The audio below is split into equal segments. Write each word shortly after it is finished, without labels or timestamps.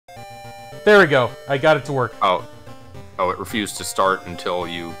There we go. I got it to work. Oh, it refused to start until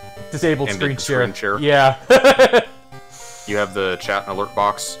you disabled screen share. Screen share. Yeah. You have the chat and alert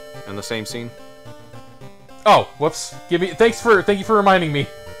box in the same scene. Oh, whoops. Thank you for reminding me.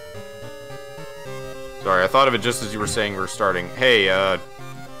 Sorry, I thought of it just as you were saying we were starting. Hey,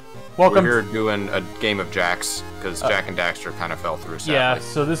 welcome. We're here doing a game of Jacks because Jak and Daxter kind of fell through. Sadly. Yeah.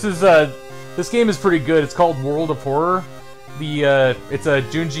 So this game is pretty good. It's called World of Horror. It's a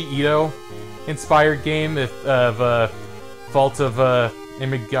Junji Ito inspired game of Fault of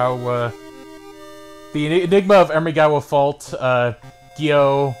Imigawa. The Enigma of Imigawa Fault,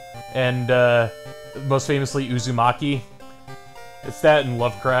 Gyo, and most famously Uzumaki. It's that and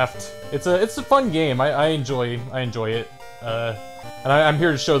Lovecraft. It's a fun game. I enjoy it. And I'm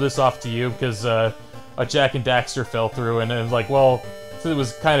here to show this off to you because Jak and Daxter fell through, and I was like, well, since it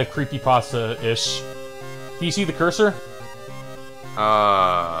was kind of creepypasta-ish. Do you see the cursor?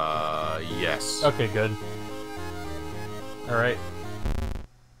 Yes. Okay, good. Alright.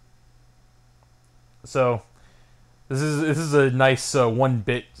 So, this is a nice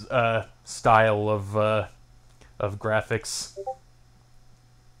 1-bit style of graphics.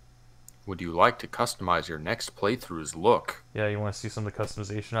 Would you like to customize your next playthrough's look? Yeah, you want to see some of the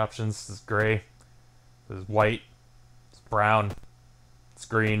customization options? This is gray. This is white. It's brown. It's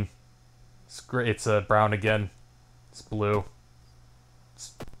green. It's gray. It's brown again. It's blue.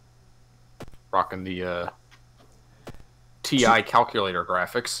 Rocking the TI calculator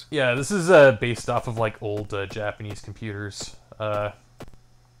graphics. Yeah, this is based off of like old Japanese computers. Let's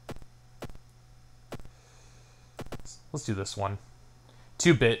do this one.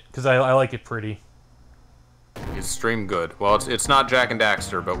 2-bit, because I like it pretty. It's stream good. Well, it's not Jak and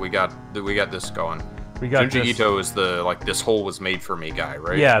Daxter, but we got this going. We got Junji Ito is the this hole was made for me guy,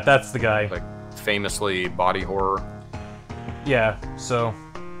 right? Yeah, that's the guy. Like famously body horror. Yeah, so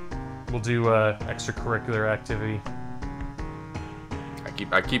we'll do extracurricular activity.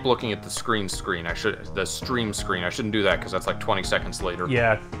 I keep looking at the screen. The stream screen. I shouldn't do that because that's like 20 seconds later.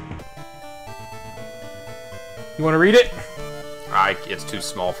 Yeah. You want to read it? It's too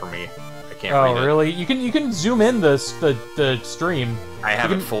small for me. I can't read it. Oh, really? You can zoom in the stream. I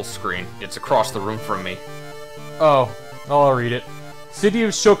have it full screen. It's across the room from me. Oh, I'll read it. City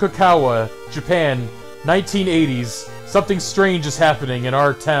of Shokokawa, Japan, 1980s. Something strange is happening in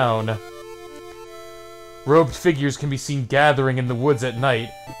our town. Robed figures can be seen gathering in the woods at night.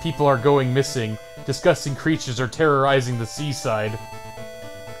 People are going missing. Disgusting creatures are terrorizing the seaside.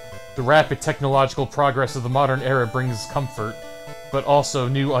 The rapid technological progress of the modern era brings comfort, but also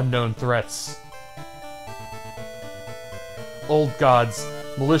new unknown threats. Old gods,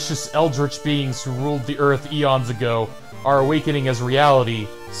 malicious eldritch beings who ruled the earth eons ago, are awakening as reality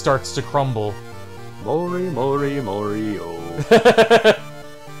starts to crumble. Mori, mori, mori, oh.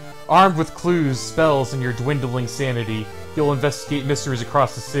 Armed with clues, spells, and your dwindling sanity, you'll investigate mysteries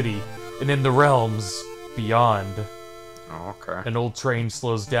across the city, and in the realms beyond. Oh, okay. An old train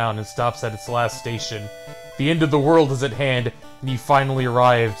slows down and stops at its last station. The end of the world is at hand, and you finally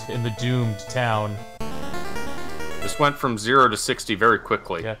arrived in the doomed town. This went from 0 to 60 very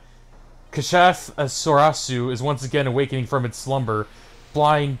quickly. Yeah. Kashath Sorasu is once again awakening from its slumber,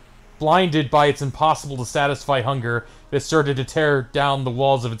 blinded by its impossible-to-satisfy hunger. It has started to tear down the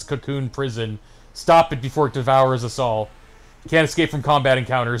walls of its cocoon prison. Stop it before it devours us all. You can't escape from combat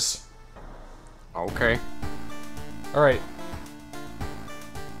encounters. Okay. Alright.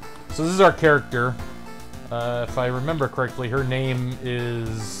 So this is our character. If I remember correctly, her name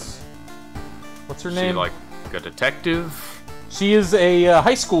is... What's her name? She like a detective? She is a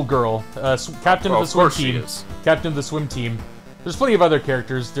high school girl. Captain of the swim team. She is. Captain of the swim team. There's plenty of other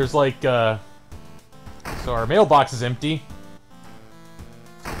characters. There's like, So our mailbox is empty.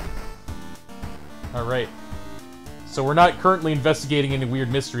 Alright. So we're not currently investigating any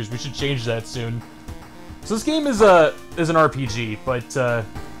weird mysteries. We should change that soon. So this game is an RPG, but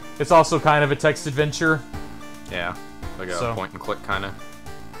it's also kind of a text adventure. Yeah, like a point and click kind of.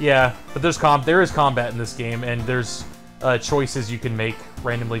 Yeah, but there is combat in this game, and there's choices you can make,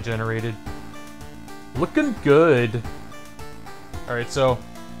 randomly generated. Looking good. Alright, so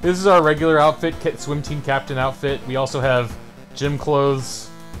this is our regular outfit, swim team captain outfit. We also have gym clothes,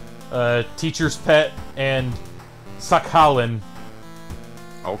 teacher's pet, and Sakhalin.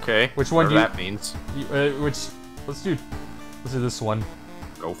 Okay. Which one that means? Let's do this one.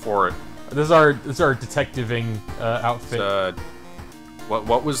 Go for it. This is our detectiving outfit.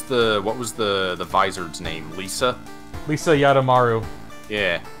 What was the visored's name? Lisa? Lisa Yadamaru.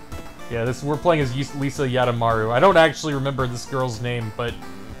 Yeah. Yeah, we're playing as Lisa Yadamaru. I don't actually remember this girl's name, but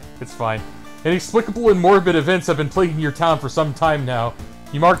it's fine. Inexplicable and morbid events have been plaguing your town for some time now.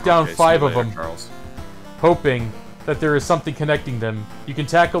 You mark down Okay, 5 see you of later, them, Charles. hoping that there is something connecting them. You can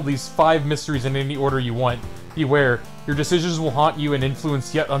tackle these 5 mysteries in any order you want. Beware, your decisions will haunt you and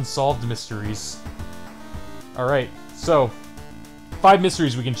influence yet unsolved mysteries. Alright, so 5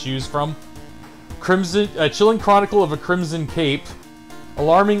 mysteries we can choose from. Chilling Chronicle of a Crimson Cape.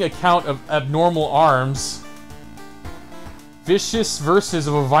 Alarming Account of Abnormal Arms. Vicious Verses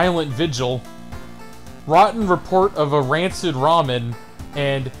of a Violent Vigil. Rotten Report of a Rancid Ramen.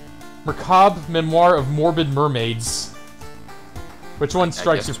 And Macabre Memoir of Morbid Mermaids. Which one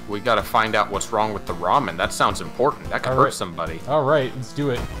strikes you? We gotta find out what's wrong with the ramen. That sounds important. That could hurt somebody. Alright, let's do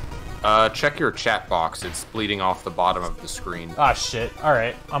it. Check your chat box. It's bleeding off the bottom of the screen. Ah, shit.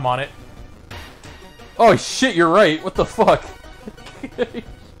 Alright, I'm on it. Oh, shit, you're right. What the fuck?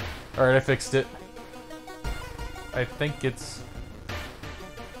 Alright, I fixed it. I think it's...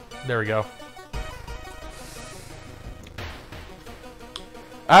 There we go.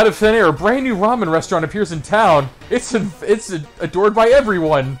 Out of thin air, a brand new ramen restaurant appears in town. It's adored by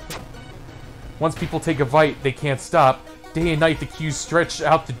everyone. Once people take a bite, they can't stop. Day and night, the queues stretch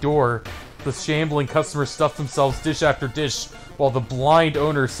out the door. The shambling customers stuff themselves dish after dish, while the blind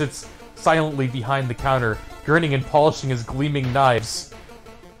owner sits silently behind the counter, grinning and polishing his gleaming knives.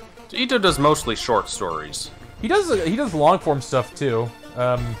 Ito does mostly short stories. He does long form stuff too.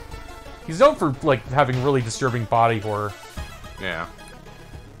 He's known for like having really disturbing body horror. Yeah.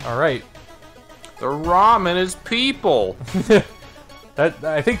 All right. The ramen is people.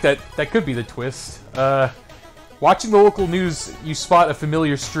 I think that could be the twist. Watching the local news, you spot a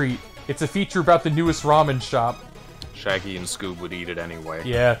familiar street. It's a feature about the newest ramen shop. Shaggy and Scoob would eat it anyway.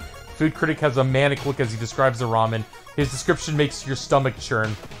 Yeah. Food critic has a manic look as he describes the ramen. His description makes your stomach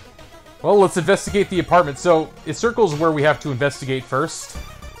churn. Well, let's investigate the apartment. So it circles where we have to investigate first.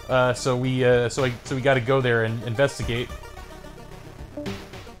 So we got to go there and investigate.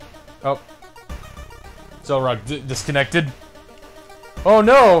 Oh. Xelrog disconnected. Oh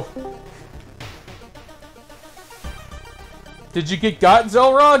no! Did you get got,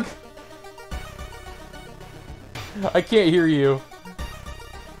 Xelrog? I can't hear you.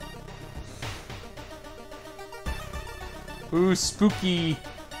 Ooh, spooky.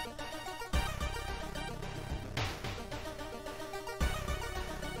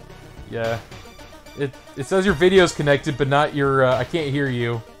 Yeah. It says your video's connected, but not your, I can't hear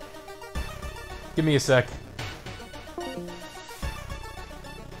you. Give me a sec.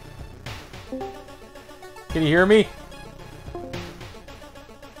 Can you hear me?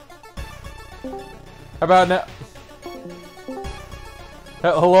 How about now?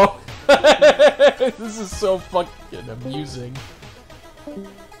 Hello? This is so fucking amusing.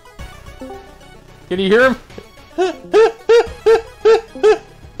 Can you hear him?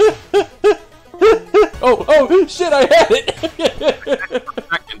 Oh, shit, I had it!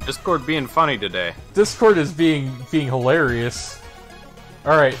 Discord being funny today. Discord is being hilarious.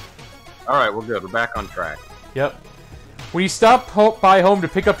 Alright. Alright, we're good. We're back on track. Yep. When you stop by home to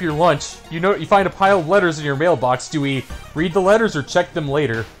pick up your lunch, you find a pile of letters in your mailbox. Do we read the letters or check them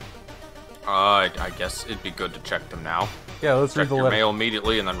later? I guess it'd be good to check them now. Yeah, let's read the letter. Check your mail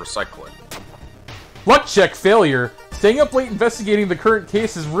immediately and then recycle it. Luck check failure. Staying up late investigating the current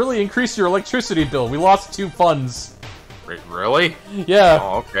case has really increased your electricity bill. We lost 2 funds. Really? Yeah.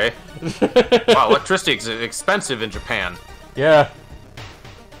 Oh, okay. Wow, electricity is expensive in Japan. Yeah.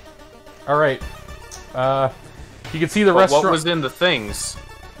 Alright. You can see the restaurant. What was in the things?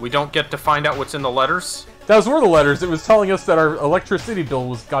 We don't get to find out what's in the letters? That was one of the letters. It was telling us that our electricity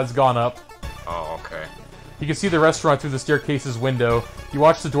bill has gone up. Oh, okay. You can see the restaurant through the staircase's window. You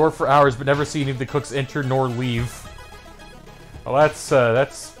watch the door for hours, but never see any of the cooks enter nor leave. Well,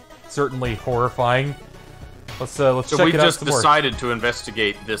 that's certainly horrifying. Let's check it out some more. So we just decided to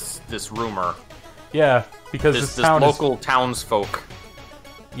investigate this rumor. Yeah, because this town local townsfolk.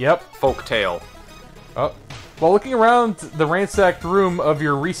 Yep. Folk tale. Oh. While looking around the ransacked room of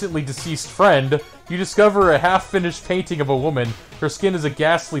your recently deceased friend, you discover a half-finished painting of a woman. Her skin is a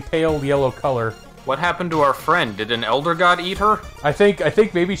ghastly pale yellow color. What happened to our friend? Did an elder god eat her? I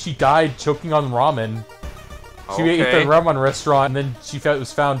think maybe she died choking on ramen. She ate the ramen restaurant and then she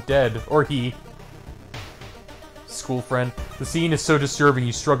was found dead. Or he. School friend. The scene is so disturbing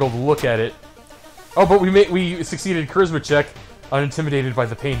you struggle to look at it. Oh, but we succeeded charisma check. Unintimidated by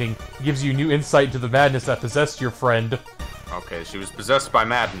the painting. It gives you new insight into the madness that possessed your friend. Okay, she was possessed by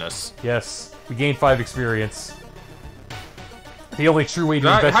madness. Yes. We gained 5 experience. The only true way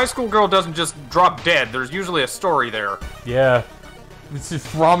to High school girl doesn't just drop dead. There's usually a story there. Yeah. It's just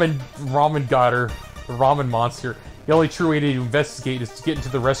ramen got her. The ramen monster. The only true way to investigate is to get into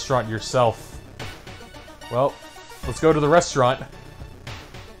the restaurant yourself. Well, let's go to the restaurant.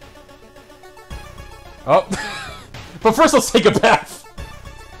 Oh. But first, let's take a bath.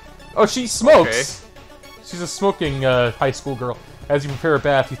 Oh, she smokes. Okay. She's a smoking high school girl. As you prepare a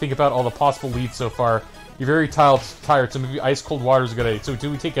bath, you think about all the possible leads so far. You're very tired, so maybe ice-cold water is a good idea. So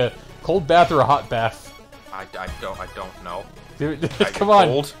do we take a cold bath or a hot bath? I don't know. Dude, come on.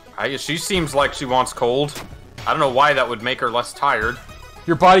 Cold? She seems like she wants cold. I don't know why that would make her less tired.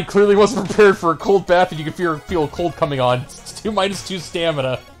 Your body clearly wasn't prepared for a cold bath, and you can feel cold coming on. It's 2 - 2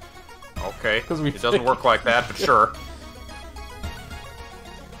 stamina. Okay. It doesn't work like that, but sure.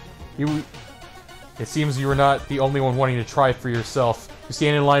 It seems you were not the only one wanting to try for yourself. You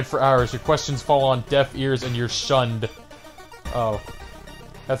stand in line for hours, your questions fall on deaf ears, and you're shunned. Oh.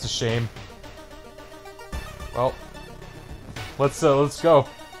 That's a shame. Well, let's go.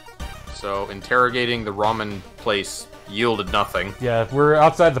 So, interrogating the ramen place yielded nothing. Yeah, we're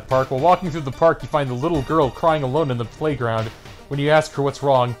outside the park. While walking through the park, you find the little girl crying alone in the playground. When you ask her what's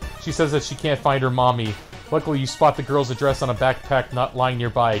wrong, she says that she can't find her mommy. Luckily, you spot the girl's address on a backpack not lying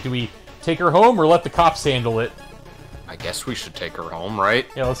nearby. Do we take her home or let the cops handle it? I guess we should take her home, right?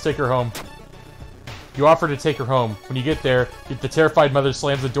 Yeah, let's take her home. You offer to take her home. When you get there, the terrified mother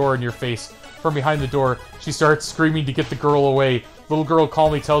slams the door in your face. From behind the door, she starts screaming to get the girl away. Little girl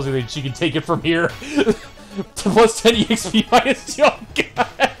calmly tells you that she can take it from here. Plus 10 EXP minus 2. Oh, God.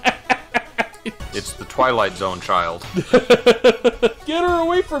 It's the Twilight Zone child. Get her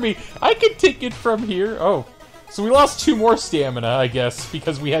away from me! I can take it from here! Oh. So we lost 2 more stamina, I guess,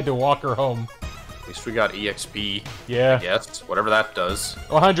 because we had to walk her home. At least we got EXP. Yeah. I guess. Whatever that does.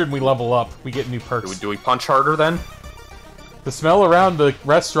 100 and we level up. We get new perks. Do we punch harder then? The smell around the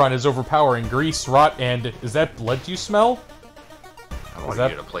restaurant is overpowering. Grease, rot, and... Is that blood you smell? I don't want to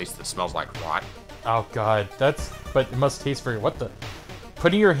get a place that smells like rot. Oh, God. That's... But it must taste very... What the...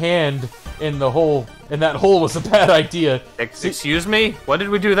 Putting your hand in the hole... In that hole was a bad idea. Excuse me? When did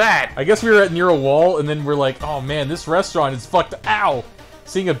we do that? I guess we were near a wall, and then we're like, oh, man, this restaurant is fucked... Ow!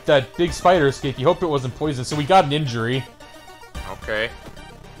 Seeing that big spider escape, you hope it wasn't poison, so we got an injury. Okay.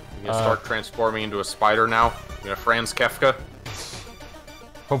 You gonna start transforming into a spider now? You gonna Franz Kefka?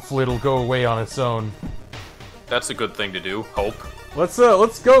 Hopefully it'll go away on its own. That's a good thing to do. Hope. Let's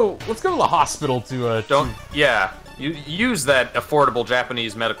go to the hospital to Yeah. You use that affordable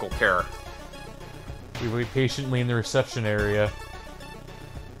Japanese medical care. We wait patiently in the reception area.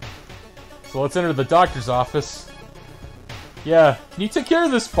 So let's enter the doctor's office. Yeah, can you take care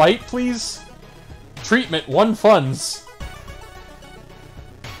of this fight, please? Treatment, 1 funds.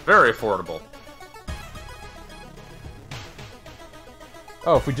 Very affordable.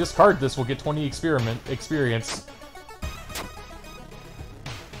 Oh, if we discard this, we'll get 20 experience.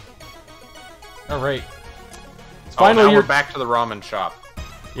 Alright. Finally, we're back to the ramen shop.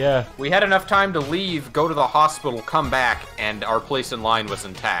 Yeah. We had enough time to leave, go to the hospital, come back, and our place in line was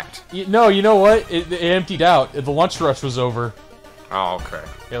intact. No, you know what? It emptied out. The lunch rush was over. Oh, okay.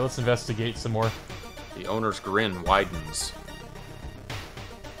 Yeah, let's investigate some more. The owner's grin widens.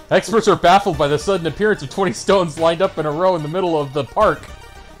 Experts are baffled by the sudden appearance of 20 stones lined up in a row in the middle of the park.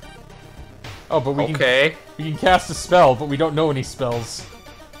 Oh, but we can cast a spell, but we don't know any spells.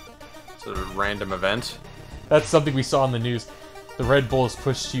 It's a random event. That's something we saw in the news. The Red Bull is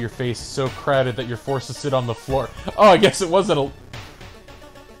pushed to your face, so crowded that you're forced to sit on the floor. Oh, I guess it wasn't a...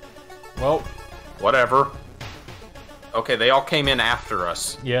 Well... Whatever. Okay, they all came in after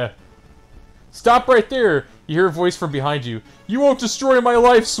us. Yeah. Stop right there! You hear a voice from behind you. You won't destroy my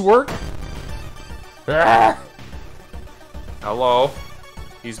life's work! Ah! Hello?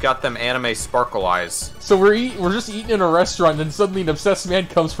 He's got them anime sparkle eyes. So we're just eating in a restaurant, and then suddenly an obsessed man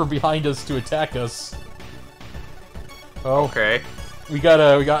comes from behind us to attack us. Oh. Okay. I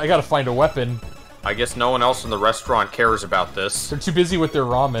gotta find a weapon. I guess no one else in the restaurant cares about this. They're too busy with their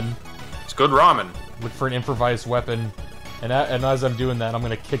ramen. It's good ramen. Look for an improvised weapon. And as I'm doing that, I'm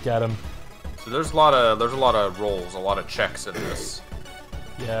gonna kick at him. So there's a lot of rolls, a lot of checks in this.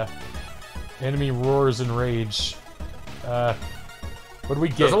 Yeah. Enemy roars in rage. What do we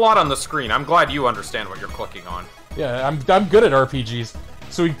get? There's a lot on the screen. I'm glad you understand what you're clicking on. Yeah, I'm good at RPGs.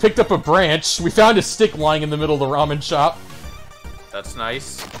 So we picked up a branch. We found a stick lying in the middle of the ramen shop. That's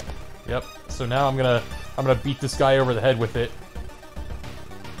nice. Yep. So now I'm gonna beat this guy over the head with it.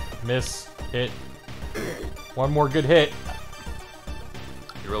 Miss. Hit. One more good hit.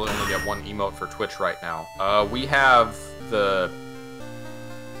 You really only get 1 emote for Twitch right now. We have the...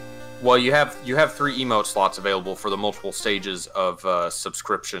 Well, you have 3 emote slots available for the multiple stages of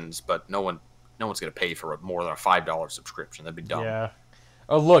subscriptions, but no one's gonna pay for more than a $5 subscription. That'd be dumb. Yeah.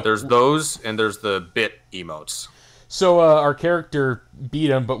 Oh, look. There's those, and there's the bit emotes. So, our character beat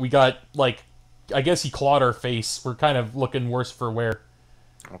him, but we got, like... I guess he clawed our face. We're kind of looking worse for wear.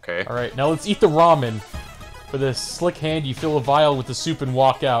 Okay. Alright, now let's eat the ramen. With a slick hand, you fill a vial with the soup and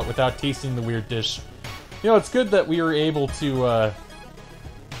walk out without tasting the weird dish. You know, it's good that we were able to,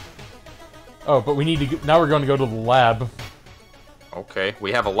 Oh, but we need to... Now we're going to go to the lab. Okay,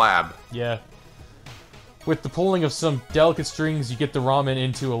 we have a lab. Yeah. With the pulling of some delicate strings, you get the ramen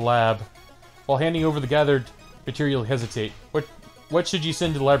into a lab. While handing over the gathered material, hesitate. What should you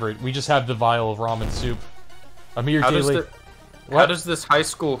send to the laboratory? We just have the vial of ramen soup. A mere day later... How does this high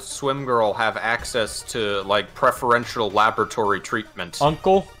school swim girl have access to, like, preferential laboratory treatment?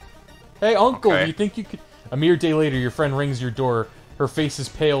 Uncle? Hey, Uncle, Okay. you think you could... A mere day later, your friend rings your door. Her face is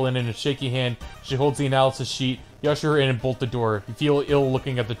pale, and in a shaky hand, she holds the analysis sheet. You usher her in and bolt the door. You feel ill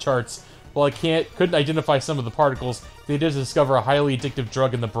looking at the charts. While I couldn't identify some of the particles, they did discover a highly addictive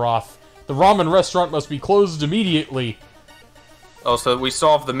drug in the broth. The ramen restaurant must be closed immediately. Oh, so we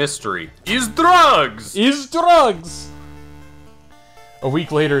solved the mystery. Is drugs! Is drugs! A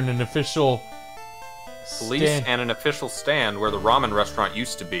week later, in an official Police and an official stand where the ramen restaurant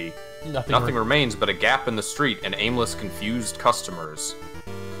used to be. Nothing remains but a gap in the street and aimless, confused customers.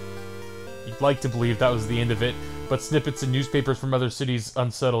 You'd like to believe that was the end of it, but snippets in newspapers from other cities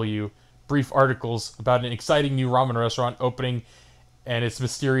unsettle you. Brief articles about an exciting new ramen restaurant opening and its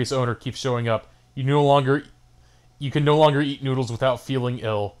mysterious owner keeps showing up. You can no longer eat noodles without feeling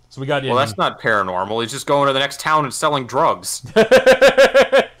ill. So we got in. Well, that's not paranormal. He's just going to the next town and selling drugs.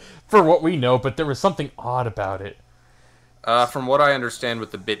 For what we know, but there was something odd about it. From what I understand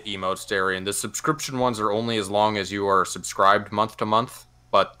with the bit emotes, Darian, the subscription ones are only as long as you are subscribed month to month,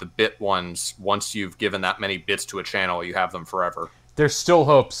 but the bit ones, once you've given that many bits to a channel, you have them forever. There's still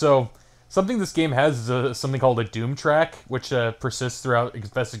hope. So, something this game has is something called a Doom track, which persists throughout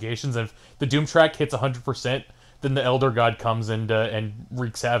investigations, and if the Doom track hits 100%, then the Elder God comes and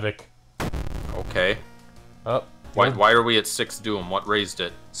wreaks havoc. Okay. Oh. Why are we at 6 Doom? What raised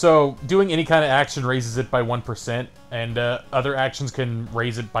it? So, doing any kind of action raises it by 1%, and other actions can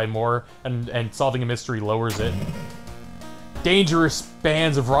raise it by more, and solving a mystery lowers it. Dangerous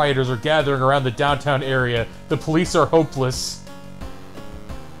bands of rioters are gathering around the downtown area. The police are hopeless.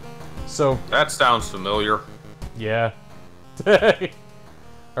 So... That sounds familiar. Yeah.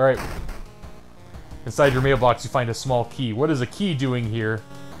 Alright. Inside your mailbox, you find a small key. What is a key doing here?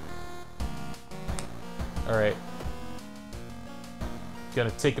 Alright.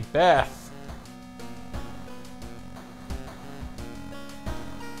 Gotta take a bath.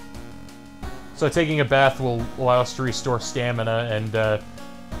 So taking a bath will allow us to restore stamina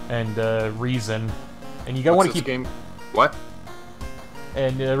and reason. And you gotta want to keep... Game? What?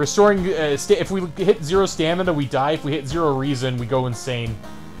 And restoring... if we hit 0 stamina, we die. If we hit 0 reason, we go insane.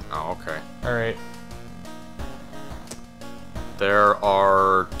 Oh, okay. Alright. There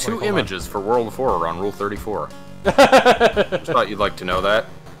are 2 images for World of Horror on Rule 34. Just thought you'd like to know that.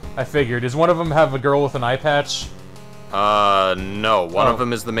 I figured. Does one of them have a girl with an eye patch? No. One of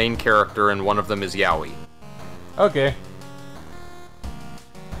them is the main character, and one of them is Yaoi. Okay.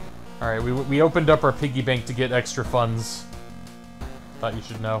 Alright, we opened up our piggy bank to get extra funds. Thought you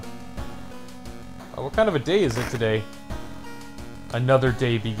should know. Oh, what kind of a day is it today? Another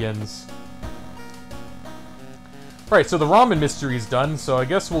day begins. Right, so the ramen mystery is done, so I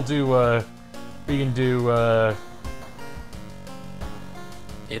guess we'll do, we can do,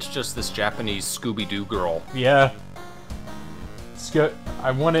 It's just this Japanese Scooby-Doo girl. Yeah.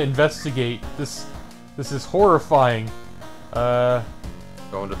 I want to investigate. This is horrifying.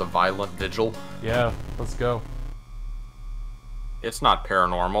 Going to the violent vigil. Yeah, let's go. It's not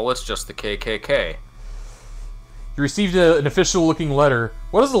paranormal, it's just the KKK. You received an official-looking letter.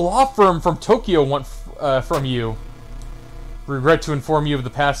 What does the law firm from Tokyo want from you? We regret to inform you of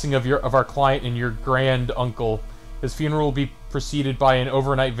the passing of our client and your grand uncle. His funeral will be preceded by an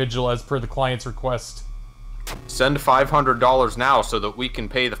overnight vigil as per the client's request. Send $500 now so that we can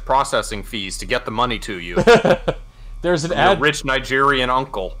pay the processing fees to get the money to you. There's an Your rich Nigerian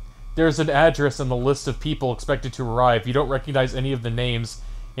uncle. There's an address on the list of people expected to arrive. You don't recognize any of the names.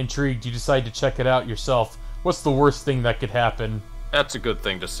 Intrigued, you decide to check it out yourself. What's the worst thing that could happen? That's a good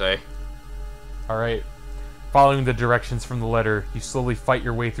thing to say. Alright. Following the directions from the letter, you slowly fight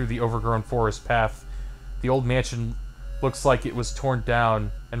your way through the overgrown forest path. The old mansion looks like it was torn down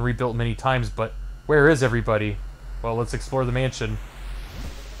and rebuilt many times, but where is everybody? Well, let's explore the mansion.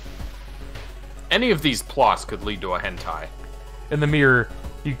 Any of these plots could lead to a hentai. In the mirror,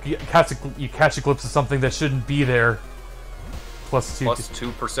 you catch a glimpse of something that shouldn't be there. Plus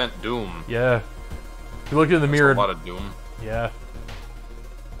 2% doom. Yeah. You look in the mirror. A lot of doom. Yeah.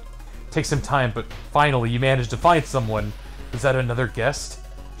 Takes some time, but finally you manage to find someone. Is that another guest?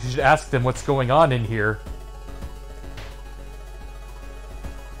 You should ask them what's going on in here.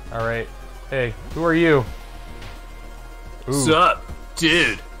 Alright. Hey, who are you? What's up,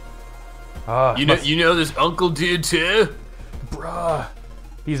 dude? You know this Uncle Dude too? Bruh.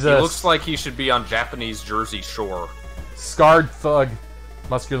 He looks like he should be on Japanese Jersey Shore. Scarred thug.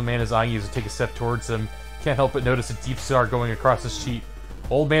 Muscular man is eyeing you as you take a step towards him. Can't help but notice a deep scar going across his cheek.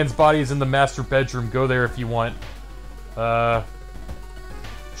 Old man's body is in the master bedroom. Go there if you want.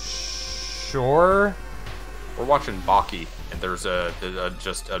 Sure? We're watching Baki, and there's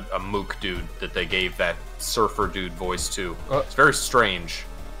just a mook dude that they gave that surfer dude voice to. It's very strange.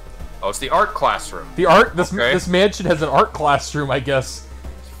 Oh, it's the art classroom. This mansion has an art classroom, I guess.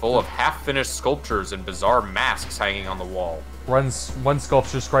 It's full of half-finished sculptures and bizarre masks hanging on the wall. One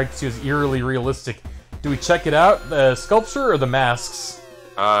sculpture strikes you as eerily realistic. Do we check it out, the sculpture or the masks?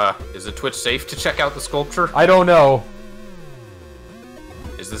 Is it Twitch safe to check out the sculpture? I don't know.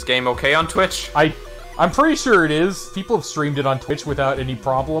 Is this game okay on Twitch? I'm pretty sure it is. People have streamed it on Twitch without any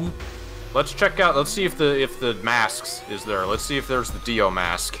problem. Let's check out. Let's see if the masks is there. Let's see if there's the Dio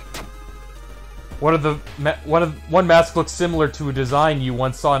mask. One mask looks similar to a design you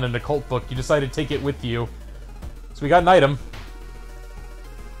once saw in an occult book. You decided to take it with you. So we got an item.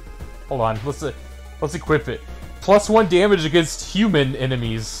 Hold on. Let's equip it. +1 damage against human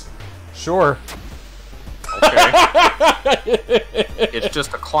enemies. Sure. Okay. It's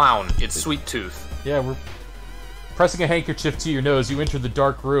just a clown. It's Sweet Tooth. Yeah, we're pressing a handkerchief to your nose. You enter the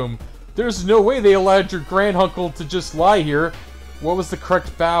dark room. There's no way they allowed your granduncle to just lie here. What was the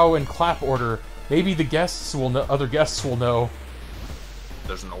correct bow and clap order? Maybe the guests will know. Other guests will know.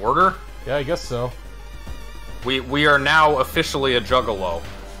 There's an order? Yeah, I guess so. We are now officially a juggalo.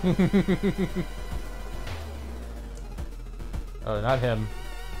 Oh, not him.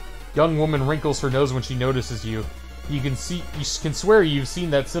 Young woman wrinkles her nose when she notices you. You can swear you've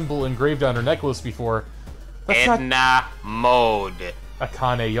seen that symbol engraved on her necklace before. Edna Mode.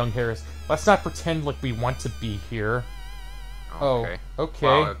 Akane, young Harris. Let's not pretend like we want to be here. Okay. Oh, okay.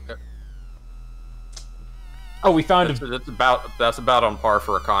 Well, oh, we found that's about on par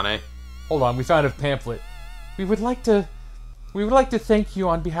for Akane. Hold on, we found a pamphlet. We would like to thank you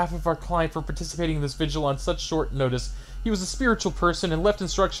on behalf of our client for participating in this vigil on such short notice. He was a spiritual person and left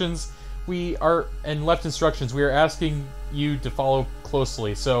instructions. We are asking you to follow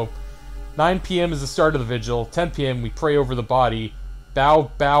closely. So, 9 p.m. is the start of the vigil. 10 p.m. we pray over the body.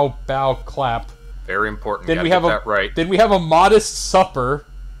 Bow, bow, bow, clap. Very important. Then we have that right. Then we have a modest supper.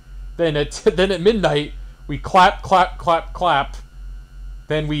 Then at midnight we clap, clap, clap, clap.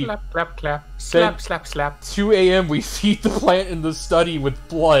 Then we clap, clap, clap. Slap, slap, slap. 2 a.m. we feed the plant in the study with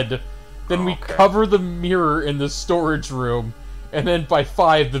blood. Then we cover the mirror in the storage room. And then by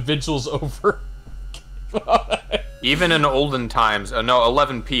 5, the vigil's over. Even in olden times, no,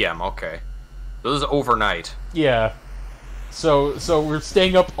 11 p.m. Okay, this is overnight. Yeah. So we're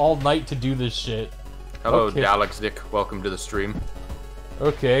staying up all night to do this shit. Hello, okay. Daleks Dick. Welcome to the stream.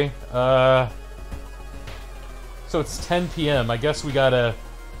 Okay. So it's 10 p.m. I guess we gotta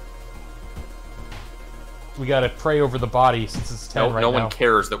pray over the body since it's 10 right now. No one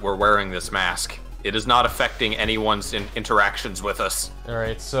cares that we're wearing this mask. It is not affecting anyone's interactions with us. All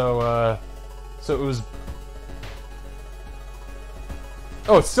right. So it was.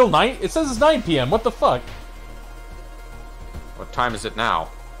 Oh, it's still 9. It says it's 9 p.m. What the fuck? What time is it now?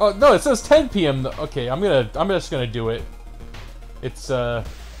 Oh no, it says 10 p.m. Okay, I'm just gonna do it. It's bow,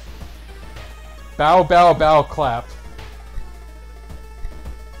 bow, bow, clap.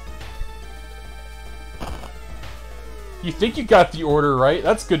 You think you got the order right?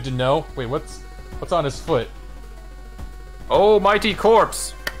 That's good to know. Wait, what's on his foot? Oh, mighty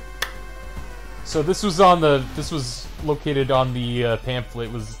corpse! So this was located on the pamphlet.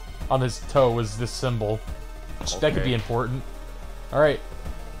 It was on his toe. Was this symbol? Okay. That could be important. All right.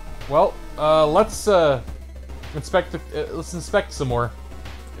 Well, let's inspect some more.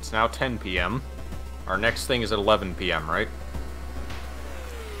 It's now 10 p.m. Our next thing is at 11 p.m., right?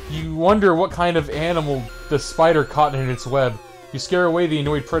 You wonder what kind of animal the spider caught in its web. You scare away the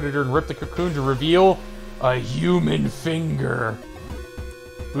annoyed predator and rip the cocoon to reveal a human finger.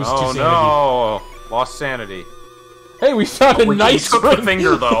 Boost to sanity. No! Lost sanity. Hey, we found a nice ring! The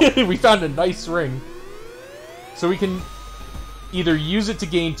finger, though. We found a nice ring. So we can either use it to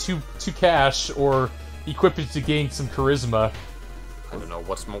gain two cash or equip it to gain some charisma. I don't know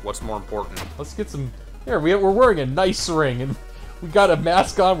what's more important. Let's get some. Here, we're wearing a nice ring, and we got a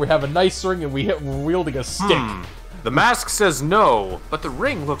mask on. We have a nice ring, and we're wielding a stick. The mask says no, but the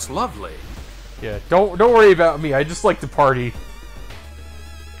ring looks lovely. Yeah, don't worry about me. I just like to party.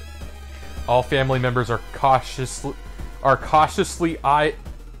 All family members are cautiously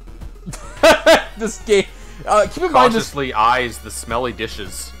this game. Keep in mind, cautiously eyes the smelly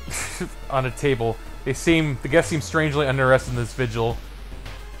dishes. on a table. The guests seem strangely uninterested in this vigil.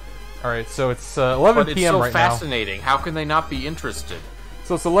 Alright, so it's 11 p.m. right now. But it's so fascinating. How can they not be interested?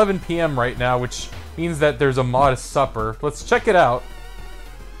 So it's 11 p.m. right now, which means that there's a modest supper. Let's check it out.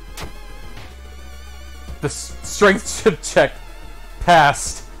 The strength check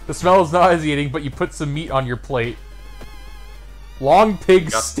passed. The smell is nauseating, but you put some meat on your plate. Long pig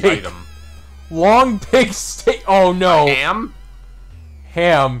steak. Item. Long pig steak. Oh no. Ham?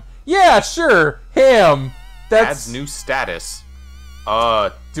 Ham. Yeah, sure. Ham. That's Adds new status.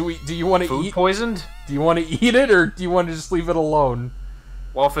 Do you want to food eat? poisoned? Do you want to eat it, or do you want to just leave it alone?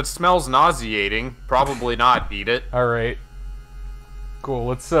 Well, if it smells nauseating, probably not eat it. All right. Cool.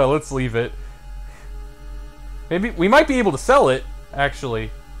 Let's leave it. Maybe we might be able to sell it. Actually,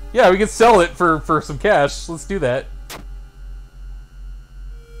 yeah, we can sell it for some cash. Let's do that.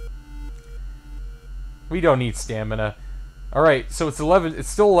 We don't need stamina. All right. So it's 11. It's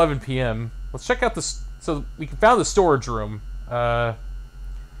still 11 p.m. Let's check out this. So we found the storage room. Why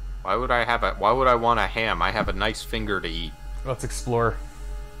would I want a ham? I have a nice finger to eat. Let's explore.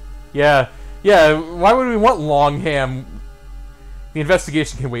 Yeah. Why would we want long ham? The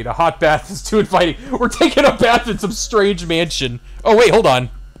investigation can wait. A hot bath is too inviting. We're taking a bath in some strange mansion. Oh wait, hold on.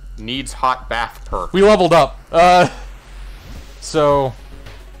 Needs hot bath perk. We leveled up. So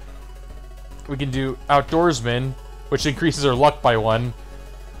we can do outdoorsman, which increases our luck by 1.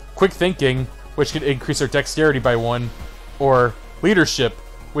 Quick thinking, which can increase our dexterity by 1, or leadership,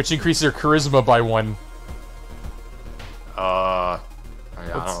 which increases our charisma by 1. I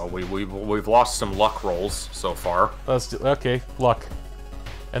don't know. We've lost some luck rolls so far. Let's do, okay, luck,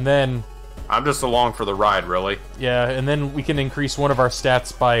 and then I'm just along for the ride, really. yeah, and then we can increase one of our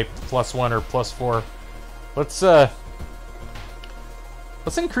stats by +1 or +4.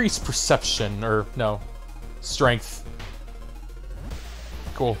 Let's increase perception, or no, strength.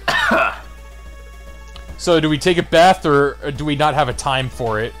 Cool. So, do we take a bath, or do we not have a time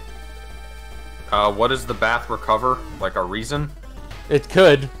for it? What does the bath recover? Like a reason? It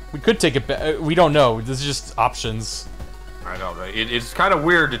could. We could take a bath. We don't know. This is just options. I don't know. It's kind of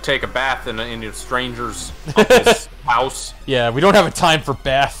weird to take a bath in a stranger's uncle's house. Yeah, we don't have a time for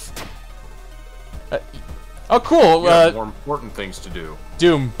bath. Oh, cool. We have more important things to do.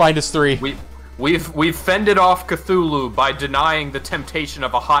 Doom, find us 3. We've fended off Cthulhu by denying the temptation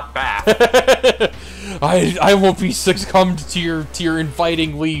of a hot bath. I won't be succumbed to your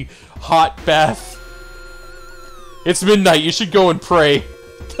invitingly hot bath. It's midnight. You should go and pray.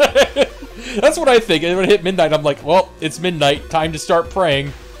 That's what I think. And when it hit midnight, I'm like, well, it's midnight. Time to start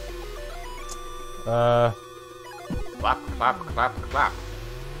praying. Clap, clap, clap, clap.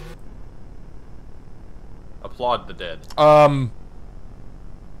 Applaud the dead.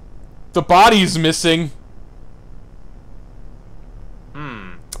 The body's missing.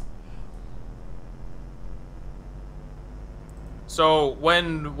 So,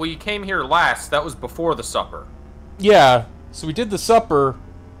 when we came here last, that was before the supper. Yeah, so we did the supper,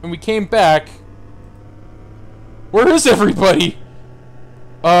 and we came back. Where is everybody?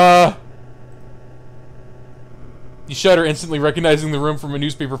 You shudder, instantly recognizing the room from a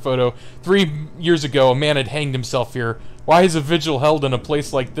newspaper photo. 3 years ago, a man had hanged himself here. Why is a vigil held in a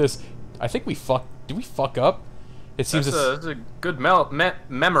place like this? I think we Did we fuck up? It seems that's a good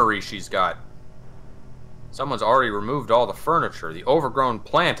memory she's got. Someone's already removed all the furniture. The overgrown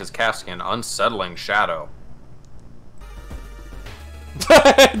plant is casting an unsettling shadow.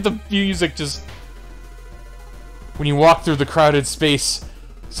 The music just... When you walk through the crowded space,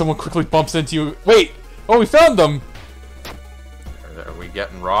 someone quickly bumps into you. Wait! Oh, we found them! Are we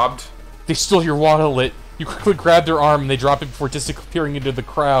getting robbed? They stole your wallet. You quickly grab their arm and they drop it before disappearing into the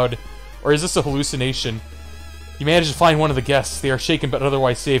crowd. Or is this a hallucination? You manage to find one of the guests. They are shaken but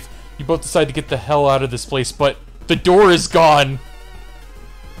otherwise safe. You both decide to get the hell out of this place, but the door is gone.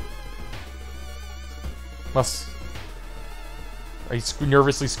 He's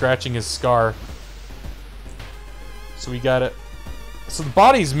nervously scratching his scar. So we got it. So the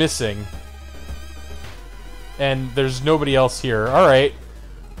body's missing. And there's nobody else here. Alright.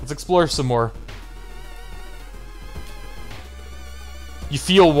 Let's explore some more. You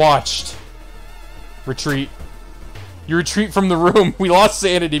feel watched. Retreat. You retreat from the room. We lost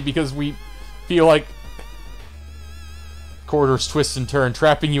sanity because we feel like corridors twist and turn,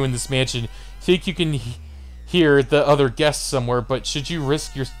 trapping you in this mansion. Think you can hear the other guests somewhere, but should you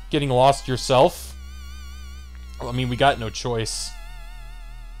risk getting lost yourself? Well, I mean, we got no choice.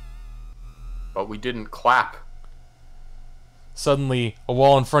 But we didn't clap. Suddenly, a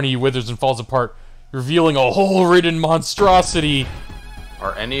wall in front of you withers and falls apart, revealing a hole-ridden monstrosity.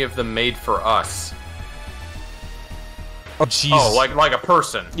 Are any of them made for us? Oh, jeez. Oh, like a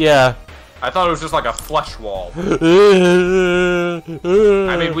person. Yeah. I thought it was just like a flesh wall. I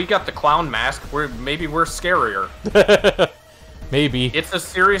mean, we got the clown mask. Maybe we're scarier. Maybe. It's a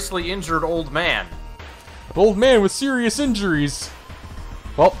seriously injured old man. An old man with serious injuries.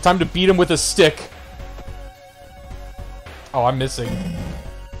 Well, time to beat him with a stick. Oh, I'm missing.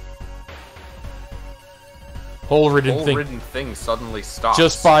 Hole-ridden thing suddenly stops.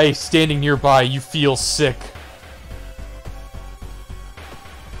 Just by standing nearby, you feel sick.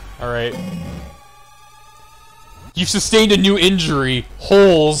 Alright. You've sustained a new injury.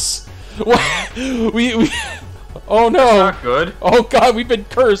 Holes. we Oh no. That's not good. Oh god, we've been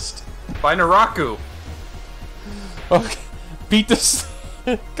cursed. By Naraku. Okay. Beat this.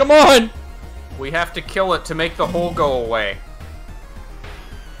 Come on. We have to kill it to make the hole go away.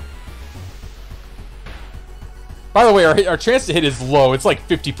 By the way, our chance to hit is low. It's like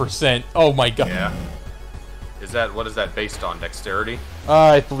 50%. Oh my god. Yeah. What is that based on? Dexterity?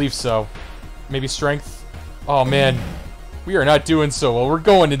 I believe so. Maybe strength. Oh man, we are not doing so well. We're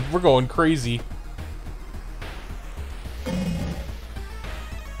going crazy.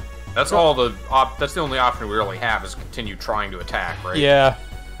 That's that's the only option we really have is continue trying to attack, right? Yeah.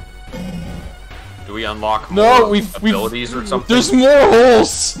 Do we unlock more we've abilities or something? There's more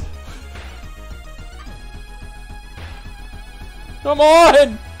holes. Come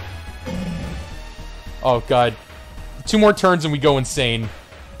on! Oh god. 2 more turns and we go insane.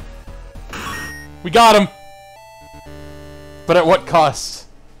 We got him! But at what cost?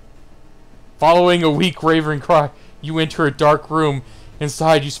 Following a weak raving cry, you enter a dark room.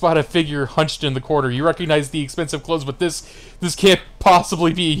 Inside, you spot a figure hunched in the corner. You recognize the expensive clothes, but this can't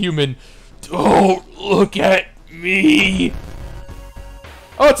possibly be a human. Don't look at me!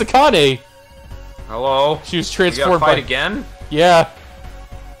 Oh, it's Akane! Hello? She was transformed we gotta fight again? Yeah.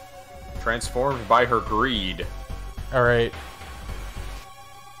 Transformed by her greed. Alright.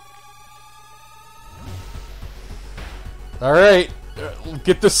 Alright.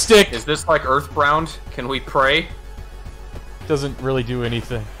 Get the stick. Is this like Earthbound? Can we pray? Doesn't really do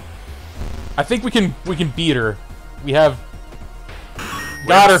anything. I think we can beat her. We have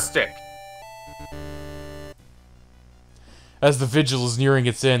got her. Stick. As the vigil is nearing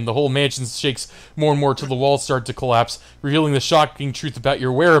its end, the whole mansion shakes more and more till the walls start to collapse, revealing the shocking truth about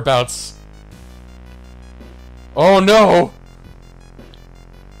your whereabouts. Oh no!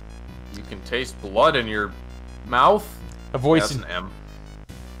 You can taste blood in your mouth? A voice That's an M.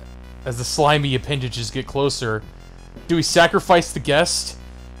 As the slimy appendages get closer. Do we sacrifice the guest?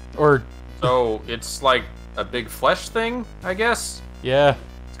 Or... So, it's like a big flesh thing, I guess? Yeah.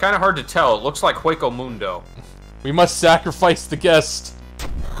 It's kind of hard to tell. It looks like Hueco Mundo. We must sacrifice the guest.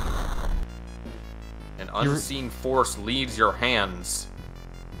 An unseen force leaves your hands.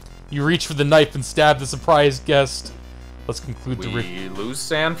 You reach for the knife and stab the surprised guest. Let's conclude the We lose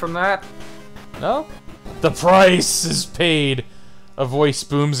sand from that? No? The price is paid. A voice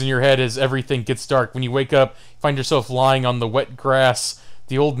booms in your head as everything gets dark. When you wake up, you find yourself lying on the wet grass.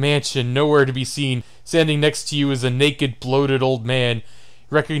 The old mansion, nowhere to be seen. Standing next to you is a naked, bloated old man. You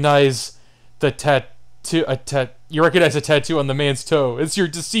recognize the you recognize a tattoo on the man's toe. It's your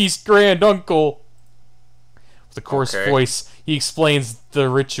deceased grand uncle. With a coarse voice, he explains the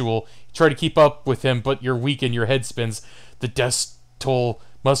ritual. You try to keep up with him, but you're weak and your head spins. The death toll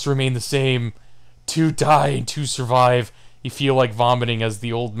must remain the same. 2 die and 2 survive. You feel like vomiting as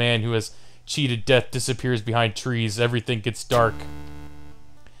the old man who has cheated death disappears behind trees. Everything gets dark.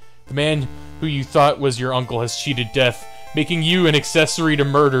 The man who you thought was your uncle has cheated death, making you an accessory to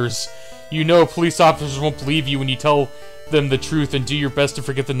murders. You know police officers won't believe you when you tell them the truth, and do your best to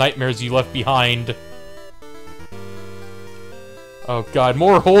forget the nightmares you left behind. Oh god,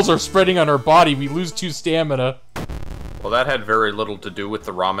 more holes are spreading on our body. We lose 2 stamina. Well, that had very little to do with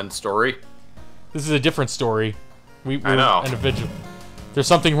the ramen story. This is a different story. We're I know. individual. There's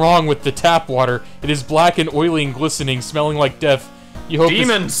something wrong with the tap water. It is black and oily and glistening, smelling like death. You hope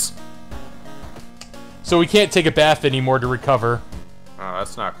demons! So we can't take a bath anymore to recover. Oh,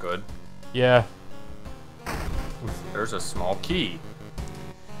 that's not good. Yeah. There's a small key.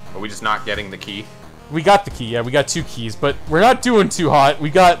 Are we just not getting the key? We got the key, yeah, we got 2 keys, but we're not doing too hot. We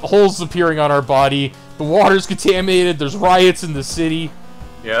got holes appearing on our body. The water's contaminated. There's riots in the city.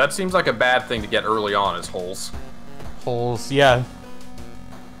 Yeah, that seems like a bad thing to get early on, is holes. Holes, yeah.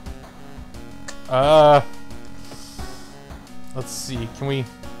 Let's see, can we...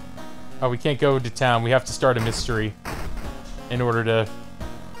 Oh, we can't go to town. We have to start a mystery in order to...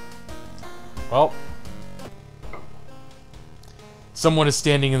 Well... Someone is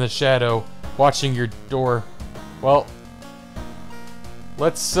standing in the shadow, watching your door. Well...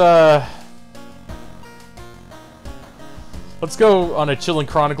 Let's, Let's go on a chilling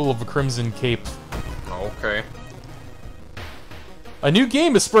chronicle of a Crimson Cape. Okay. A new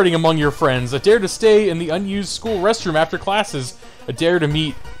game is spreading among your friends. A dare to stay in the unused school restroom after classes. A dare to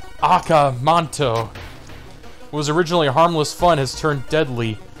meet Akamanto. What was originally harmless fun has turned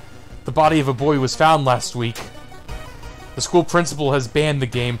deadly. The body of a boy was found last week. The school principal has banned the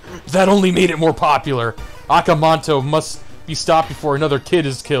game. That only made it more popular. Akamanto must be stopped before another kid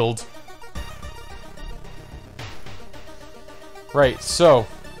is killed. Right, so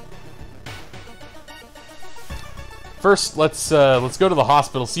first let's go to the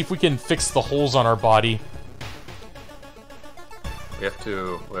hospital, see if we can fix the holes on our body. We have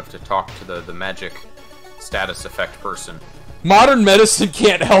to talk to the magic status effect person. Modern medicine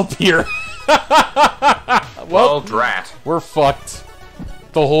can't help here. Well, drat. We're fucked.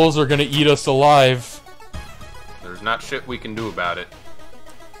 The holes are gonna eat us alive. There's not shit we can do about it.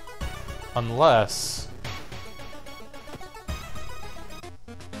 Unless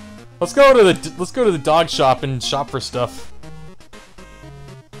let's go to the dog shop and shop for stuff.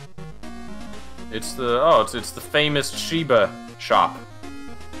 It's the famous Shiba shop.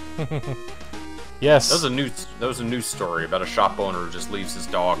 Yes. That was a news story about a shop owner who just leaves his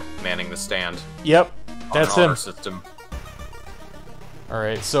dog manning the stand. Yep, that's on an him. honor system. All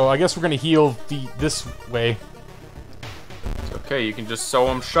right, so I guess we're gonna heal this way. It's okay, you can just sew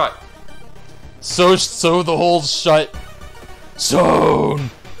them shut. Sew the holes shut. Sewn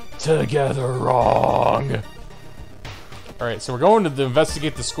together wrong. All right, so we're going to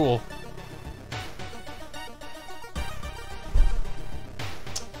investigate the school.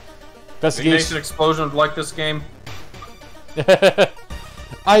 Ignition explosion would like this game. This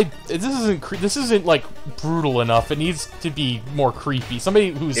isn't like brutal enough. It needs to be more creepy.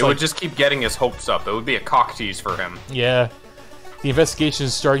 Somebody who's It would just keep getting his hopes up. It would be a cock tease for him. Yeah. The investigation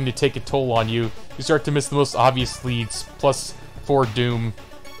is starting to take a toll on you. You start to miss the most obvious leads, plus 4 doom.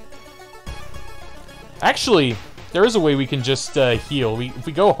 Actually, there is a way we can just heal. If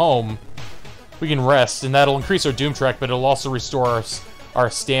we go home, we can rest, and that'll increase our doom track, but it'll also restore our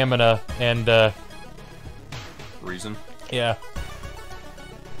stamina and reason. Yeah.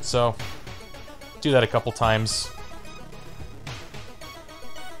 So do that a couple times.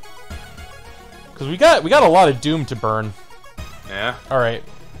 Cause we got a lot of doom to burn. Yeah. Alright.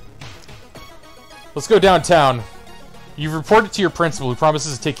 Let's go downtown. You've reported to your principal, who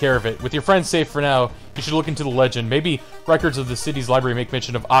promises to take care of it. With your friends safe for now, you should look into the legend. Maybe records of the city's library make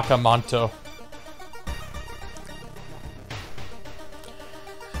mention of Akamanto.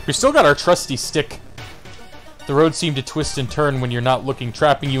 We still got our trusty stick. The road seemed to twist and turn when you're not looking,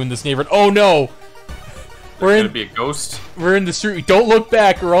 trapping you in this neighborhood. Oh no! There's gonna be a ghost. We're in the street. Don't look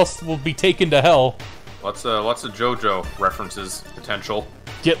back, or else we'll be taken to hell. Lots of JoJo references potential.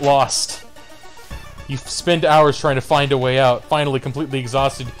 Get lost. You spend hours trying to find a way out. Finally, completely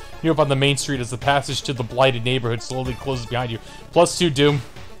exhausted, you're up on the main street as the passage to the blighted neighborhood slowly closes behind you. Plus 2 doom.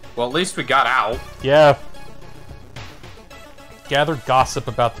 Well, at least we got out. Yeah. Gather gossip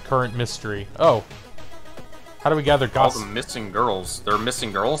about the current mystery. Oh. How do we gather gossip? All the missing girls. There are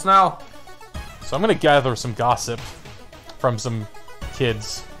missing girls now? So I'm gonna gather some gossip from some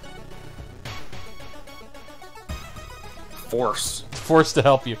kids. Force to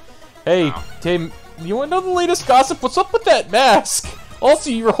help you. Hey, wow. Tim, you wanna know the latest gossip? What's up with that mask? Also,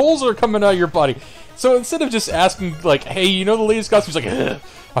 your holes are coming out of your body. So instead of just asking, like, hey, you know the latest gossip? He's like,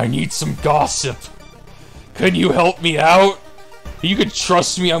 I need some gossip. Can you help me out? You can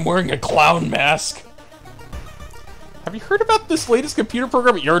trust me, I'm wearing a clown mask. Have you heard about this latest computer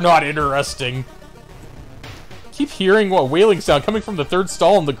program? You're not interesting. Keep hearing a wailing sound coming from the 3rd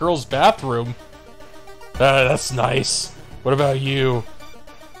stall in the girls' bathroom. That's nice. What about you?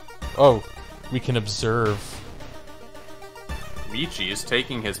 Oh, we can observe. Michi is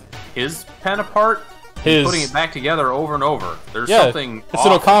taking his pen apart and putting it back together over and over. There's yeah, something it's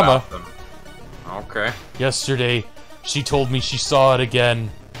an off Okama. about them. Okay. Yesterday, she told me she saw it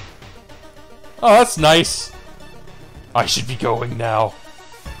again. Oh, that's nice. I should be going now.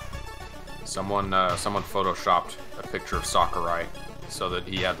 Someone photoshopped a picture of Sakurai so that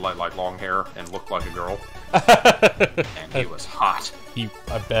he had like long hair and looked like a girl. And he was hot.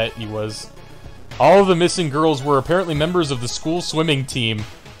 I bet he was. All of the missing girls were apparently members of the school swimming team.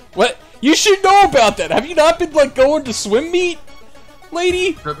 What? You should know about that. Have you not been like going to swim meet,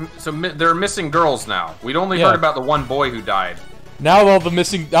 lady? So they're missing girls now. We'd only heard about the one boy who died. Now all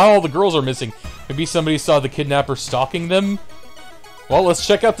the girls are missing. Maybe somebody saw the kidnapper stalking them? Well, let's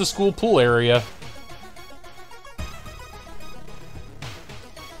check out the school pool area.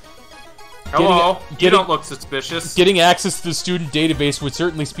 Hello, you don't look suspicious. Getting access to the student database would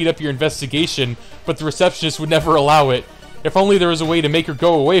certainly speed up your investigation, but the receptionist would never allow it. If only there was a way to make her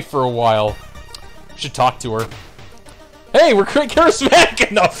go away for a while. We should talk to her. Hey, we're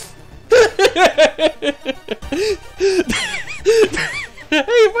charismatic enough! Hey,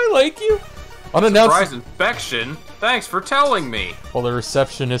 I like you. Unannounced Surprise inspection? Thanks for telling me. While the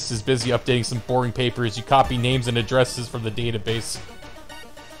receptionist is busy updating some boring papers, you copy names and addresses from the database.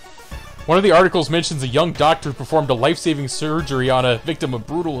 One of the articles mentions a young doctor who performed a life-saving surgery on a victim of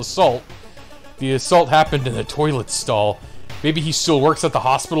brutal assault. The assault happened in a toilet stall. Maybe he still works at the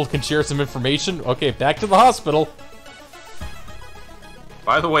hospital, can share some information? Okay, back to the hospital.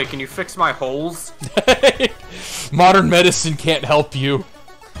 By the way, can you fix my holes? Modern medicine can't help you.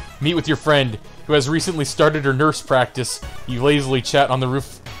 Meet with your friend, who has recently started her nurse practice. You lazily chat on the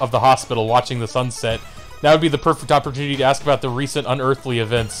roof of the hospital, watching the sunset. That would be the perfect opportunity to ask about the recent unearthly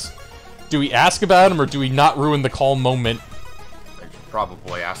events. Do we ask about him, or do we not ruin the calm moment? I should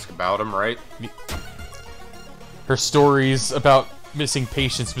probably ask about him, right? Her stories about missing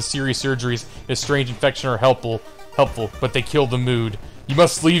patients, mysterious surgeries, and a strange infection are helpful, but they kill the mood. You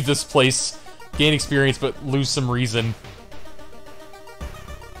must leave this place, gain experience, but lose some reason.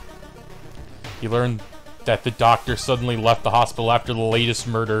 You learn that the doctor suddenly left the hospital after the latest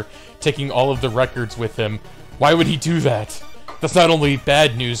murder, taking all of the records with him. Why would he do that? That's not only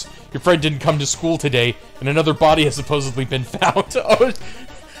bad news, your friend didn't come to school today, and another body has supposedly been found. Oh,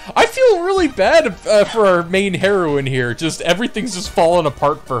 I feel really bad for our main heroine here. Just everything's just falling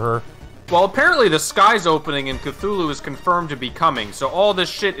apart for her. Well, apparently the sky's opening and Cthulhu is confirmed to be coming, so all this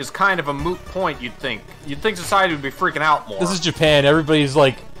shit is kind of a moot point, you'd think. You'd think society would be freaking out more. This is Japan. Everybody's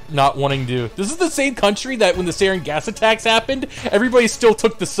like not wanting to. This is the same country that when the sarin gas attacks happened, everybody still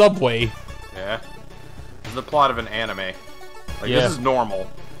took the subway. Yeah. This is the plot of an anime. Like, yeah. This is normal.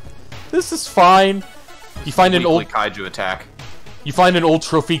 This is fine. You find an old kaiju attack. You find an old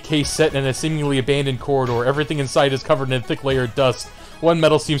trophy case set in a seemingly abandoned corridor. Everything inside is covered in a thick layer of dust. One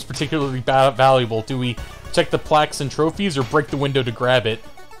medal seems particularly valuable. Do we check the plaques and trophies or break the window to grab it?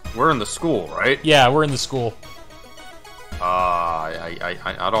 We're in the school, right? Yeah, we're in the school.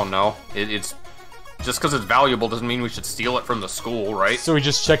 I don't know. It's just because it's valuable doesn't mean we should steal it from the school, right? So we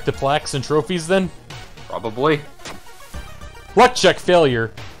just check the plaques and trophies then? Probably. Luck check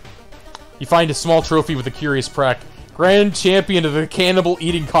failure. You find a small trophy with a curious plaque. Grand champion of the cannibal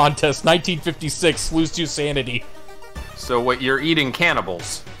eating contest, 1956, lose 2 sanity. So what, you're eating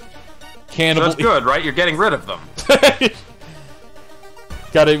cannibals? Cannibal. So that's good, right? You're getting rid of them.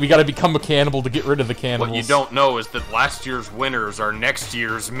 We gotta become a cannibal to get rid of the cannibals. What you don't know is that last year's winners are next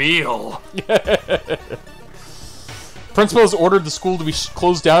year's meal. Principal has ordered the school to be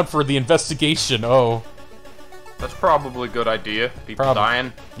closed down for the investigation. Oh. That's probably a good idea. People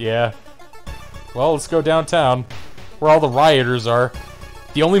dying. Yeah. Well, let's go downtown, where all the rioters are.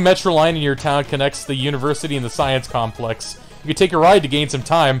 The only metro line in your town connects the university and the science complex. You could take a ride to gain some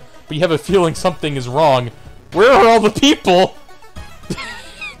time, but you have a feeling something is wrong. Where are all the people?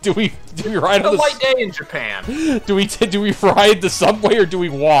 do we ride on the light day in Japan? Do we ride the subway or do we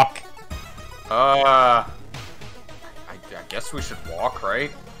walk? I guess we should walk,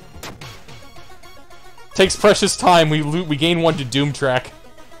 right? Takes precious time. We gain 1 to Doom track.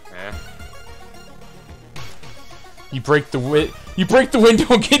 Eh. You break the window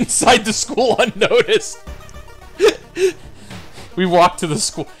and get inside the school unnoticed. We walk to the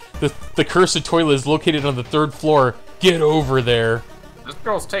school. The cursed toilet is located on the 3rd floor. Get over there. This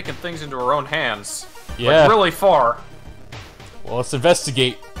girl's taking things into her own hands. Yeah. Like, really far. Well, let's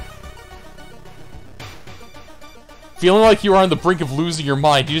investigate. Feeling like you are on the brink of losing your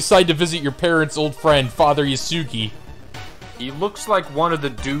mind, you decide to visit your parents' old friend, Father Yasugi. He looks like one of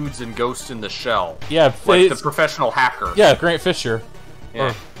the dudes in Ghost in the Shell. Yeah, like the professional hacker. Yeah, Grant Fisher.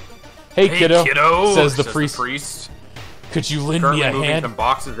 Yeah. Hey kiddo, says the says priest. Could you lend Currently me a moving hand? some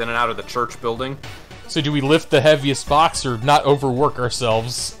boxes in and out of the church building. So do we lift the heaviest box or not overwork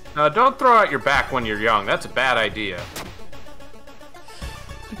ourselves? Don't throw out your back when you're young. That's a bad idea.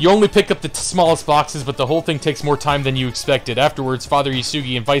 You only pick up the smallest boxes, but the whole thing takes more time than you expected. Afterwards, Father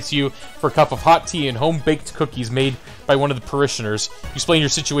Yasugi invites you for a cup of hot tea and home-baked cookies made by one of the parishioners. You explain your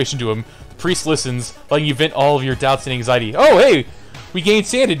situation to him. The priest listens, letting you vent all of your doubts and anxiety. Oh, hey! We gained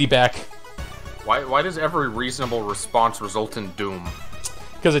sanity back. Why does every reasonable response result in doom?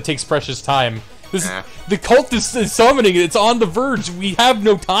 Because it takes precious time. The cult is summoning. It's on the verge. We have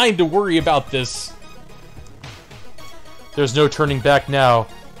no time to worry about this. There's no turning back now.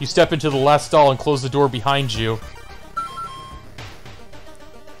 You step into the last stall and close the door behind you.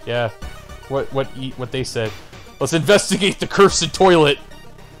 Yeah. What they said. Let's investigate the cursed toilet.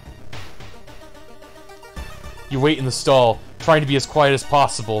 You wait in the stall, trying to be as quiet as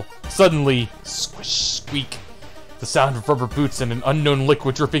possible. Suddenly, squish, squeak. The sound of rubber boots and an unknown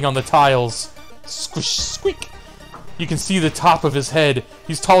liquid dripping on the tiles. Squish, squeak. You can see the top of his head.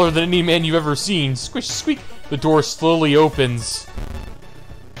 He's taller than any man you've ever seen. Squish, squeak. The door slowly opens.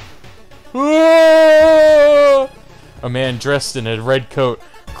 Ah! A man dressed in a red coat,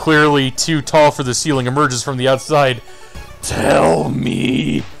 clearly too tall for the ceiling, emerges from the outside. Tell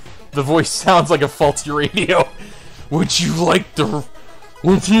me. The voice sounds like a faulty radio. Would you like the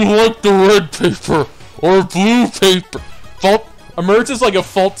red paper or blue paper? Emerges like a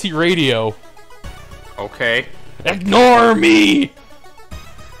faulty radio. Okay. Ignore me!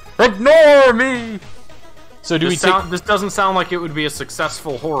 Ignore me! So do this doesn't sound like it would be a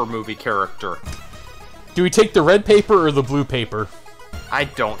successful horror movie character. Do we take the red paper or the blue paper? I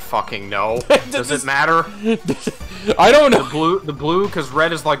don't fucking know. Does it matter? I don't know. The blue, because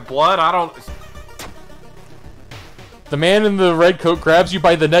red is like blood. I don't. The man in the red coat grabs you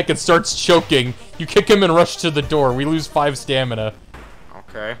by the neck and starts choking. You kick him and rush to the door. We lose 5 stamina.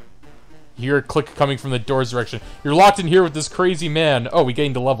 Okay. You hear a click coming from the door's direction. You're locked in here with this crazy man. Oh, we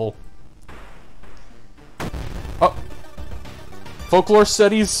gained a level. Oh. Folklore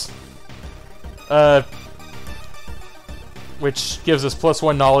studies. Which gives us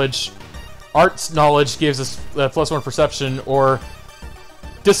 +1 knowledge. Arts knowledge gives us +1 perception, or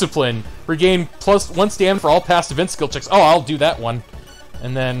discipline. Regain +1 stamina for all past event skill checks. Oh, I'll do that one.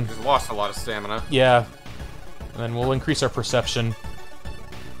 And then... We've lost a lot of stamina. Yeah. And then we'll increase our perception.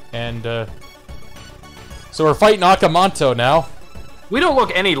 And, so we're fighting Akamanto now. We don't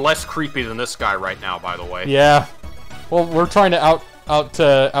look any less creepy than this guy right now, by the way. Yeah. Well, we're trying to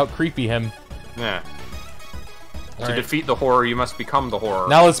out creepy him. Yeah. To defeat the horror, you must become the horror.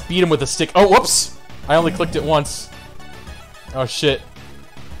 Now let's beat him with a stick. Oh, whoops! I only clicked it once. Oh, shit.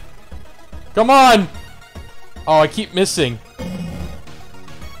 Come on! Oh, I keep missing.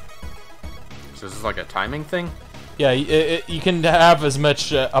 So this is like a timing thing? Yeah, you can have as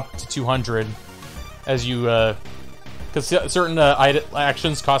much up to 200 as you, because certain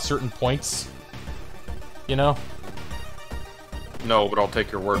actions cost certain points. You know? No, but I'll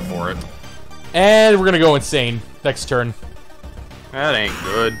take your word for it. And we're gonna go insane next turn. That ain't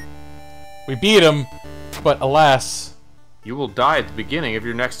good. We beat him, but alas... You will die at the beginning of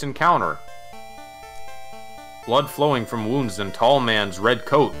your next encounter. Blood flowing from wounds in tall man's red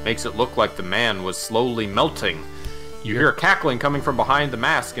coat makes it look like the man was slowly melting. You hear cackling coming from behind the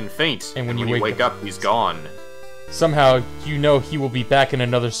mask and faint, and when you wake up, he's gone. Somehow, you know he will be back in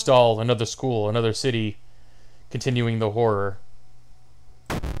another stall, another school, another city, continuing the horror.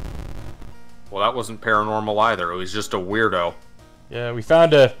 Well, that wasn't paranormal either. It was just a weirdo. Yeah, we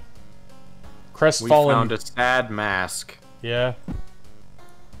found a crestfallen... We found a sad mask. Yeah.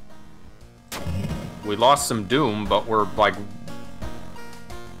 We lost some doom, but we're, like,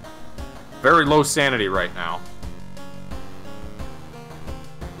 very low sanity right now.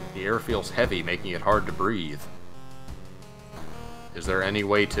 The air feels heavy, making it hard to breathe. Is there any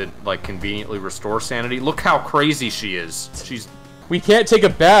way to, like, conveniently restore sanity? Look how crazy she is. She's... We can't take a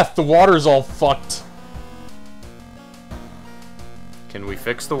bath. The water's all fucked. Can we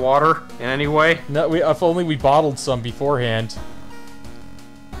fix the water in any way? No, if only we bottled some beforehand.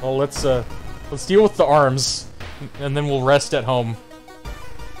 Well, let's deal with the arms, and then we'll rest at home.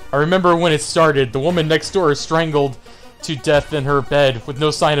 I remember when it started. The woman next door is strangled to death in her bed with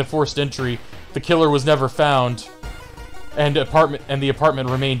no sign of forced entry. The killer was never found, and the apartment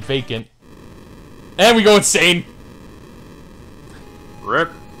remained vacant. And we go insane.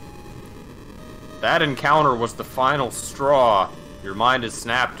 Rip. That encounter was the final straw. Your mind is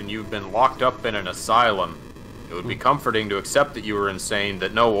snapped and you've been locked up in an asylum. It would be comforting to accept that you were insane,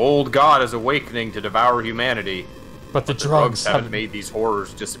 that no old god is awakening to devour humanity. But the drugs haven't made these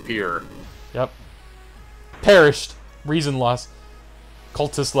horrors disappear. Yep. Perished. Reason loss.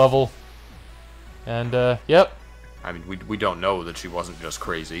 Cultist level. And, yep. I mean, we don't know that she wasn't just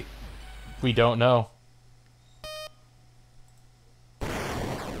crazy. We don't know.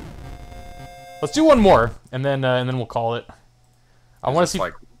 Let's do one more, and then we'll call it. I want to see.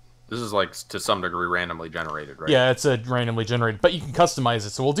 This is like to some degree randomly generated, right? Yeah, it's a randomly generated, but you can customize it.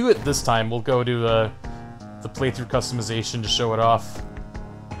 So we'll do it this time. We'll go to the playthrough customization to show it off.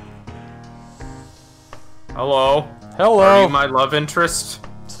 Hello. Hello. Are you my love interest?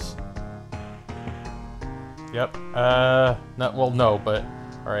 Yep. No, but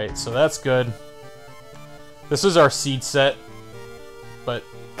all right. So that's good. This is our seed set, but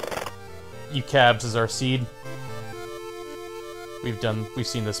UCABS is our seed. We've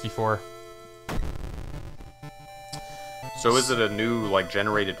seen this before. So is it a new, like,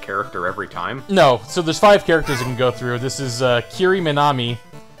 generated character every time? No, so there's 5 characters you can go through. This is Kiri Minami.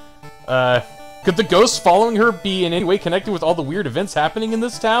 Could the ghost following her be in any way connected with all the weird events happening in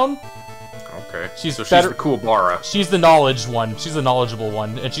this town? Okay. She's so she's the cool Bara. She's the knowledge one. She's the knowledgeable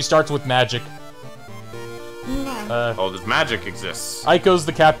one, and she starts with magic. Oh, this magic exists. Aiko's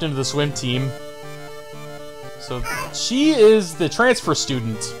the captain of the swim team. So she is the transfer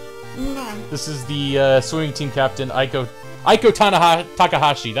student. This is the swimming team captain, Aiko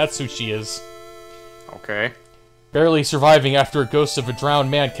Takahashi. That's who she is. Okay. Barely surviving after a ghost of a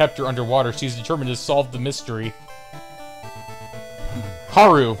drowned man kept her underwater, she's determined to solve the mystery.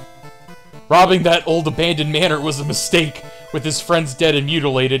 Haru. Robbing that old abandoned manor was a mistake. With his friends dead and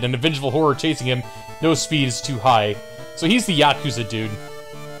mutilated and a vengeful horror chasing him, no speed is too high. So he's the Yakuza dude.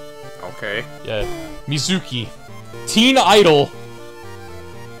 Okay. Yeah. Mizuki. Teen Idol.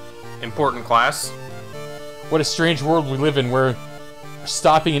 Important class. What a strange world we live in where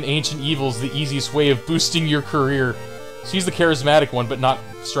stopping an ancient evil is the easiest way of boosting your career. She's the charismatic one, but not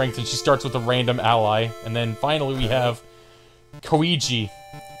strength, and she starts with a random ally. And then finally we have Koichi.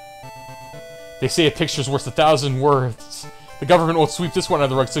 They say a picture's worth 1,000 words. The government won't sweep this one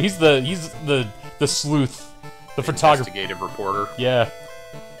under the rug. So he's the sleuth, the photographer, investigative reporter. Yeah.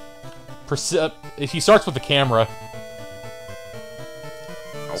 He starts with the camera.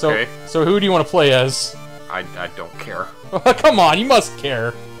 Okay. So who do you want to play as? I don't care. Come on, you must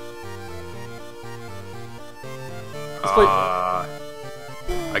care. I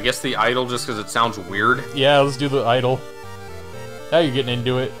guess the idol just because it sounds weird. Yeah, let's do the idol. Now you're getting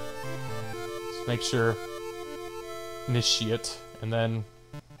into it. Let's make sure. Initiate. And then...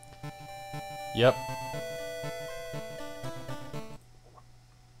 Yep.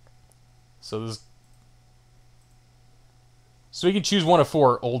 So this... So we can choose one of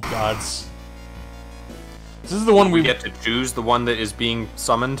 4 old gods. This is the one we get to choose the one that is being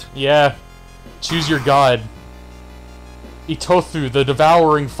summoned? Yeah. Choose your god. Itothu, the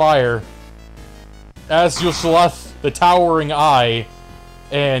devouring fire. Az-Yoshlath, the towering eye.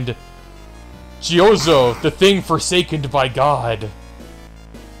 And Gyozo, the thing forsaken by God.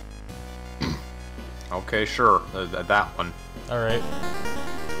 Okay, sure. That one. Alright.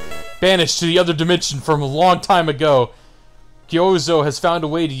 Banished to the other dimension from a long time ago, Gyozo has found a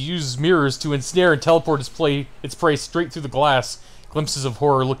way to use mirrors to ensnare and teleport its prey straight through the glass. Glimpses of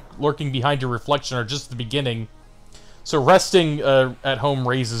horror lurking behind your reflection are just the beginning. So resting at home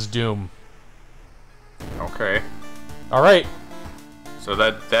raises doom. Okay. Alright. So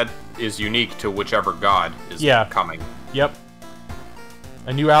that is unique to whichever god is coming. Yep.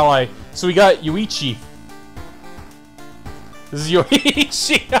 A new ally. So we got Yuichi. This is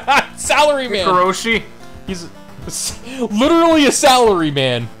Yuichi! Salaryman! Hikaroshi? He's literally a salary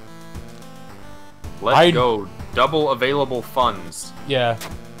man. Let's go. Double available funds. Yeah.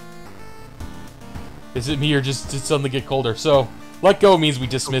 Is it me or just did suddenly get colder? So, let go means we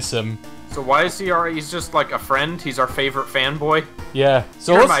dismiss him. So why is he he's just like a friend? He's our favorite fanboy? Yeah.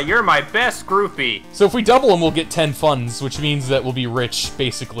 So you're my best groupie. So if we double him, we'll get 10 funds, which means that we'll be rich,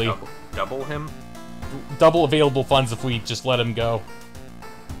 basically. Double him? Double available funds if we just let him go.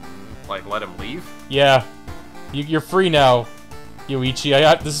 Like, let him leave? Yeah. You're free now,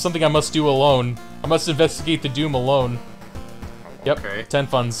 Yuichi. This is something I must do alone. I must investigate the doom alone. Yep, okay. 10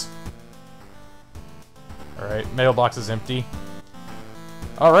 funds. Alright, mailbox is empty.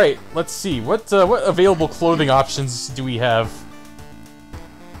 Alright, let's see. What available clothing options do we have?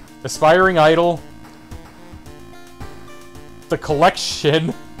 Aspiring Idol. The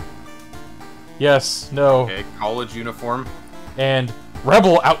Collection. Yes, no. Okay, college uniform. And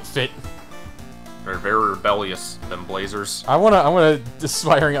Rebel Outfit. They're very rebellious, them blazers. I wanna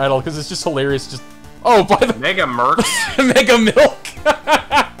Aspiring Idol because it's just hilarious. Just by the Mega Mercs. Mega Milk.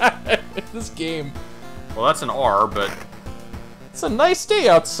 This game. Well, that's an R, but it's a nice day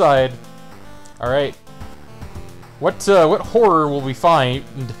outside. All right. What horror will we find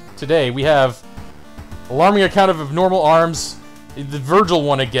today? We have alarming account of abnormal arms, the Virgil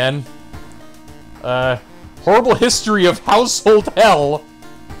one again. Horrible history of household hell.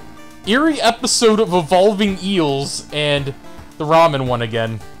 Eerie episode of evolving eels, and the ramen one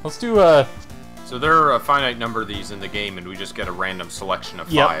again. Let's do So there are a finite number of these in the game, and we just get a random selection of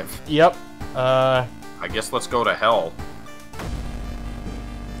 5. Yep. I guess let's go to hell.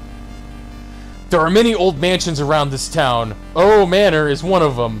 There are many old mansions around this town. Oh Manor is one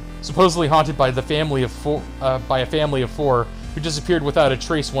of them, supposedly haunted by the family of a family of 4 who disappeared without a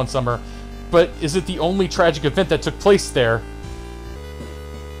trace one summer. But is it the only tragic event that took place there?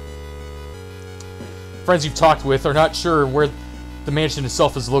 Friends you've talked with are not sure where the mansion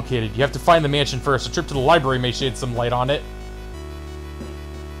itself is located. You have to find the mansion first. A trip to the library may shed some light on it.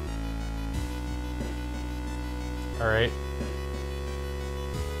 Alright.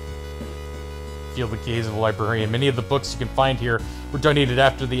 feel the gaze of a librarian. Many of the books you can find here were donated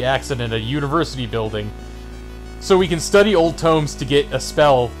after the accident at a university building. So we can study old tomes to get a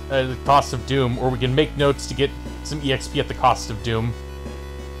spell at the cost of doom, or we can make notes to get some EXP at the cost of doom.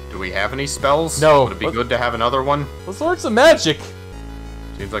 Do we have any spells? No. Would it be good to have another one? Let's learn some magic!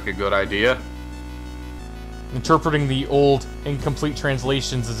 Seems like a good idea. Interpreting the old, incomplete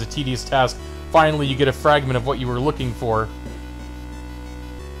translations is a tedious task. Finally, you get a fragment of what you were looking for.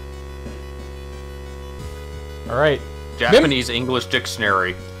 Alright. Japanese English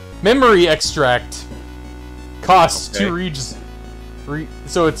dictionary. Memory extract. Costs Okay. 2 regs.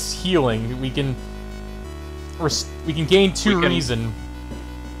 So it's healing. We can gain 2 We can- reason.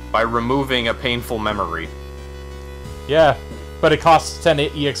 By removing a painful memory. Yeah, but it costs 10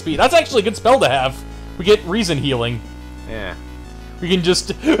 EXP. That's actually a good spell to have. We get reason healing. Yeah. We can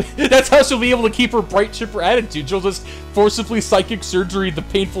just... That's how she'll be able to keep her bright, chipper attitude. She'll just forcibly psychic surgery the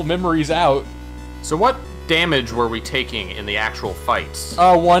painful memories out. So what damage were we taking in the actual fights?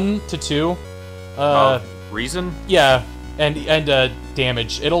 1 to 2. Reason? Yeah, and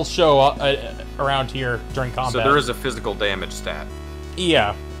damage. It'll show around here during combat. So there is a physical damage stat.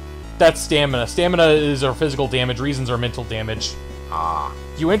 Yeah. That's stamina. Stamina is our physical damage. Reasons are mental damage. Ah.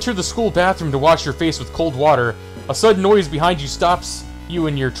 You enter the school bathroom to wash your face with cold water. A sudden noise behind you stops you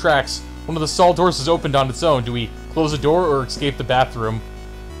in your tracks. One of the stall doors is opened on its own. Do we close the door or escape the bathroom?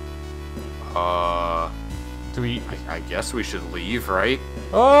 Do we... I guess we should leave, right?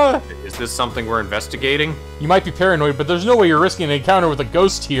 Is this something we're investigating? You might be paranoid, but there's no way you're risking an encounter with a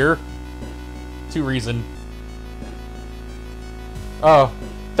ghost here. 2 reason. Oh,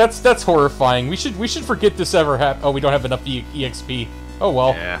 that's horrifying. We should forget this ever happened. Oh, we don't have enough EXP. Oh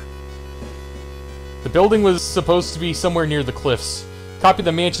well. Yeah. The building was supposed to be somewhere near the cliffs. Copy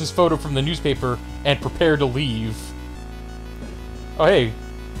the mansion's photo from the newspaper and prepare to leave. Oh hey,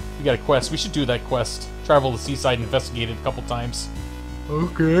 we got a quest. We should do that quest. Travel to the seaside and investigate it a couple times.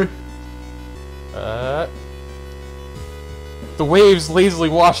 Okay. The waves lazily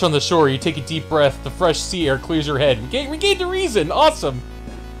wash on the shore. You take a deep breath. The fresh sea air clears your head. We gained the reason. Awesome.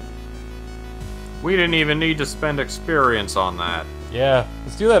 We didn't even need to spend experience on that. Yeah,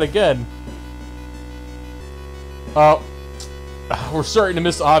 let's do that again. Oh, we're starting to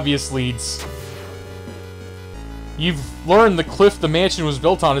miss obvious leads. You've learned the cliff the mansion was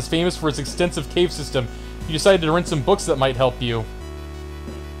built on is famous for its extensive cave system. You decided to rent some books that might help you.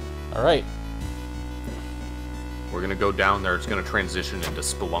 Alright. We're gonna go down there. It's gonna transition into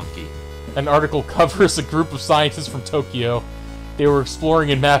Spelunky. An article covers a group of scientists from Tokyo. They were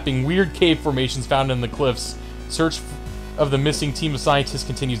exploring and mapping weird cave formations found in the cliffs. Search of the missing team of scientists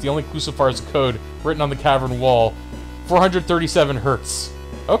continues. The only clue so far is a code written on the cavern wall. 437 hertz.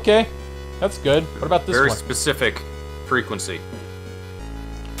 Okay, that's good. What about this Very one? specific frequency.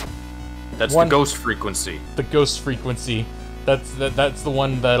 That's One- the ghost frequency. The ghost frequency. That's the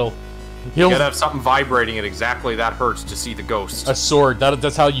one that'll... You gotta have something vibrating at exactly that hertz to see the ghost. A sword.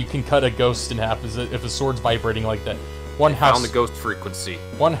 That's how you can cut a ghost in half, is if a sword's vibrating like that. One Found the ghost frequency.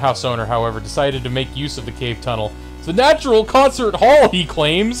 One house owner, however, decided to make use of the cave tunnel. It's a natural concert hall, he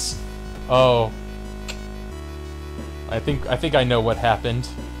claims. Oh. I think I know what happened.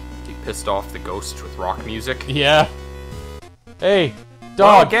 He pissed off the ghost with rock music. Yeah. Hey,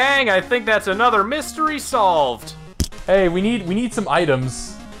 Well, dog. gang, I think that's another mystery solved. Hey, we need some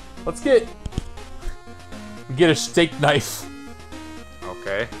items. Let's get a steak knife.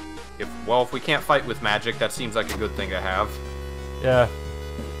 Okay. If we can't fight with magic, that seems like a good thing to have. Yeah.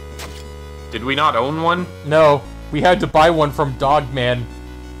 Did we not own one? No, we had to buy one from Dogman.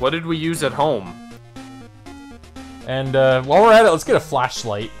 What did we use at home? And while we're at it, let's get a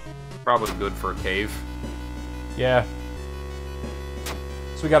flashlight. Probably good for a cave. Yeah.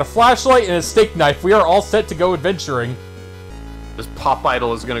 So we got a flashlight and a steak knife. We are all set to go adventuring. This pop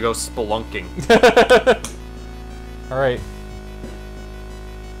idol is gonna go spelunking. Alright.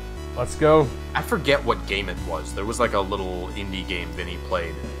 Let's go. I forget what game it was. There was like a little indie game Vinny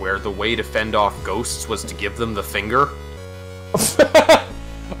played, where the way to fend off ghosts was to give them the finger.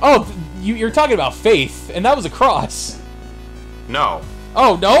 Oh, you're talking about Faith, and that was a cross. No.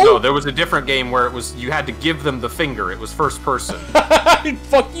 Oh, no? No, there was a different game where it was you had to give them the finger. It was first person.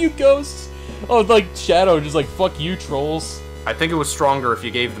 Fuck you, ghosts. Oh, like Shadow, just like, fuck you, trolls. I think it was stronger if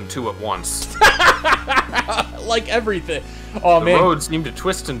you gave them two at once. Like everything. Oh, The man. roads seem to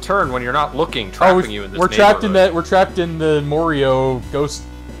twist and turn when you're not looking, trapping you in this we're trapped in neighborhood. we're trapped in the Morio ghost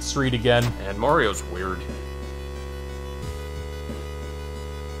street again. And Mario's weird.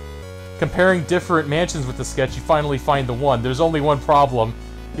 Comparing different mansions with the sketch, you finally find the one. There's only one problem.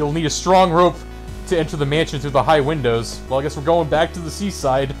 You'll need a strong rope to enter the mansion through the high windows. Well, I guess we're going back to the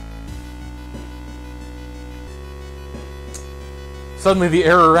seaside. Suddenly the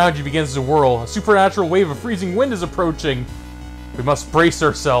air around you begins to whirl. A supernatural wave of freezing wind is approaching. We must brace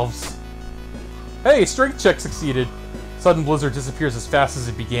ourselves. Hey, strength check succeeded. Sudden blizzard disappears as fast as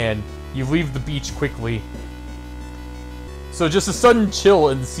it began. You leave the beach quickly. So just a sudden chill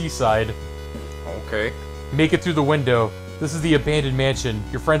in the seaside. Okay. Make it through the window. This is the abandoned mansion.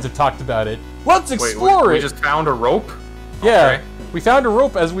 Your friends have talked about it. Let's explore it! We just found a rope? Yeah, okay. We found a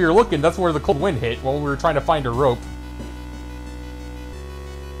rope as we were looking. That's where the cold wind hit, while we were trying to find a rope.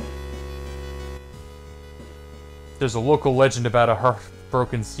 There's a local legend about a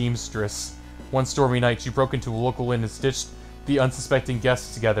heartbroken seamstress. One stormy night, she broke into a local inn and stitched the unsuspecting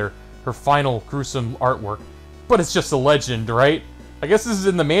guests together. Her final gruesome artwork. But it's just a legend, right? I guess this is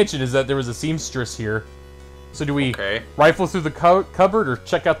in the mansion, is that there was a seamstress here. So do we rifle through the cupboard or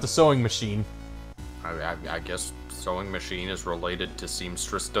check out the sewing machine? I guess sewing machine is related to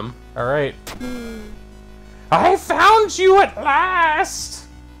seamstressdom. Alright. I found you at last!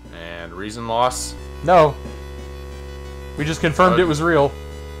 And reason loss? No. We just confirmed it was real.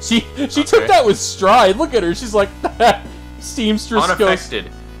 She took that with stride. Look at her. She's like, seamstress unaffected.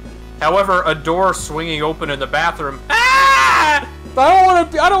 Ghost. However, a door swinging open in the bathroom. Ah!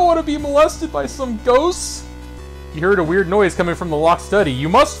 I don't want to be molested by some ghosts. You heard a weird noise coming from the locked study. You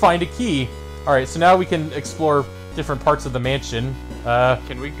must find a key. All right, so now we can explore different parts of the mansion.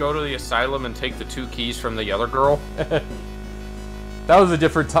 Can we go to the asylum and take the 2 keys from the other girl? That was a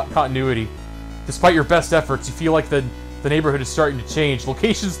different continuity. Despite your best efforts, you feel like the neighborhood is starting to change.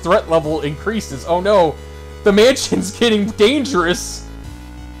 Location's threat level increases. Oh no, the mansion's getting dangerous.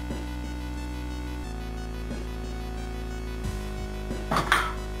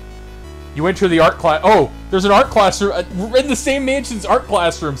 You enter the art class. Oh, there's an art classroom in the same mansion's art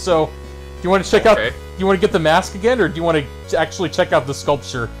classroom. So, do you want to check out? Do you want to get the mask again, or do you want to actually check out the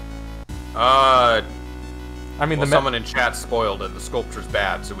sculpture? I mean, well, someone in chat spoiled it. The sculpture's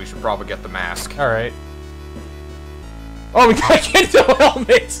bad, so we should probably get the mask. All right. Oh, we got a Kendo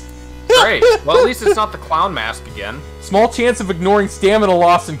helmet! Great. Well, at least it's not the clown mask again. Small chance of ignoring stamina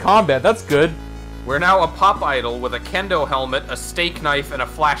loss in combat. That's good. We're now a pop idol with a kendo helmet, a steak knife, and a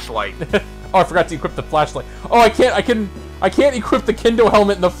flashlight. Oh, I forgot to equip the flashlight. Oh, I can't equip the kendo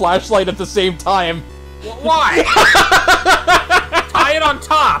helmet and the flashlight at the same time. Why? Tie it on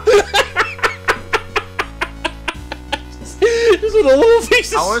top. Just with a little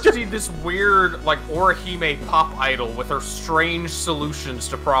piece of I want to see this weird, like, Orihime pop idol with her strange solutions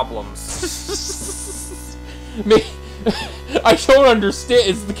to problems. I don't understand.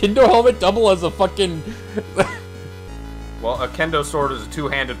 Is the kendo helmet double as a fucking... Well, a kendo sword is a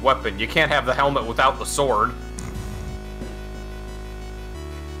two-handed weapon. You can't have the helmet without the sword.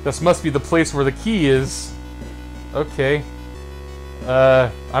 This must be the place where the key is. Okay.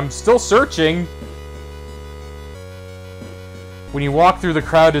 I'm still searching. When you walk through the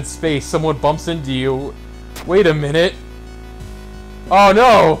crowded space, someone bumps into you. Wait a minute. Oh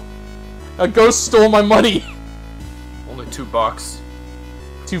no! A ghost stole my money! Only $2.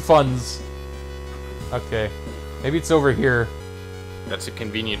 2 funds. Okay. Maybe it's over here. That's a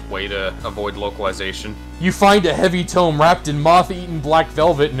convenient way to avoid localization. You find a heavy tome wrapped in moth-eaten black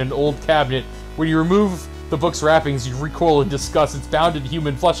velvet in an old cabinet. When you remove the book's wrappings, you recoil in disgust. It's bound in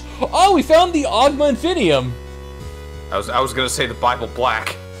human flesh. Oh, we found the Ogma Infinium! I was gonna say the Bible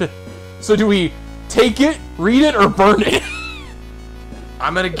Black. So do we take it, read it, or burn it?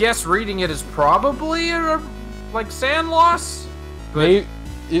 I'm gonna guess reading it is probably like sand loss. Maybe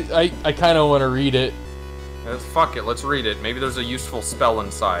I kind of want to read it. Fuck it, let's read it. Maybe there's a useful spell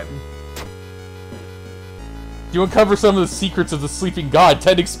inside. You uncover some of the secrets of the sleeping god.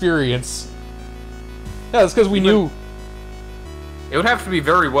 10 experience. Yeah, that's because we knew. It would have to be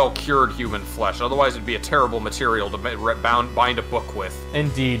very well cured human flesh, otherwise it'd be a terrible material to bind a book with.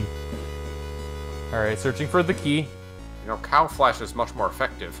 Indeed. Alright, searching for the key. You know, cow flesh is much more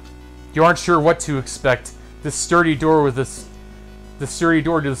effective. You aren't sure what to expect. The sturdy door to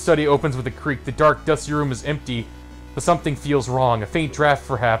the study opens with a creak. The dark, dusty room is empty, but something feels wrong. A faint draft,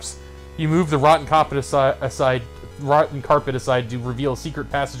 perhaps. You move the rotten carpet aside to reveal a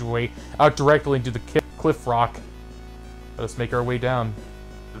secret passageway out directly into the cliff rock. Let us make our way down.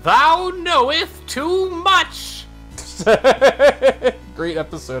 Thou knoweth too much! Great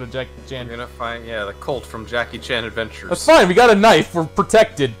episode of Jackie Chan. We're gonna find, yeah, the cult from Jackie Chan Adventures. That's fine, we got a knife, we're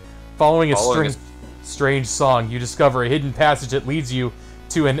protected. Following a strange song, you discover a hidden passage that leads you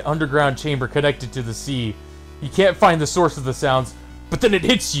to an underground chamber connected to the sea. You can't find the source of the sounds, but then it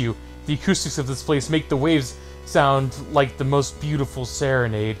hits you. The acoustics of this place make the waves sound like the most beautiful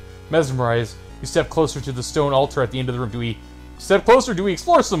serenade. Mesmerized, you step closer to the stone altar at the end of the room. Do we step closer or do we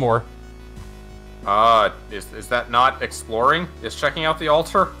explore some more? Is that not exploring? Is checking out the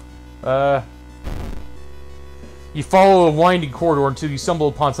altar? You follow a winding corridor until you stumble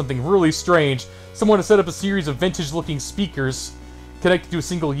upon something really strange. Someone has set up a series of vintage-looking speakers connected to a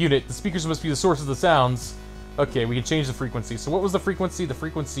single unit. The speakers must be the source of the sounds. Okay, we can change the frequency. So what was the frequency? The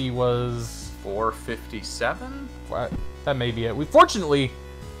frequency was... 457? That may be it. Fortunately,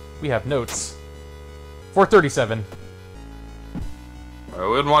 we have notes. 437. We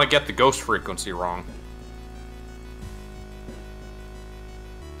wouldn't want to get the ghost frequency wrong.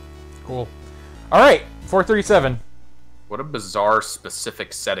 Cool. Alright, 437. What a bizarre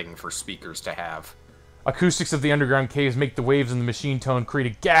specific setting for speakers to have. Acoustics of the underground caves make the waves in the machine tone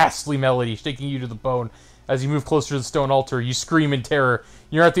create a ghastly melody, shaking you to the bone. As you move closer to the stone altar, you scream in terror.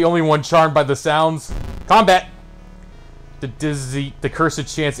 You're not the only one charmed by the sounds. Combat! The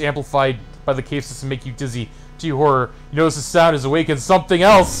cursed chants amplified by the cave system make you dizzy. To your horror, you notice the sound has awakened something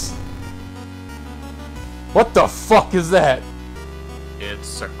else! What the fuck is that?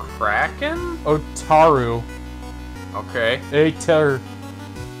 It's a kraken? Otaru. Okay. Ater.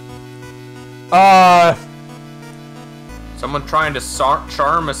 Someone trying to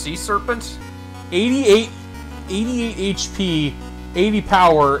charm a sea serpent? 88 HP, 80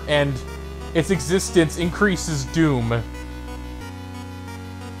 power, and its existence increases doom.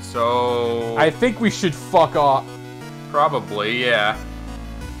 So... I think we should fuck off. Probably, yeah.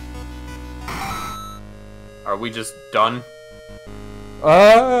 Are we just done?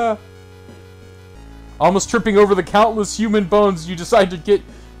 Almost tripping over the countless human bones, you decide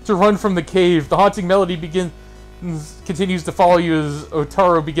to run from the cave. The haunting melody continues to follow you as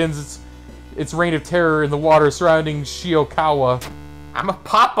Otaru begins its reign of terror in the water surrounding Shiokawa. I'm a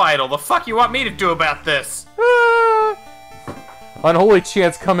pop idol. The fuck you want me to do about this? Unholy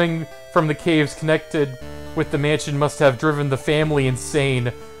chants coming from the caves connected with the mansion must have driven the family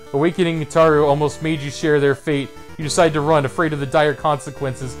insane. Awakening Otaru almost made you share their fate. You decide to run, afraid of the dire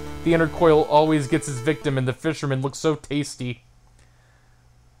consequences. The inner coil always gets its victim, and the fisherman looks so tasty.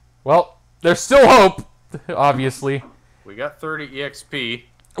 Well, there's still hope, obviously. We got 30 EXP.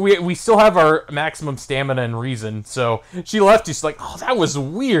 We still have our maximum stamina and reason, so she left you, she's like, oh, that was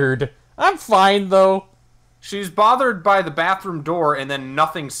weird. I'm fine, though. She's bothered by the bathroom door, and then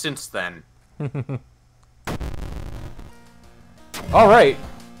nothing since then. Alright.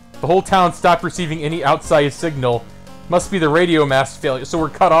 The whole town stopped receiving any outside signal. Must be the radio mast failure, so we're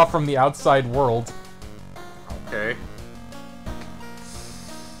cut off from the outside world. Okay.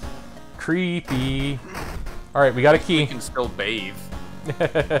 Creepy. Alright, we got a key. We can still bathe.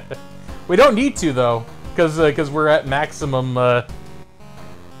 We don't need to, though, because we're at maximum, I'm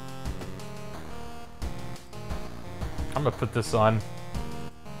gonna put this on.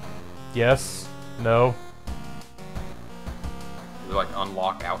 Yes. No. We like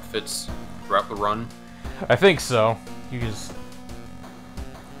unlock outfits throughout the run. I think so. You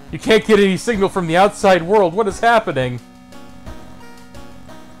can't get any signal from the outside world. What is happening?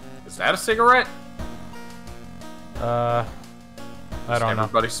 Is that a cigarette? I don't know.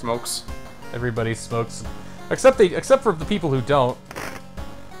 Everybody smokes. Everybody smokes, except for the people who don't.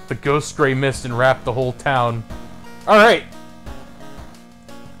 The ghost gray mist enwrapped the whole town. All right.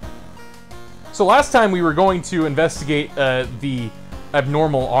 So last time we were going to investigate the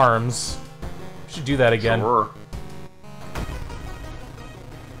abnormal arms. We should do that again. Sure.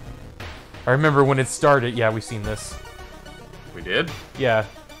 I remember when it started. Yeah, we've seen this. We did? Yeah.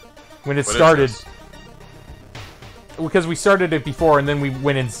 When it What started. is this? Because we started it before and then we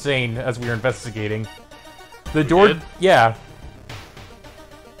went insane as we were investigating. The door. did? Yeah.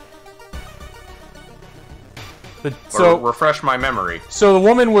 So refresh my memory. So the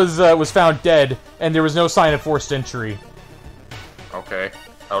woman was found dead, and there was no sign of forced entry. Okay.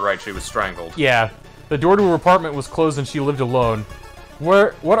 Oh right, she was strangled. Yeah, the door to her apartment was closed, and she lived alone.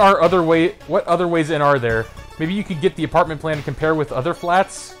 What other ways in are there? Maybe you could get the apartment plan to compare with other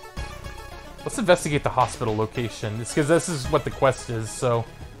flats. Let's investigate the hospital location. It's because this is what the quest is, so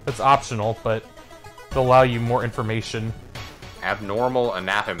it's optional, but it'll allow you more information. Abnormal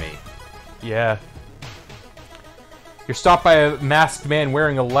anatomy. Yeah. You're stopped by a masked man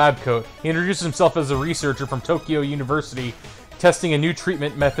wearing a lab coat. He introduces himself as a researcher from Tokyo University, testing a new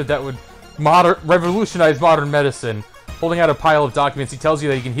treatment method that would revolutionize modern medicine. Holding out a pile of documents, he tells you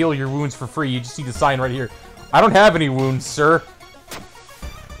that he can heal your wounds for free. You just need to sign right here. I don't have any wounds, sir.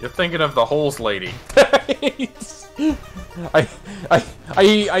 You're thinking of the holes lady. I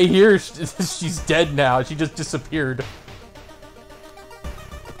hear she's dead now. She just disappeared.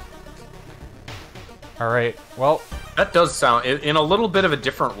 Alright, well... That does sound, in a little bit of a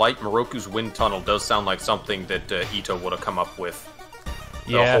different light, Moroku's wind tunnel does sound like something that Ito would have come up with.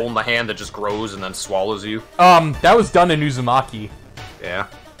 Yeah. The hole in the hand that just grows and then swallows you. That was done in Uzumaki. Yeah.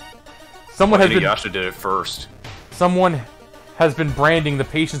 Someone Inuyasha did it first. Someone has been branding the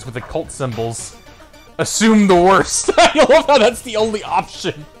patients with occult symbols. Assume the worst. I love how that's the only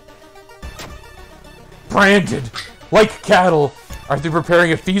option. Branded. Like cattle. Are they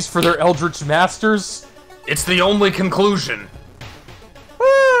preparing a feast for their eldritch masters? It's the only conclusion.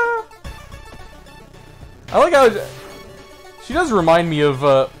 I like how... She does remind me of,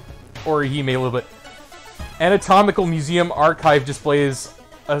 Orihime a little bit. Anatomical Museum Archive displays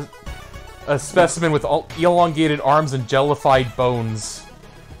a specimen with elongated arms and jellified bones.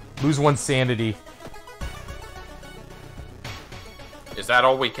 Lose one's sanity. Is that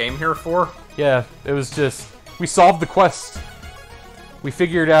all we came here for? Yeah, it was just... We solved the quest. We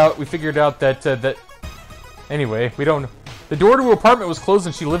figured out that, Anyway, we don't... The door to her apartment was closed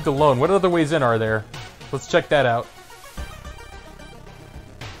and she lived alone. What other ways in are there? Let's check that out.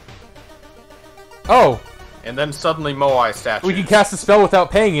 Oh! And then suddenly Moai statues. We can cast a spell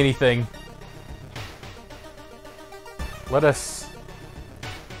without paying anything. Let us...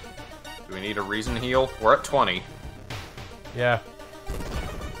 Do we need a reason heal? We're at 20. Yeah.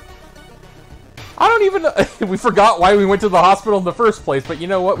 I don't even know... We forgot why we went to the hospital in the first place, but you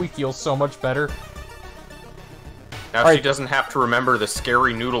know what? We feel so much better. Now she doesn't have to remember the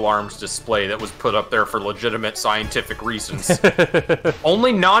scary noodle arms display that was put up there for legitimate scientific reasons.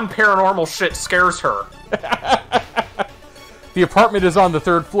 Only non-paranormal shit scares her. The apartment is on the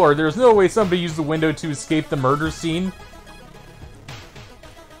 3rd floor. There's no way somebody used the window to escape the murder scene.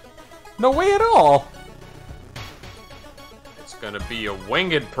 No way at all. It's gonna be a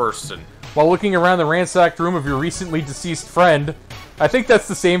winged person. While looking around the ransacked room of your recently deceased friend, I think that's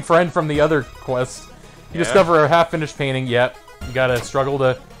the same friend from the other quest. You discover a half-finished painting. Yep, you gotta struggle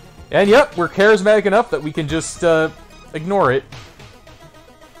to... And yep, we're charismatic enough that we can just, ignore it.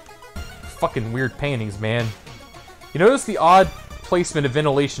 Fucking weird paintings, man. You notice the odd placement of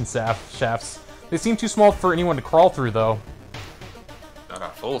ventilation shafts. They seem too small for anyone to crawl through, though. Not a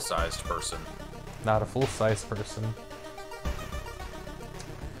full-sized person. Not a full-sized person.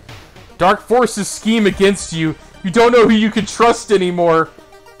 Dark forces scheme against you. You don't know who you can trust anymore.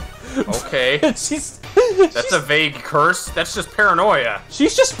 Okay. That's a vague curse. That's just paranoia.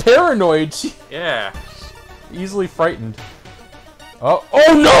 She's just paranoid. Yeah. Easily frightened. Oh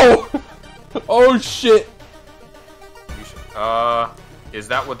no! Oh shit! Is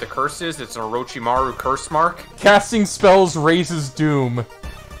that what the curse is? It's an Orochimaru curse mark? Casting spells raises doom.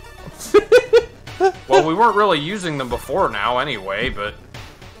 Well, we weren't really using them before now anyway, but...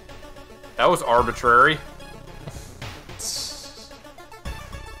 That was arbitrary.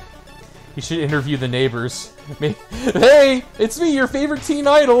 You should interview the neighbors. Hey, it's me, your favorite teen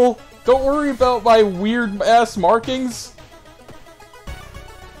idol. Don't worry about my weird-ass markings.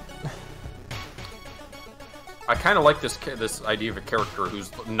 I kind of like this idea of a character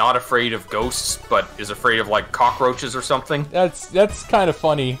who's not afraid of ghosts, but is afraid of, like, cockroaches or something. That's kind of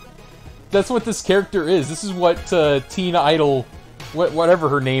funny. That's what this character is. This is what teen idol, whatever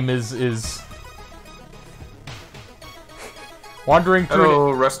her name is. Wandering through.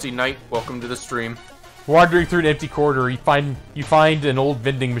 Hello, Rusty Knight. Welcome to the stream. Wandering through an empty corridor, you find an old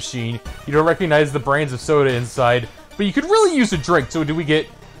vending machine. You don't recognize the brands of soda inside, but you could really use a drink. So do we get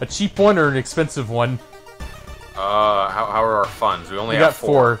a cheap one or an expensive one? How are our funds? We only got have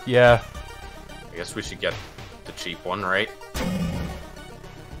 4. Yeah. I guess we should get the cheap one, right?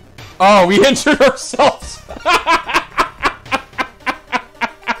 Oh, we injured ourselves.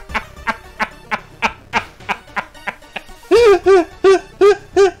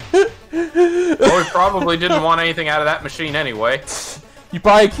 Well, we probably didn't want anything out of that machine anyway. You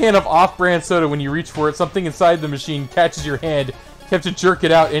buy a can of off-brand soda. When you reach for it, something inside the machine catches your hand. You have to jerk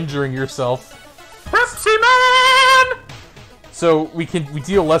it out, injuring yourself. Pepsi Man! So we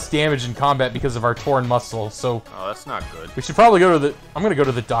deal less damage in combat because of our torn muscle. So oh, that's not good. We should probably go to the... I'm gonna go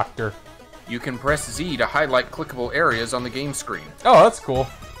to the doctor. You can press Z to highlight clickable areas on the game screen. Oh, that's cool.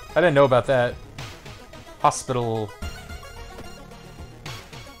 I didn't know about that. Hospital...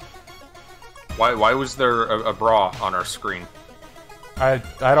 Why was there a bra on our screen? I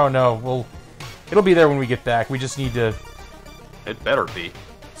don't know. Well, it'll be there when we get back. We just need to... It better be.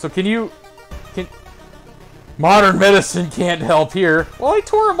 So Modern medicine can't help here. Well, I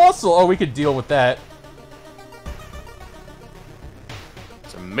tore a muscle. Oh, we could deal with that.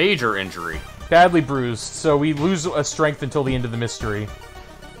 It's a major injury. Badly bruised, so we lose a strength until the end of the mystery.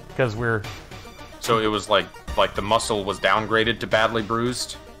 Because we're... So it was like the muscle was downgraded to badly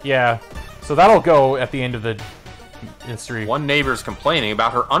bruised? Yeah. So that'll go at the end of the mystery. One neighbor's complaining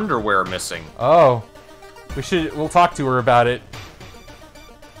about her underwear missing. Oh. We'll talk to her about it.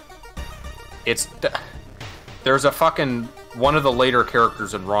 There's a fucking... One of the later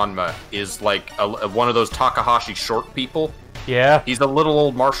characters in Ranma is like one of those Takahashi short people. Yeah. He's a little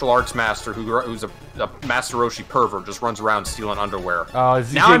old martial arts master who's a Master Roshi pervert, just runs around stealing underwear. Now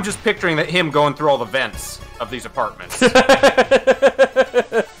I'm just picturing him going through all the vents of these apartments.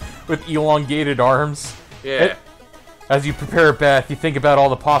 With elongated arms. Yeah. As you prepare a bath, you think about all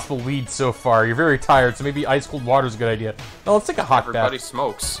the possible leads so far. You're very tired, so maybe ice-cold water is a good idea. No, let's take a hot bath. Everybody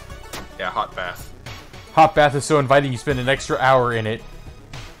smokes. Yeah, hot bath. Hot bath is so inviting you spend an extra hour in it.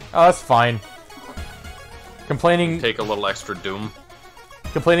 Oh, that's fine. Take a little extra doom.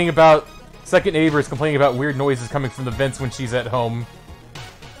 Complaining about... Second neighbor is complaining about weird noises coming from the vents when she's at home.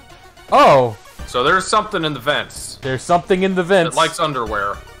 Oh! So there's something in the vents. There's something in the vents. It likes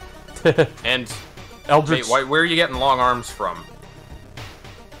underwear. And... Eldritch... Wait, where are you getting long arms from?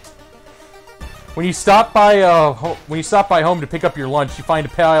 When you stop by home to pick up your lunch, you find a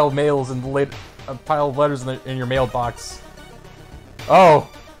pile of letters in your mailbox. Oh,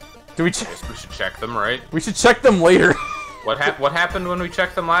 do we? I guess we should check them, right? We should check them later. What happened when we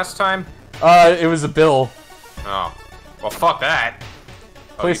checked them last time? It was a bill. Oh, well, fuck that.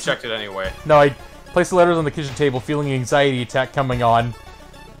 Oh, you checked it anyway. No, I placed the letters on the kitchen table, feeling an anxiety attack coming on.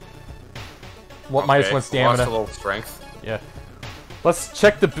 What -1 stamina? Lost a little strength. Yeah. Let's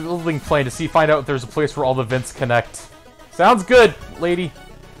check the building plan to find out if there's a place where all the vents connect. Sounds good, lady.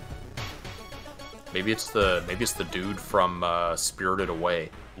 Maybe it's the dude from Spirited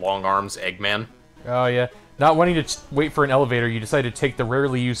Away. Long arms, Eggman. Oh yeah. Not wanting to wait for an elevator, you decide to take the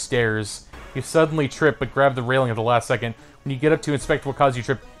rarely used stairs. You suddenly trip, but grab the railing at the last second. When you get up to inspect what caused you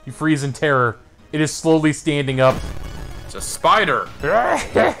trip, you freeze in terror. It is slowly standing up. It's a spider.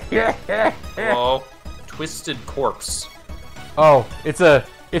 Hello, twisted corpse. Oh, it's a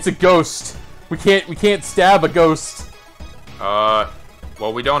ghost. We can't stab a ghost.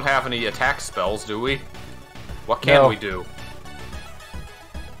 Well, we don't have any attack spells, do we? What can we do?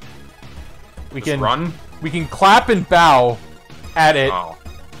 We Just can run. We can clap and bow at it,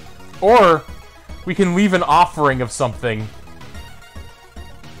 or we can leave an offering of something.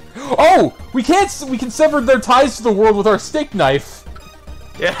 Oh, we can sever their ties to the world with our steak knife.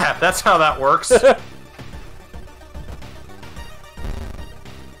 Yeah, that's how that works.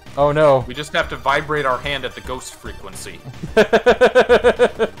 Oh no. We just have to vibrate our hand at the ghost frequency.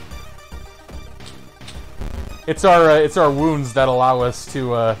 It's our wounds that allow us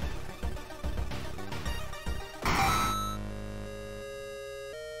to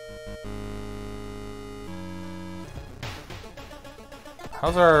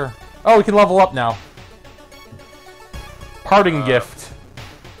How's our... Oh, we can level up now. Parting gift.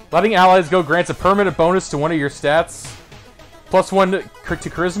 Letting allies go grants a permanent bonus to one of your stats. +1 to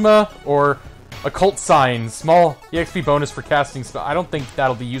charisma, or occult signs. Small EXP bonus for casting spell. I don't think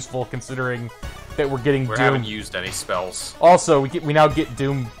that'll be useful considering that we're getting Doom. We haven't used any spells. Also, we now get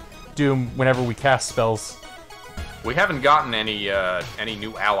Doom whenever we cast spells. We haven't gotten any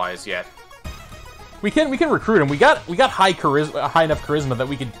new allies yet. We can recruit them. We got high enough charisma that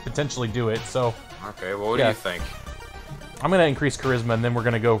we could potentially do it. So. Okay, well, what do you think? I'm gonna increase charisma, and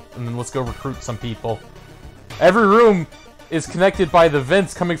then let's go recruit some people. Every room is connected by the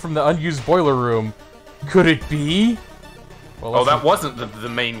vents coming from the unused boiler room. Could it be? Well, that wasn't the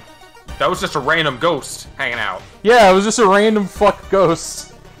main. That was just a random ghost hanging out. Yeah, it was just a random fuck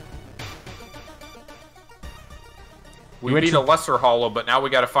ghost. We beat a lesser hollow, but now we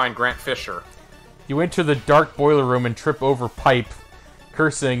gotta find Grant Fisher. You enter the dark boiler room and trip over pipe.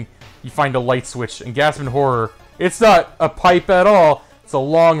 Cursing, you find a light switch and gasp in horror. It's not a pipe at all. It's a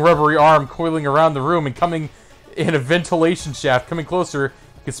long rubbery arm coiling around the room and coming in a ventilation shaft. Coming closer,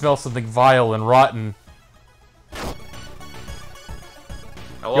 you can smell something vile and rotten.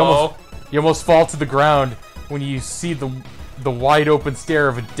 Hello? You almost fall to the ground when you see the wide open stare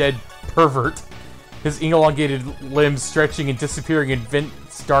of a dead pervert. His elongated limbs stretching and disappearing in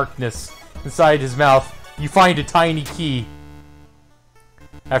vent's darkness. Inside his mouth, you find a tiny key.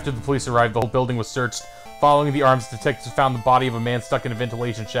 After the police arrived, the whole building was searched. Following the arms, detectives found the body of a man stuck in a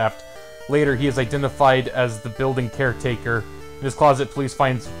ventilation shaft. Later, he is identified as the building caretaker. In his closet, police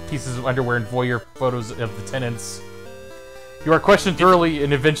find pieces of underwear and voyeur photos of the tenants. You are questioned thoroughly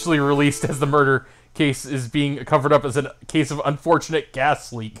and eventually released as the murder case is being covered up as a case of unfortunate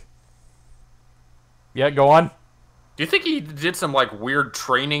gas leak. Yeah, go on. Do you think he did some, like, weird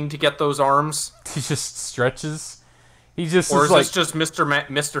training to get those arms? He just stretches? He just Or is this just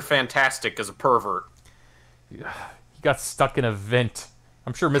Mr. Fantastic as a pervert? He got stuck in a vent.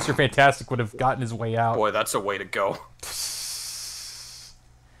 I'm sure Mr. Fantastic would have gotten his way out. Boy, that's a way to go.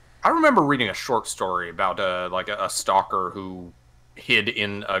 I remember reading a short story about, a stalker who hid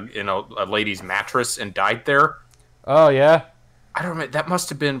in a lady's mattress and died there. Oh, yeah? I don't remember. That must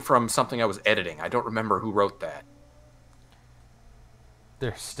have been from something I was editing. I don't remember who wrote that.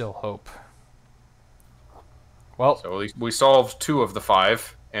 There's still hope. Well, So at least we solved 2 of the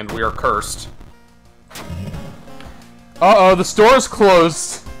 5, and we are cursed. uh-oh, the store's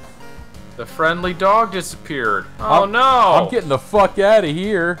closed. The friendly dog disappeared. Oh, no! I'm getting the fuck out of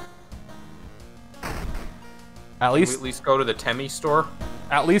here. At Can we least at least go to the Temmie store?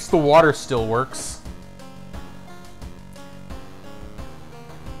 At least the water still works.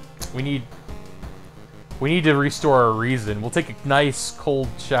 We need to restore our reason. We'll take a nice cold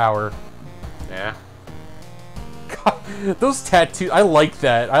shower. Yeah. God, those tattoos, I like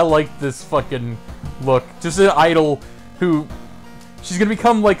that. I like this fucking look. Just an idol who... She's gonna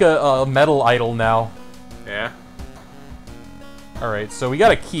become like a metal idol now. Yeah. Alright, so we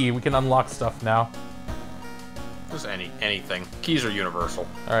got a key. We can unlock stuff now. Just anything. Keys are universal.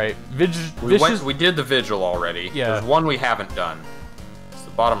 Alright, We did the vigil already. Yeah. There's one we haven't done. It's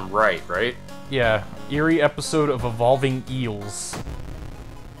the bottom right, right? Yeah, eerie episode of Evolving Eels.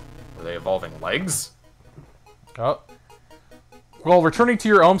 Are they evolving legs? Oh. While returning to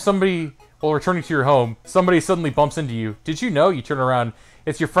your home, somebody suddenly bumps into you. Did you know? You turn around.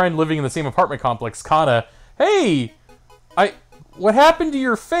 It's your friend living in the same apartment complex, Kana. Hey! What happened to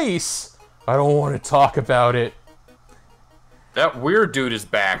your face? I don't want to talk about it. That weird dude is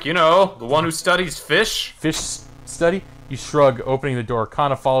back, you know, the one who studies fish? Fish study? You shrug, opening the door.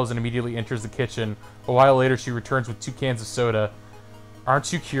 Kana follows and immediately enters the kitchen. A while later, she returns with 2 cans of soda.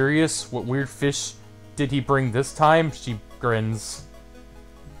 Aren't you curious? What weird fish did he bring this time? She grins.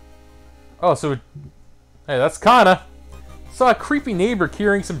 Oh, so... Hey, that's Kana. Saw a creepy neighbor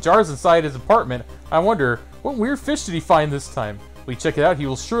carrying some jars inside his apartment. I wonder, what weird fish did he find this time? Will you check it out? He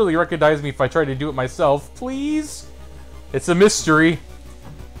will surely recognize me if I try to do it myself. Please? It's a mystery.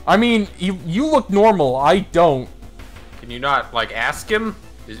 I mean, you look normal. I don't. Can you not, like, ask him?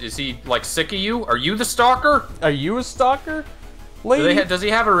 Is he, like, sick of you? Are you the stalker? Are you a stalker? Lady? Does he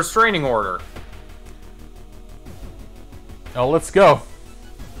have a restraining order? Oh, let's go.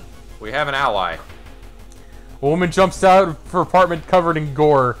 We have an ally. A woman jumps out of her apartment covered in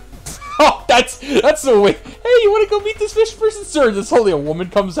gore. Oh, that's the way. Hey, you want to go meet this fish person, sir? This holy, a woman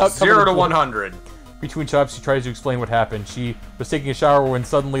comes out. 0 to 100. Between chops, she tries to explain what happened. She was taking a shower when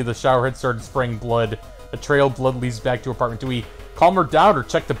suddenly the shower head started spraying blood. A trail of blood leads back to her apartment. Do we calm her down or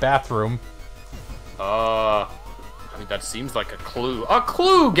check the bathroom? I mean, that seems like a clue. A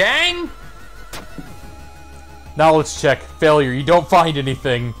clue, gang! Now let's check. Failure. You don't find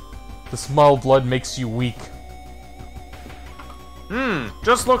anything. The smell of blood makes you weak.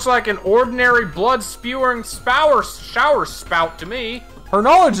 Just looks like an ordinary blood-spewing shower spout to me. Her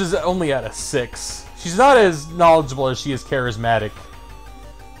knowledge is only at a 6. She's not as knowledgeable as she is charismatic.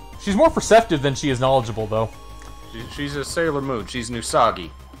 She's more perceptive than she is knowledgeable, though. She's a Sailor Moon. She's an Usagi.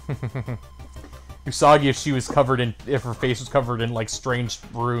 Usagi if her face was covered in, like, strange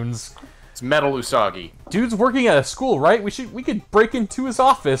runes. It's Metal Usagi. Dude's working at a school, right? We could break into his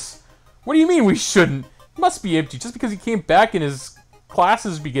office. What do you mean we shouldn't? It must be empty just because he came back and his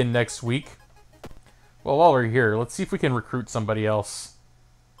classes begin next week. Well, while we're here, let's see if we can recruit somebody else.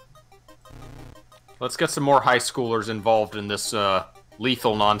 Let's get some more high schoolers involved in this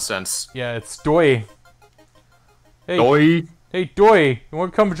lethal nonsense. Yeah, it's Doi. Hey, Doi? Hey, Doi, you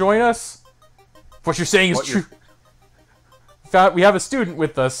want to come join us? What you're saying is true. We have a student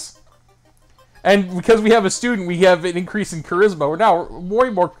with us. And because we have a student, we have an increase in charisma. We're now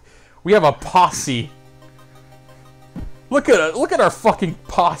way more... We have a posse. Look at our fucking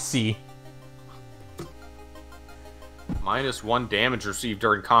posse. -1 damage received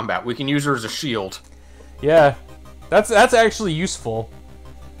during combat. We can use her as a shield. Yeah, that's actually useful.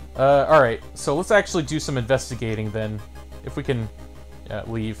 Alright, so let's actually do some investigating then. If we can... Yeah,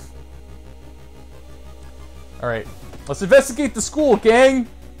 leave. Alright, let's investigate the school, gang!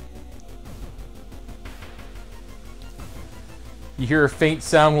 You hear a faint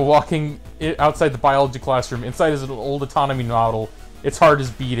sound while walking outside the biology classroom. Inside is an old autonomy model. Its heart is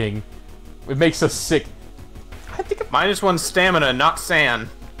beating. It makes us sick. I think -1 stamina, not sand.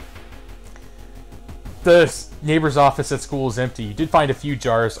 The neighbor's office at school is empty. You did find a few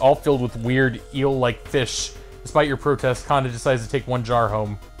jars, all filled with weird eel-like fish. Despite your protest, Kanda decides to take 1 jar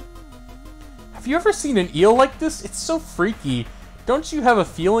home. Have you ever seen an eel like this? It's so freaky. Don't you have a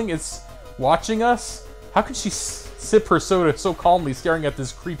feeling it's watching us? How can she sip her soda so calmly, staring at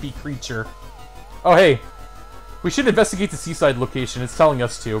this creepy creature? Oh, hey. We should investigate the seaside location. It's telling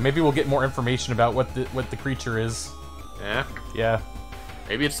us to. Maybe we'll get more information about what the creature is. Yeah? Yeah.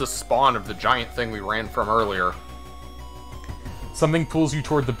 Maybe it's the spawn of the giant thing we ran from earlier. Something pulls you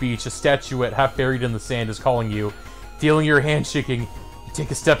toward the beach. A statuette, half buried in the sand, is calling you. Feeling your hand shaking, you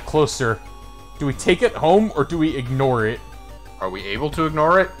take a step closer. Do we take it home, or do we ignore it? Are we able to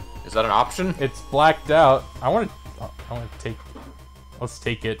ignore it? Is that an option? It's blacked out. I want to take... Let's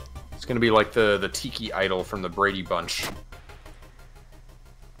take it. It's gonna be like the tiki idol from the Brady Bunch.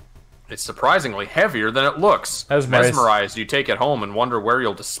 It's surprisingly heavier than it looks. Mesmerized, you take it home and wonder where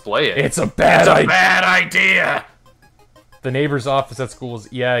you'll display it. It's a bad idea! The neighbor's office at school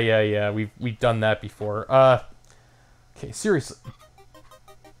is... Yeah. We've done that before. Okay, seriously.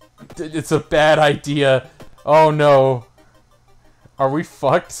 It's a bad idea. Oh, no. Are we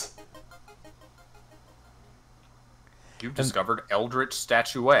fucked? You've discovered Eldritch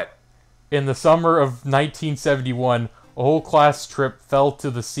Statuette. In the summer of 1971, a whole class trip fell to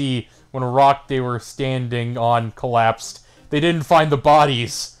the sea when a rock they were standing on collapsed. They didn't find the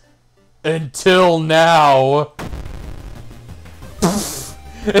bodies. Until now.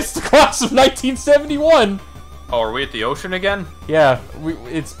 It's the class of 1971! Oh, are we at the ocean again? Yeah,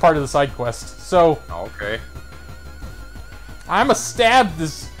 it's part of the side quest. So... Okay. I'ma stab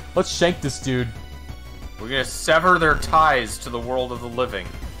this... Let's shank this dude. We're gonna sever their ties to the world of the living.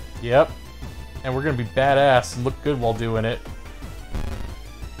 Yep. And we're gonna be badass and look good while doing it.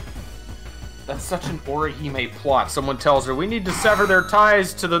 That's such an Orihime plot. Someone tells her, we need to sever their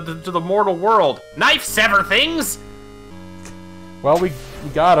ties to the mortal world. Knife sever things! Well, we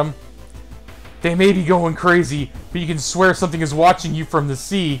got him. They may be going crazy, but you can swear something is watching you from the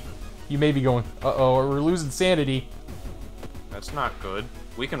sea. You may be going, uh-oh, we're losing sanity. That's not good.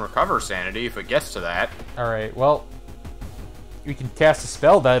 We can recover sanity if it gets to that. Alright, well, we can cast a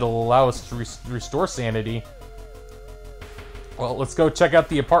spell that'll allow us to restore sanity. Well, let's go check out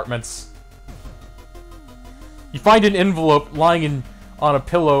the apartments. You find an envelope lying on a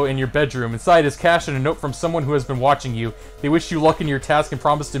pillow in your bedroom. Inside is cash and a note from someone who has been watching you. They wish you luck in your task and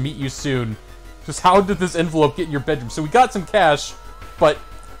promise to meet you soon. Just how did this envelope get in your bedroom? So we got some cash, but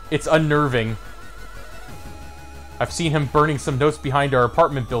it's unnerving. I've seen him burning some notes behind our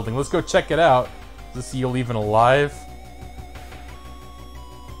apartment building. Let's go check it out. Is this eel even alive?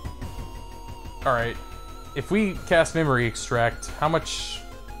 Alright. If we cast Memory Extract, how much...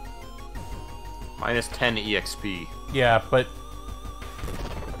 Minus 10 EXP. Yeah, but...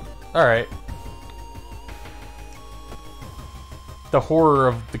 Alright. The horror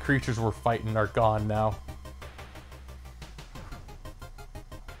of the creatures we're fighting are gone now.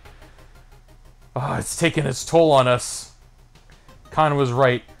 Oh, it's taken its toll on us. Kana was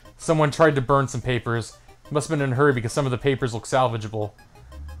right. Someone tried to burn some papers. Must have been in a hurry because some of the papers look salvageable.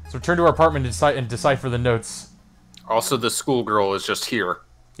 So return to our apartment and decipher the notes. Also, the schoolgirl is just here.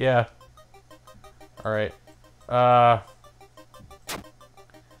 Yeah. Alright. Are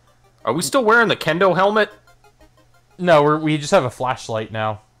we still wearing the kendo helmet? No, we just have a flashlight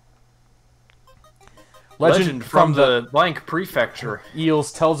now. Legend from the blank prefecture.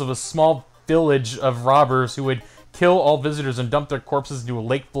 Eels tells of a small village of robbers who would kill all visitors and dump their corpses into a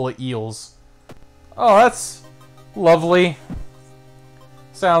lake full of eels. Oh, that's lovely.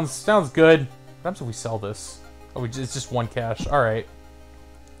 Sounds good. What happens if we sell this? Oh, it's just one cash. Alright.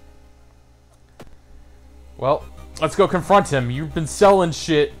 Well, let's go confront him. You've been selling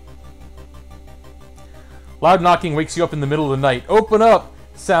shit. Loud knocking wakes you up in the middle of the night. Open up!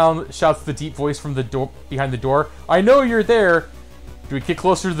 Shouts the deep voice from the door behind the door. I know you're there. Do we get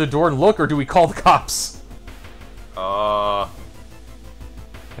closer to the door and look, or do we call the cops? I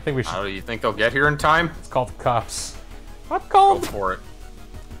think we should. How do you think they'll get here in time? Let's call the cops. I'm calling. Go for it.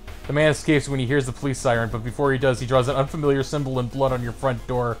 The man escapes when he hears the police siren, but before he does, he draws an unfamiliar symbol in blood on your front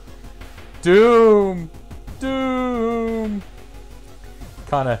door. Doom! Doom!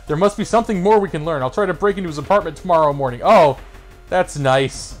 Kana, there must be something more we can learn. I'll try to break into his apartment tomorrow morning. Oh, that's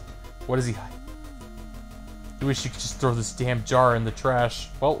nice. What is he? I wish you could just throw this damn jar in the trash.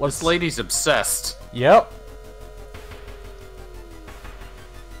 Well, let's... This lady's obsessed. Yep.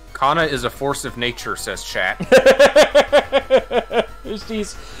 Kana is a force of nature, says chat.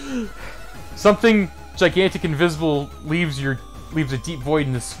 Jeez. Something gigantic, invisible leaves a deep void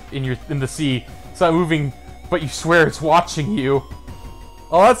in the sea. It's not moving, but you swear it's watching you.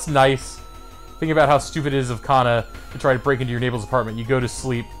 Oh, that's nice. Think about how stupid it is of Kana to try to break into your neighbor's apartment. You go to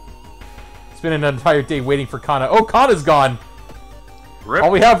sleep. It's been an entire day waiting for Kana. Oh, Kana's gone! Rip.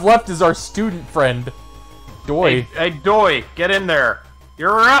 All we have left is our student friend, Doi. Hey, Doi, get in there.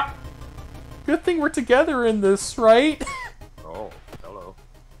 You're up! Good thing we're together in this, right? Oh, hello.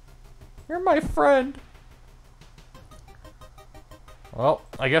 You're my friend. Well,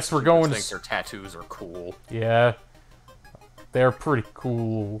 I guess we're going to... I think their tattoos are cool. Yeah. They're pretty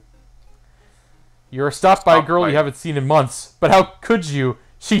cool. You were stopped by a girl you haven't seen in months. But how could you?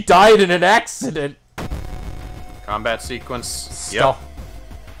 She died in an accident. Combat sequence. Stop. Yep.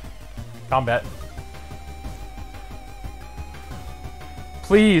 Combat.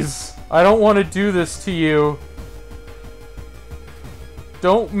 Please, I don't want to do this to you.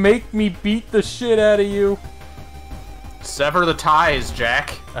 Don't make me beat the shit out of you. Sever the ties,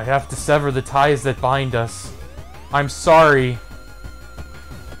 Jack. I have to sever the ties that bind us. I'm sorry.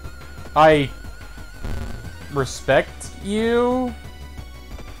 I respect you.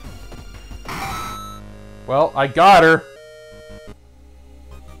 Well, I got her.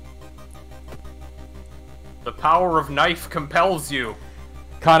 The power of knife compels you.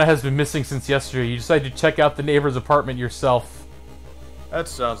 Kana has been missing since yesterday. You decided to check out the neighbor's apartment yourself. That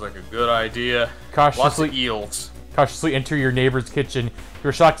sounds like a good idea. Lots of eels. Cautiously enter your neighbor's kitchen.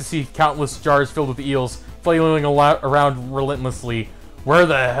 You're shocked to see countless jars filled with eels, flailing around relentlessly. Where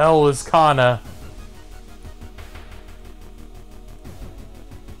the hell is Kana?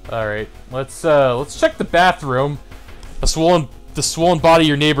 Alright, let's check the bathroom. The swollen body of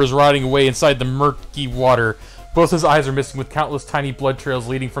your neighbor is rotting away inside the murky water. Both his eyes are missing, with countless tiny blood trails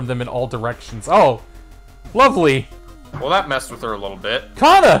leading from them in all directions. Oh, lovely. Well, that messed with her a little bit.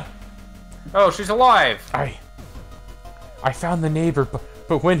 Kana! Oh, she's alive. I found the neighbor,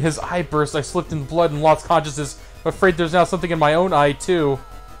 but when his eye burst, I slipped in blood and lost consciousness. I'm afraid there's now something in my own eye, too.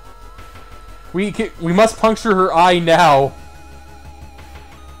 We must puncture her eye now.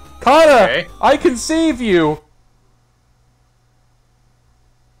 Kana! Okay. I can save you!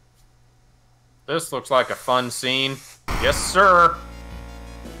 This looks like a fun scene. Yes, sir.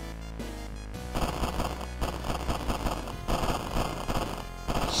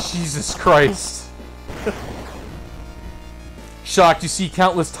 Jesus Christ. Shocked, you see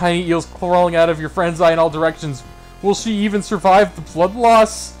countless tiny eels crawling out of your friend's eye in all directions. Will she even survive the blood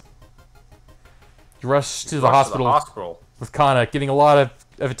loss? You rush to the hospital with Kana, getting a lot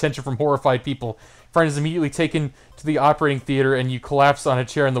of attention from horrified people. Friend is immediately taken to the operating theater and you collapse on a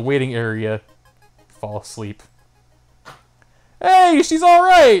chair in the waiting area. Fall asleep. Hey, she's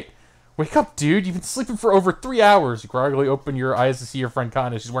alright! Wake up, dude. You've been sleeping for over 3 hours. You groggily open your eyes to see your friend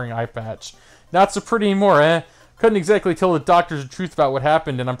Kana. She's wearing an eye patch. Not so pretty anymore, eh? Couldn't exactly tell the doctors the truth about what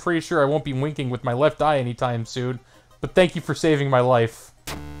happened, and I'm pretty sure I won't be winking with my left eye anytime soon. But thank you for saving my life.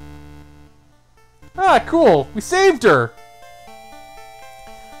 Ah, cool. We saved her!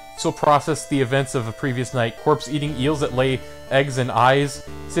 She'll process the events of a previous night. Corpse-eating eels that lay eggs and eyes.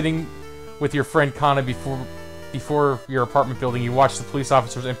 Sitting with your friend Kana before your apartment building, you watch the police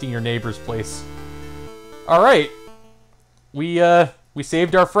officers emptying your neighbor's place. Alright. We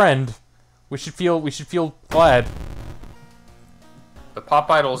saved our friend. We should feel glad. The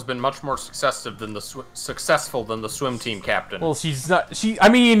pop idol has been much more successful than the swim team captain. Well, I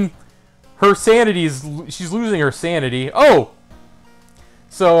mean, her sanity is, she's losing her sanity. Oh!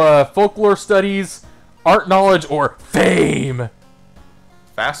 So, folklore studies, art knowledge, or fame!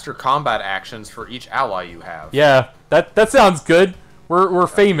 Faster combat actions for each ally you have. Yeah, that sounds good. We're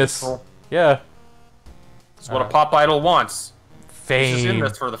famous. Cool. Yeah. That's what a pop idol wants. Fame. She's in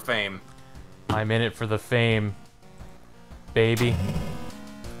this for the fame. I'm in it for the fame. Baby.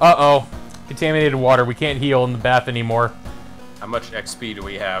 Uh-oh. Contaminated water. We can't heal in the bath anymore. How much XP do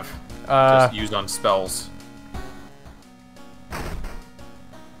we have? Just used on spells.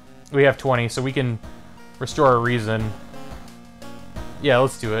 We have 20, so we can restore our reason. Yeah,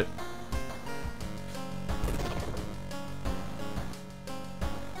 let's do it.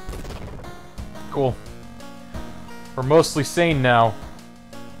 Cool. We're mostly sane now.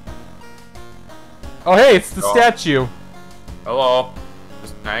 Oh, hey, it's the statue. Hello.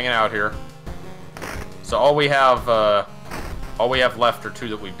 Just hanging out here. So all we have left are 2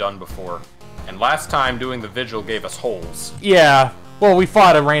 that we've done before. And last time doing the vigil gave us holes. Yeah. Well, we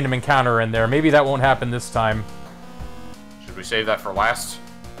fought a random encounter in there. Maybe that won't happen this time. Should we save that for last?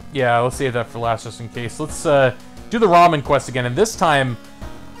 Yeah, let's save that for last just in case. Let's do the ramen quest again, and this time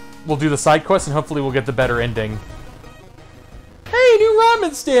we'll do the side quest and hopefully we'll get the better ending. Hey, new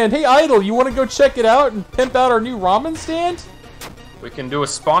ramen stand! Hey, Idol, you want to go check it out and pimp out our new ramen stand? We can do a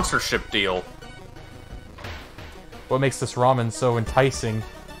sponsorship deal. What makes this ramen so enticing?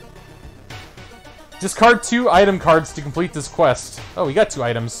 Discard 2 item cards to complete this quest. Oh, we got 2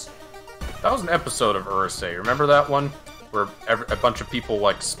 items. That was an episode of Urusei. Remember that one? Where a bunch of people,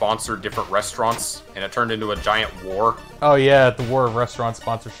 like, sponsored different restaurants, and it turned into a giant war? Oh, yeah, the war of restaurant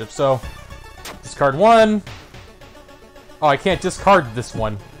sponsorship. So, discard 1. Oh, I can't discard this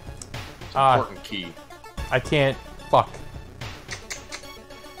one. Important key. I can't. Fuck.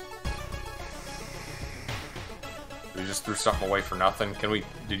 We just threw something away for nothing.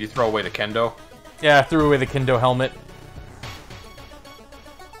 Did you throw away the kendo? Yeah, I threw away the Kendo helmet.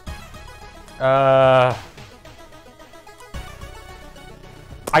 I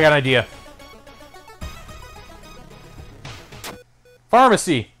got an idea.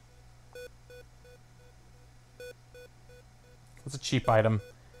 Pharmacy! What's a cheap item?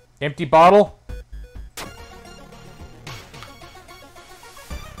 Empty bottle?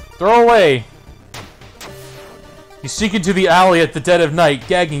 Throw away! You sneak into the alley at the dead of night,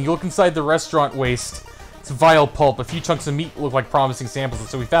 gagging. You look inside the restaurant waste. It's vile pulp. A few chunks of meat look like promising samples, and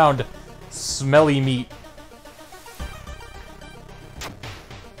so we found smelly meat.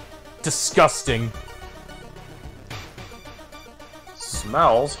 Disgusting.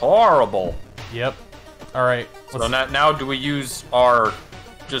 Smells horrible. Yep. Alright. So now do we use our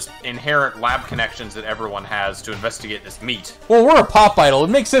just inherent lab connections that everyone has to investigate this meat? Well, we're a pop idol. It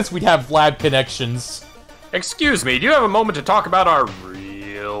makes sense we'd have lab connections. Excuse me, do you have a moment to talk about our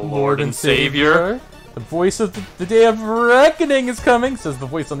real Lord and Savior? The voice of the day of reckoning is coming, says the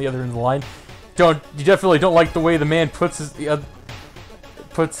voice on the other end of the line. You definitely don't like the way the man puts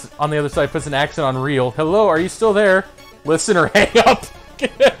on the other side, puts an accent on real. Hello, are you still there? Listen or hang up.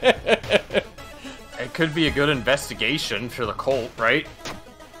 It could be a good investigation for the cult, right?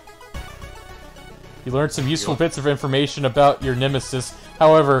 You learned some useful bits of information about your nemesis.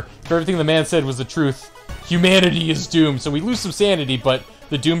 However, if everything the man said was the truth, humanity is doomed. So we lose some sanity, but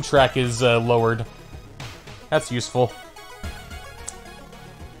the doom track is lowered. That's useful.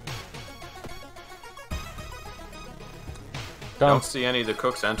 Don't see any of the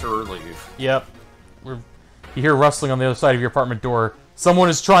cooks enter or leave. Yep. You hear rustling on the other side of your apartment door. Someone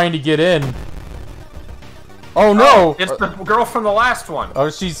is trying to get in. Oh no! Oh, it's the girl from the last one. Oh,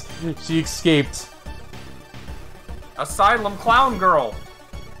 she escaped. Asylum clown girl.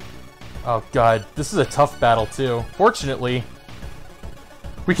 Oh god, this is a tough battle too. Fortunately,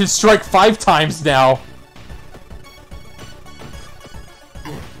 we can strike 5 times now.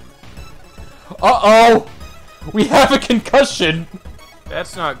 Uh-oh! We have a concussion!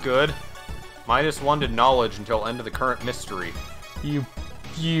 That's not good. -1 to knowledge until end of the current mystery. You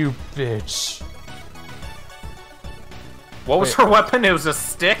bitch. What was her weapon? It was a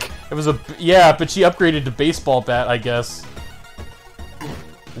stick? It was yeah, but she upgraded to baseball bat, I guess.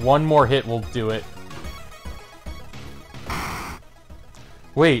 One more hit will do it.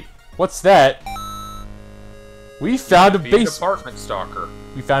 Wait, what's that? We found a department stalker.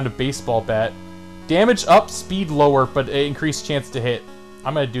 We found a baseball bat. Damage up, speed lower, but increased chance to hit.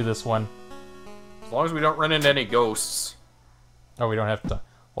 I'm gonna do this one. As long as we don't run into any ghosts. Oh, we don't have to.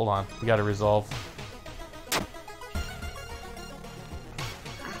 Hold on, we gotta resolve.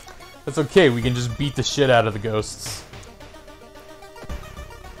 That's okay, we can just beat the shit out of the ghosts.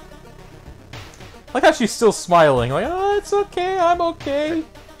 I like how she's still smiling, like, oh, it's okay, I'm okay. You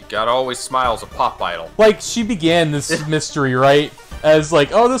gotta always smile as a pop idol. Like, she began this mystery, right? As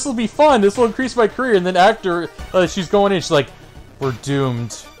like, oh, this will be fun, this will increase my career, and then after she's going in, she's like, we're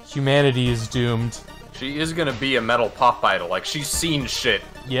doomed. Humanity is doomed. She is gonna be a metal pop idol, like, she's seen shit.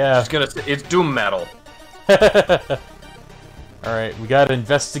 Yeah. She's gonna, it's doom metal. Alright, we gotta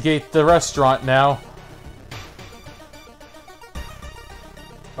investigate the restaurant now.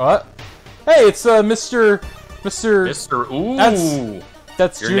 What? Hey, it's Mr. Ooh!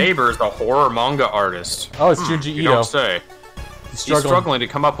 That's your neighbor is a horror manga artist. Oh, it's Junji Ito. You don't say. He's struggling to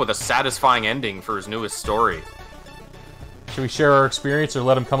come up with a satisfying ending for his newest story. Should we share our experience or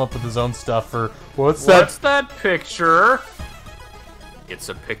let him come up with his own stuff? Or what's that picture? It's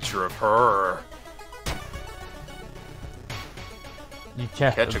a picture of her. You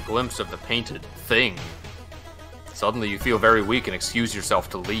can't catch a glimpse of the painted thing. Suddenly you feel very weak and excuse yourself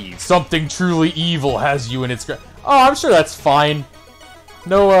to leave. Something truly evil has you in its grip. Oh, I'm sure that's fine.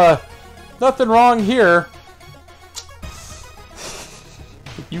 No, nothing wrong here.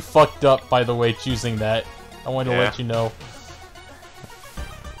 You fucked up, by the way, choosing that. I wanted to let you know.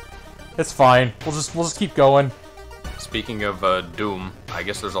 It's fine. We'll just keep going. Speaking of Doom, I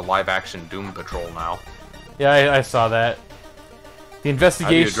guess there's a live-action Doom Patrol now. Yeah, I saw that. The investigation.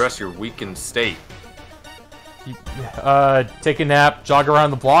 How do you address your weakened state? Take a nap, jog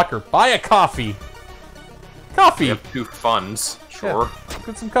around the block, or buy a coffee. Coffee. We have 2 funds, sure. Yeah,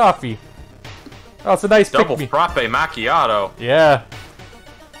 get some coffee. Oh, it's a nice double frappe macchiato. Yeah.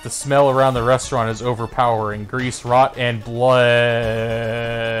 The smell around the restaurant is overpowering. Grease, rot, and blood.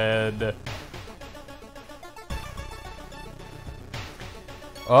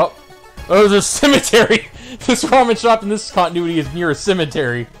 Oh, there's a cemetery. This ramen shop in this continuity is near a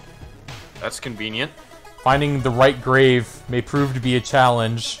cemetery. That's convenient. Finding the right grave may prove to be a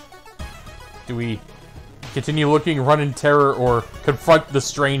challenge. Do we continue looking, run in terror, or confront the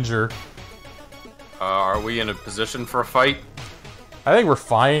stranger? Are we in a position for a fight? I think we're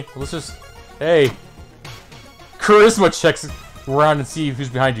fine. Let's just... Hey. Charisma checks around and see who's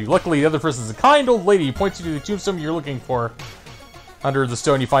behind you. Luckily, the other person's a kind old lady who points you to the tombstone you're looking for. Under the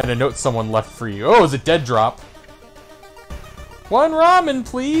stone, you find a note someone left for you. Oh, it's a dead drop. 1 ramen,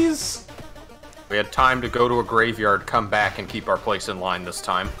 please. We had time to go to a graveyard, come back, and keep our place in line this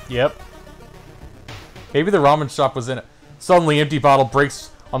time. Yep. Maybe the ramen shop was in it. Suddenly, empty bottle breaks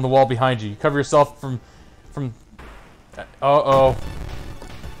on the wall behind you. You cover yourself from... Uh-oh.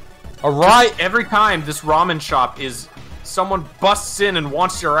 Every time this ramen shop is... Someone busts in and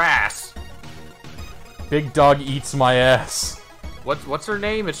wants your ass. Big dog eats my ass. What's her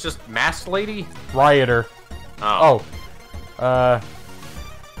name? It's just Masked Lady? Rioter. Oh.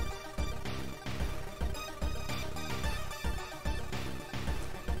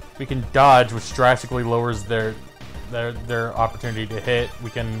 We can dodge, which drastically lowers their opportunity to hit. We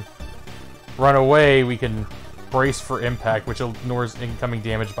can run away. We can brace for impact, which ignores incoming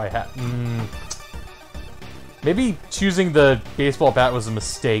damage by half. Maybe choosing the baseball bat was a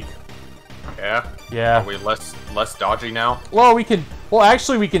mistake. Yeah. Yeah. Are we less dodgy now? Well, we can. Well,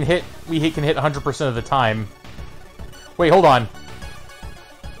 actually, we can hit. We can hit 100% of the time. Wait, hold on.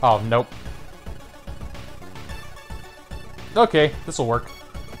 Oh, nope. Okay, this will work.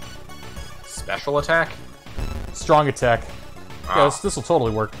 Special attack? Strong attack. Oh. Yeah, this will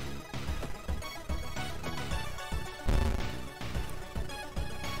totally work.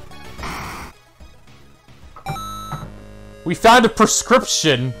 We found a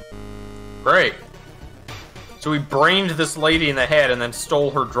prescription! Great. So we brained this lady in the head and then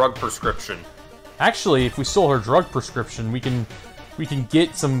stole her drug prescription. Actually, if we stole her drug prescription, we can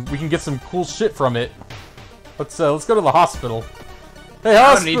get some cool shit from it. Let's go to the hospital. Hey,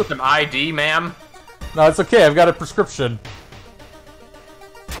 I don't need some ID, ma'am. No, it's okay. I've got a prescription.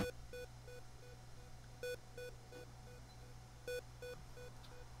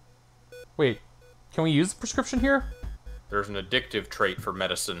 Wait, can we use the prescription here? There's an addictive trait for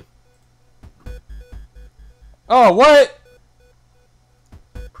medicine. Oh, what?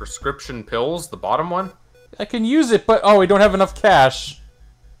 Prescription pills, the bottom one? I can use it, but... Oh, we don't have enough cash.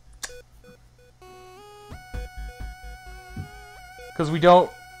 Because we don't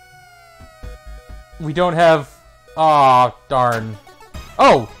have... Aw, darn.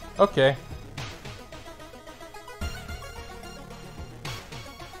 Oh, okay.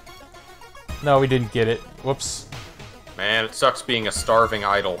 No, we didn't get it. Whoops. Man, it sucks being a starving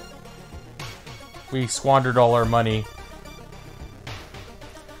idol. We squandered all our money.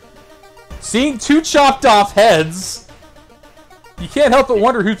 Seeing 2 chopped off heads, you can't help but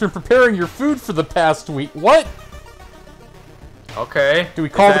wonder who's been preparing your food for the past week. What? Okay. Do we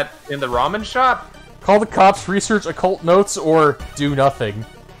call that in the ramen shop? Call the cops, research occult notes, or do nothing?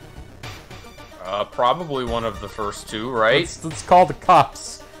 Probably one of the first two, right? Let's call the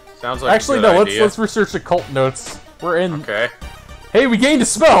cops. Sounds like actually a good no. idea. Let's research occult notes. We're in. Okay. Hey, we gained a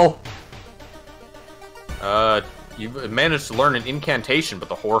spell. You've managed to learn an incantation, but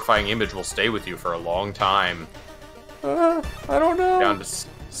the horrifying image will stay with you for a long time. I don't know. Down to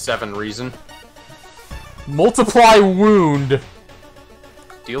 7 reason. Multiply wound.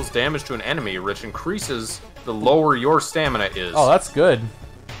 Deals damage to an enemy, which increases the lower your stamina is. Oh, that's good.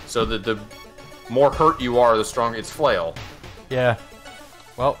 So the more hurt you are, the stronger its flail. Yeah.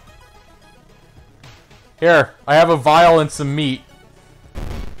 Well. Here, I have a vial and some meat.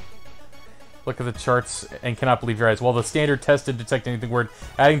 Look at the charts and cannot believe your eyes. While the standard test didn't detect anything weird,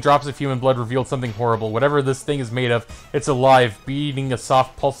 adding drops of human blood revealed something horrible. Whatever this thing is made of, it's alive, beating a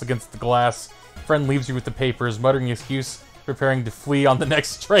soft pulse against the glass. Friend leaves you with the papers, muttering an excuse, preparing to flee on the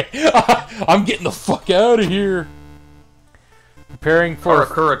next train. I'm getting the fuck out of here. Preparing for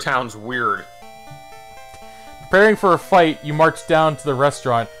Karakura Town's weird. Preparing for a fight, you march down to the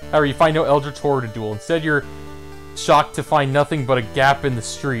restaurant. However, you find no Eldritch Horror to duel. Instead, you're shocked to find nothing but a gap in the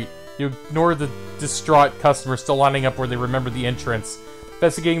street. You ignore the distraught customer still lining up where they remember the entrance.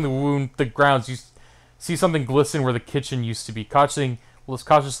 Investigating the grounds, you see something glisten where the kitchen used to be.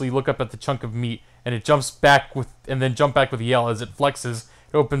 Cautiously look up at the chunk of meat, and it jumps back then jump back with a yell as it flexes.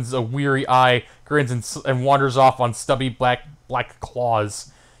 It opens a weary eye, grins, and wanders off on stubby black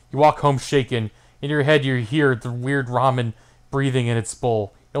claws. You walk home shaken. In your head, you hear the weird ramen breathing in its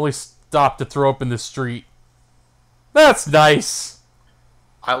bowl. You only stop to throw up in the street. That's nice.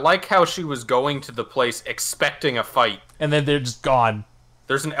 I like how she was going to the place expecting a fight. And then they're just gone.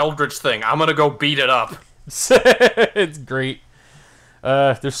 There's an Eldritch thing. I'm gonna go beat it up. It's great.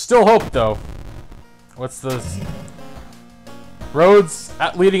 There's still hope, though. What's this? Roads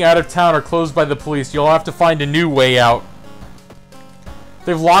leading out of town are closed by the police. You'll have to find a new way out.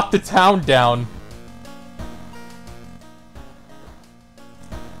 They've locked the town down.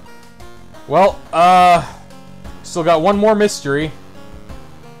 Well, still got one more mystery.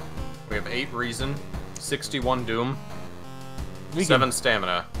 We have 8 reason, 61 doom, We 7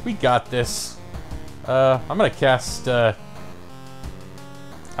 stamina. We got this. I'm gonna cast, I'm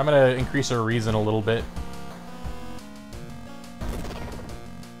gonna increase our reason a little bit.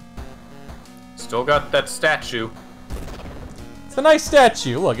 Still got that statue. It's a nice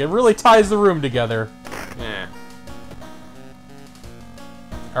statue. Look, it really ties the room together. Yeah.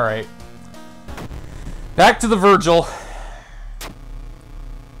 Alright. Back to the Virgil.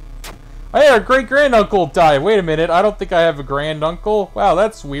 Hey, our great-granduncle died. Wait a minute, I don't think I have a granduncle. Wow,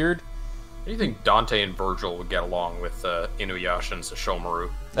 that's weird. How do you think Dante and Virgil would get along with Inuyasha and Sesshomaru?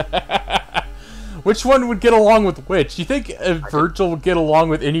 Which one would get along with which? Do you think Virgil would get along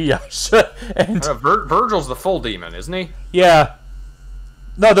with Inuyasha? And Virgil's the full demon, isn't he? yeah.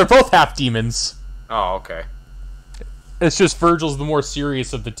 No, they're both half demons. Oh, okay. It's just Virgil's the more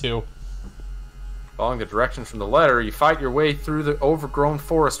serious of the two. Following the directions from the letter, you fight your way through the overgrown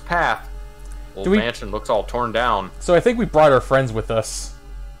forest path. Old mansion looks all torn down. So I think we brought our friends with us.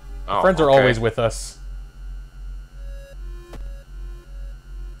 Oh, Friends are always with us.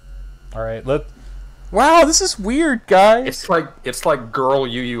 Alright, wow, this is weird, guys. It's like Girl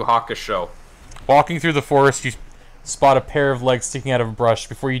Yu Yu Hakusho. Walking through the forest, you spot a pair of legs sticking out of a brush.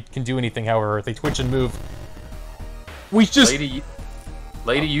 Before you can do anything, however, they twitch and move. We just...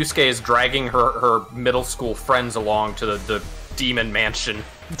 Lady Yusuke is dragging her middle school friends along to the demon mansion.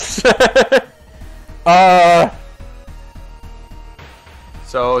 So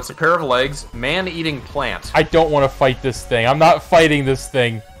it's a pair of legs, man-eating plant. I don't want to fight this thing. I'm not fighting this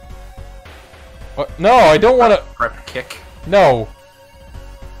thing. No, I don't want to... Prep kick. No.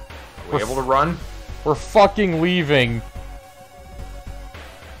 Are we able to run? We're fucking leaving.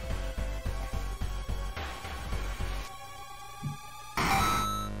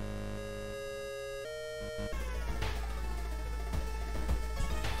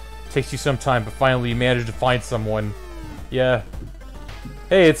 Takes you some time, but finally you manage to find someone. Yeah.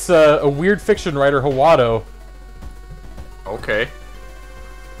 Hey, it's a weird fiction writer, Hawato. Okay.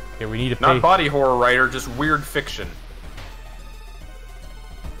 Okay, we need to pay... Not body horror writer, just weird fiction.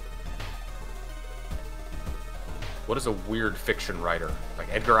 What is a weird fiction writer? Like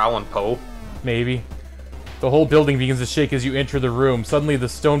Edgar Allan Poe? Maybe. The whole building begins to shake as you enter the room. Suddenly the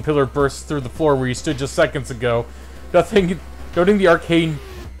stone pillar bursts through the floor where you stood just seconds ago. Noting the arcane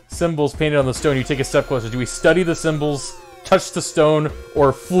symbols painted on the stone, you take a step closer. Do we study the symbols, touch the stone,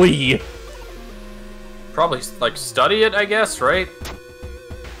 or flee? Probably, like, study it, I guess, right?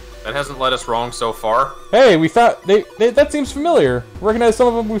 That hasn't led us wrong so far. Hey, we found... that seems familiar. Recognize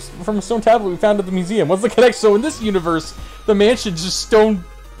some of them from a stone tablet we found at the museum. What's the connection? So in this universe, the mansion's just stone...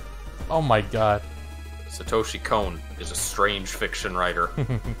 Oh my god. Satoshi Kon is a strange fiction writer.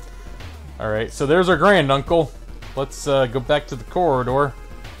 Alright, so there's our granduncle. Let's go back to the corridor.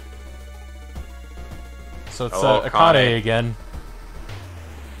 So it's Akane again.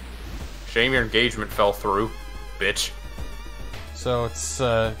 Shame your engagement fell through, bitch. So it's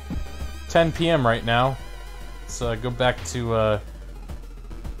 10 p.m. right now. Let's go back to.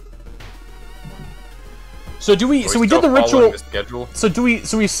 So do we? So we did the ritual. So do we?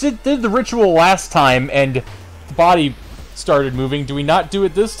 So we did the ritual last time, and the body started moving. Do we not do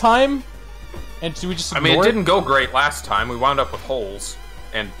it this time? And do we just? I mean, it didn't go great last time. We wound up with holes,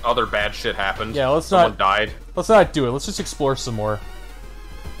 and other bad shit happened. Yeah, Someone died. Let's not do it. Let's just explore some more.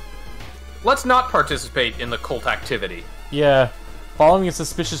 Let's not participate in the cult activity. Yeah. Following a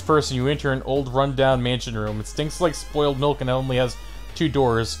suspicious person, you enter an old, run-down mansion room. It stinks like spoiled milk and only has 2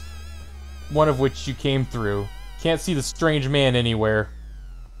 doors, one of which you came through. Can't see the strange man anywhere.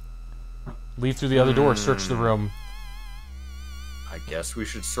 Leave through the other door. Search the room. I guess we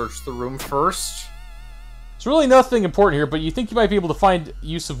should search the room first. It's really nothing important here, but you think you might be able to find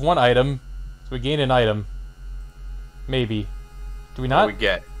use of one item. So we gain an item. Maybe. Do we not? What do we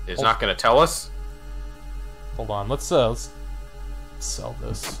get? It's not going to tell us? Hold on. Let's sell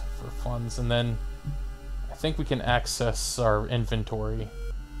this for funds, and then I think we can access our inventory.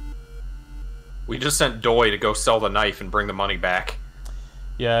 We just sent Doi to go sell the knife and bring the money back.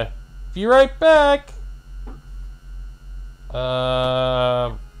 Yeah. Be right back!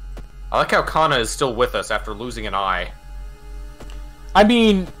 I like how Kana is still with us after losing an eye. I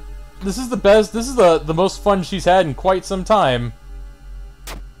mean, this is the best, this is the most fun she's had in quite some time.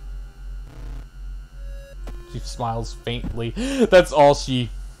 She smiles faintly. That's all she...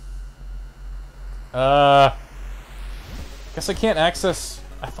 Guess I can't access...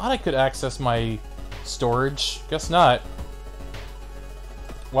 I thought I could access my storage. Guess not.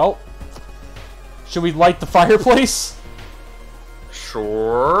 Well, should we light the fireplace?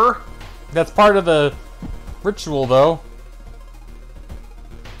 Sure. That's part of the ritual, though.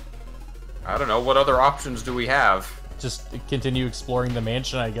 I don't know. What other options do we have? Just continue exploring the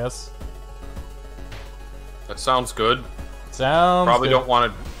mansion, I guess. That sounds good. Sounds Probably good.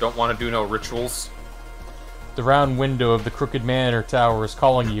 don't want to do no rituals. The round window of the crooked manor tower is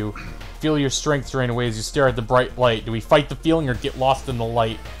calling you. Feel your strength drain away as you stare at the bright light. Do we fight the feeling or get lost in the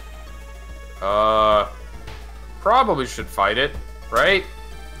light? Probably should fight it, right?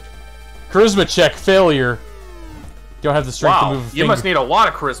 Charisma check, failure. Don't have the strength to move a finger. You must need a lot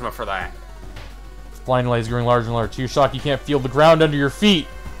of charisma for that. Blind light is growing larger and larger. To your shock, you can't feel the ground under your feet.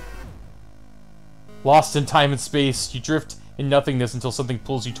 Lost in time and space, you drift in nothingness until something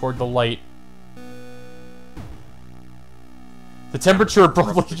pulls you toward the light. The temperature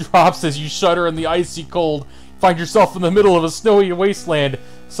abruptly drops as you shudder in the icy cold. Find yourself in the middle of a snowy wasteland.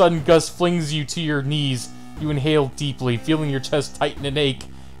 Sudden gust flings you to your knees. You inhale deeply, feeling your chest tighten and ache.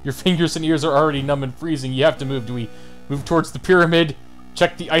 Your fingers and ears are already numb and freezing. You have to move. Do we move towards the pyramid,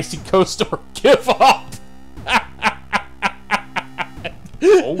 check the icy coast, or give up?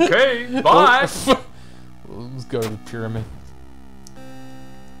 Okay, bye. Let's go to the pyramid.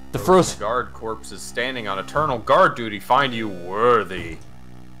 The frozen guard corpse is standing on eternal guard duty. Find you worthy.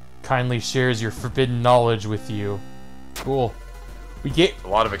 Kindly shares your forbidden knowledge with you. Cool. We get a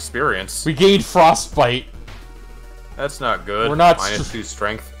lot of experience. We gained frostbite. That's not good. We're not -2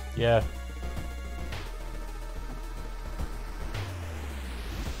 strength. Yeah.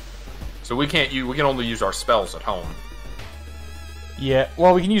 So we can't use. We can only use our spells at home. Yeah.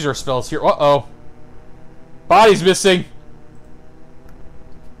 Well, we can use our spells here. Uh-oh. Body's missing.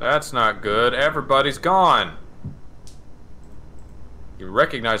 That's not good. Everybody's gone. You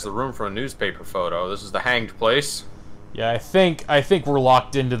recognize the room from a newspaper photo. This is the hanged place. Yeah, I think we're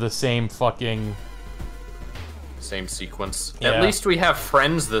locked into the same fucking... Same sequence. Yeah. At least we have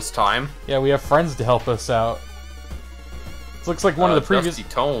friends this time. Yeah, we have friends to help us out. This looks like one of the previous... Dusty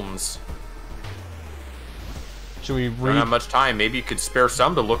tomes. Should we read? Don't have much time. Maybe you could spare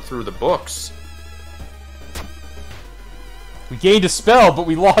some to look through the books. We gained a spell, but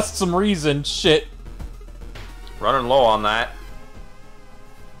we lost some reason. Shit. Running low on that.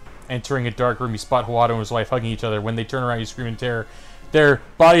 Entering a dark room, you spot Hawado and his wife hugging each other. When they turn around, you scream in terror. Their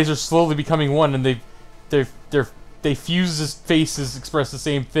bodies are slowly becoming one, and they fuse as faces express the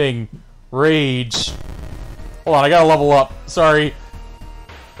same thing. Rage. Hold on, I gotta level up. Sorry.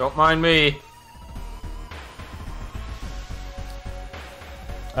 Don't mind me.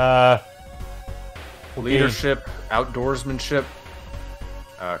 Leadership, outdoorsmanship,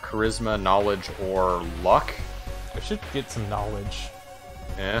 charisma, knowledge, or luck. I should get some knowledge.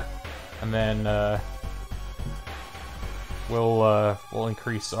 Yeah. And then we'll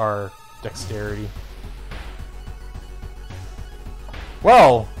increase our dexterity.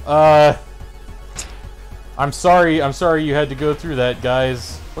 Well, I'm sorry you had to go through that,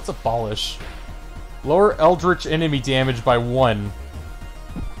 guys. What's abolish? Lower eldritch enemy damage by 1.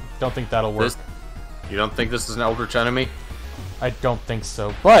 Don't think that'll work. You don't think this is an eldritch enemy? I don't think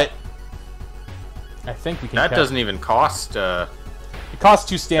so, but I think we can. That doesn't even cost. It costs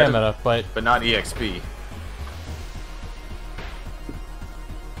 2 stamina, but not EXP.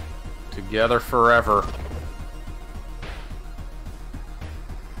 Together forever.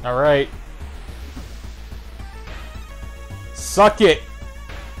 All right. Suck it.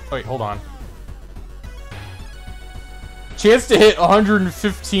 Wait, hold on. Chance to hit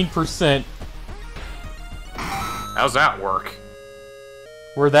 115%. How's that work?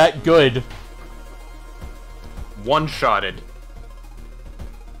 We're that good. One-shotted.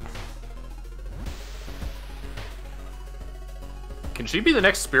 Can she be the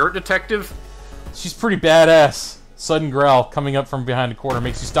next spirit detective? She's pretty badass. Sudden growl coming up from behind the corner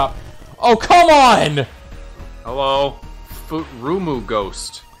makes you stop. Oh, come on! Hello. Rumu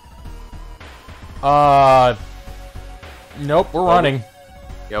ghost. Nope, we're running.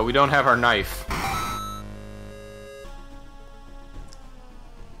 Yeah, we don't have our knife.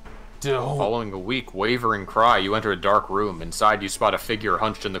 Following a weak, wavering cry, you enter a dark room. Inside, you spot a figure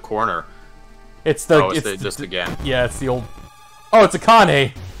hunched in the corner. It's the... it's just again. Yeah, it's the old... Oh, it's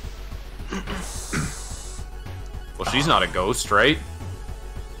Akane! Well, she's not a ghost, right?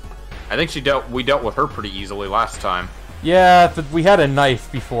 I think we dealt with her pretty easily last time. Yeah, we had a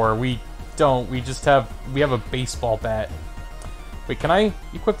knife before. We don't. We have a baseball bat. Wait, can I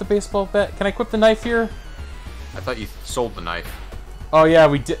equip the baseball bat? Can I equip the knife here? I thought you sold the knife. Oh yeah,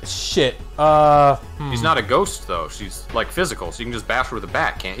 we did. Shit. She's not a ghost though. She's like physical, so you can just bash her with a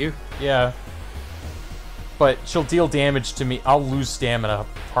bat, can't you? Yeah. But she'll deal damage to me. I'll lose stamina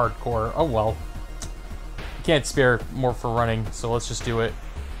hardcore. Oh well. Can't spare more for running, so let's just do it.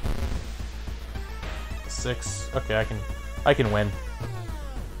 6. Okay, I can win.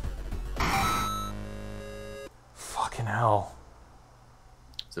 Fucking hell.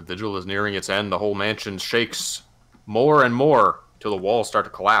 As the vigil is nearing its end, the whole mansion shakes more and more till the walls start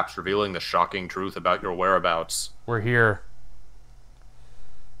to collapse, revealing the shocking truth about your whereabouts. We're here.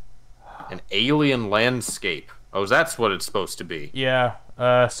 An alien landscape. Oh, that's what it's supposed to be. Yeah.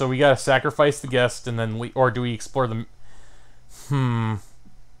 So we gotta sacrifice the guest and then or do we explore the... Theoretically...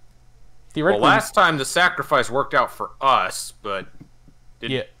 Well, last time the sacrifice worked out for us, but...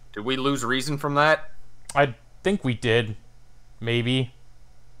 Did we lose reason from that? I think we did. Maybe.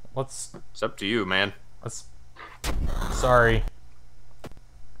 Let's... It's up to you, man. Let's... Sorry.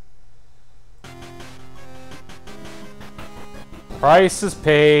 Price is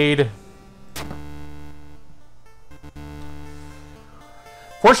paid.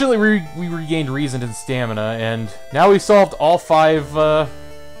 Fortunately, we regained reason and stamina, and now we solved all 5,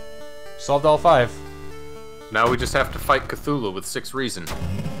 solved all 5. Now we just have to fight Cthulhu with 6 reason.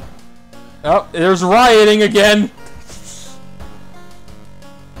 Oh, there's rioting again!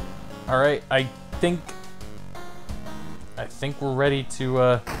 Alright, I think we're ready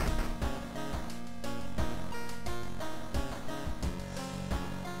to,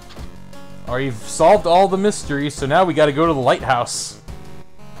 Oh, you've solved all the mysteries, so now we gotta go to the lighthouse.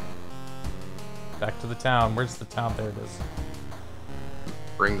 Back to the town. Where's the town? There it is.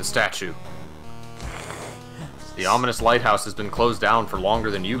 Bring the statue. The ominous lighthouse has been closed down for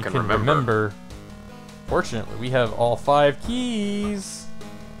longer than you can remember. Fortunately, we have all 5 keys.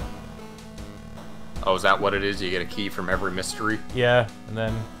 Oh, is that what it is? You get a key from every mystery? Yeah, and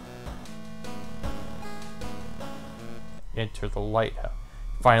then... Enter the lighthouse.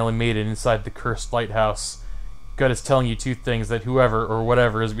 Finally made it inside the cursed lighthouse. God is telling you 2 things, that whoever or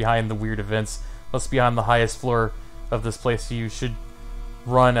whatever is behind the weird events must be on the highest floor of this place, so you should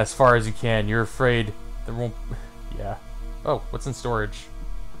run as far as you can. You're afraid there won't... Yeah. Oh, what's in storage?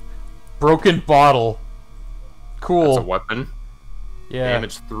 Broken bottle. Cool. That's a weapon. Yeah.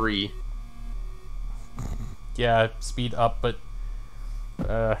 Damage 3. Yeah, speed up, but...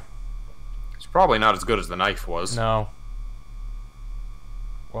 It's probably not as good as the knife was. No.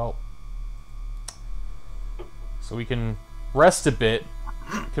 Well... So we can rest a bit.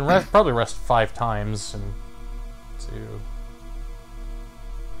 We can probably rest 5 times, and... 2...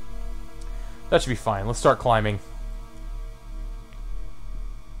 That should be fine. Let's start climbing.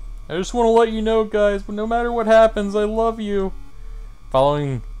 I just want to let you know, guys, but no matter what happens, I love you.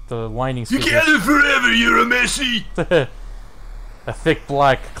 Following the winding stairs. You can't live forever, you're a messy! A thick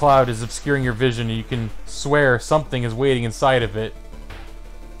black cloud is obscuring your vision, and you can swear something is waiting inside of it.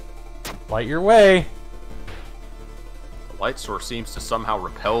 Light your way. The light source seems to somehow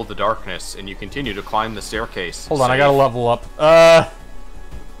repel the darkness, and you continue to climb the staircase. Hold on, I gotta level up.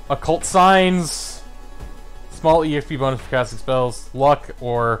 Occult signs. Small EXP bonus for casting spells. Luck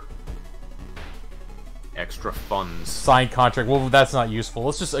or... Extra funds. Signed contract. Well, that's not useful.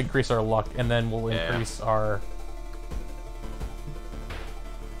 Let's just increase our luck, and then we'll increase our...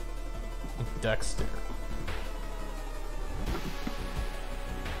 Dexter.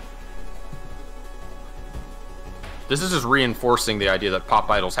 This is just reinforcing the idea that pop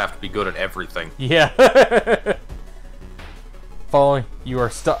idols have to be good at everything. Yeah. Following, you are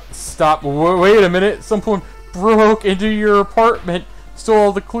stop. Wait a minute. Someone broke into your apartment, stole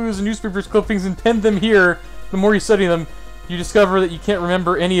all the clues and newspapers clippings, and pinned them here. The more you study them, you discover that you can't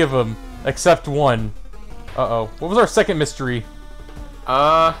remember any of them except one. Uh-oh. What was our second mystery?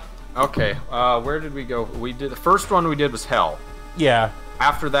 Okay. Where did we go? We did the first one we did was hell. Yeah.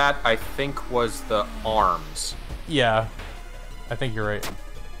 After that, I think was the arms. Yeah. I think you're right.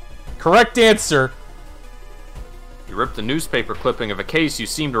 Correct answer. You rip the newspaper clipping of a case you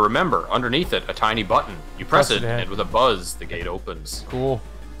seem to remember. Underneath it, a tiny button. You press it, and with a buzz, the gate opens. Cool.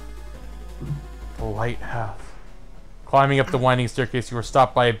 The lighthouse. Climbing up the winding staircase, you are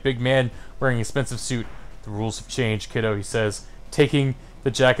stopped by a big man wearing an expensive suit. The rules have changed, kiddo, he says, taking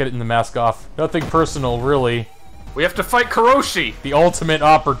the jacket and the mask off. Nothing personal, really. We have to fight Kuroshi! The ultimate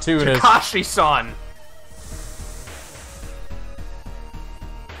opportunist. Takashi-san!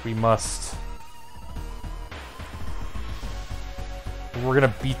 We must. We're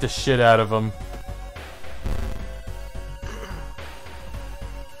gonna beat the shit out of him.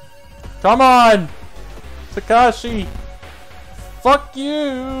 Come on! Takashi! Fuck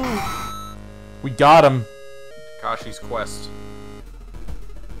you! We got him. Takashi's quest.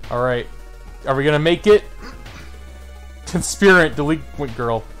 Alright. Are we gonna make it? Conspirant, delinquent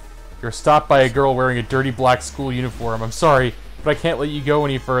girl. You're stopped by a girl wearing a dirty black school uniform. I'm sorry, but I can't let you go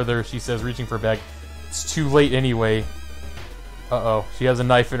any further, she says, reaching for a bag. It's too late anyway. Uh-oh, she has a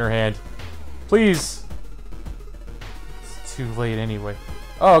knife in her hand. Please, too late anyway.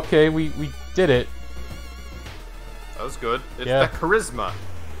 Oh, okay, we did it. That was good. It's Yeah. that charisma.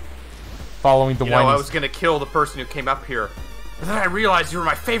 Following the You know, I winding... was gonna kill the person who came up here. But then I realized you were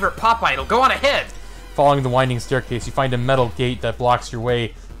my favorite pop idol. Go on ahead! Following the winding staircase, you find a metal gate that blocks your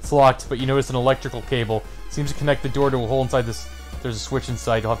way. It's locked, but you notice an electrical cable. It seems to connect the door to a hole inside this. There's a switch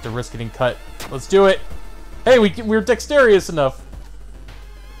inside. You'll have to risk getting cut. Let's do it! Hey, we're dexterous enough!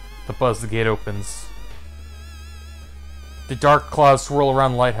 The buzz, the gate opens. The dark clouds swirl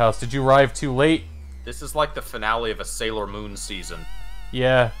around the lighthouse. Did you arrive too late? This is like the finale of a Sailor Moon season.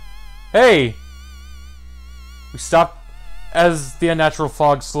 Yeah. Hey! We stop. As the unnatural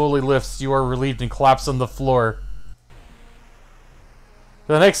fog slowly lifts, you are relieved and collapse on the floor.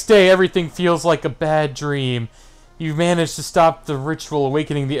 The next day, everything feels like a bad dream. You've managed to stop the ritual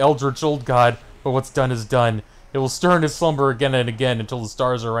awakening the Eldritch Old God, but what's done is done. It will stir into slumber again and again until the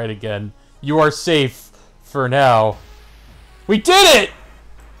stars are right again. You are safe, for now. We did it!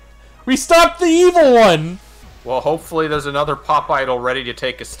 We stopped the evil one! Well, hopefully there's another pop idol ready to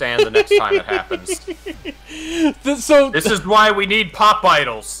take a stand the next time it happens. This is why we need pop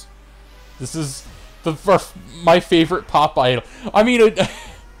idols. This is my favorite pop idol. I mean,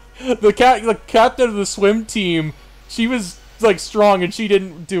 the captain of the swim team, she was like strong and she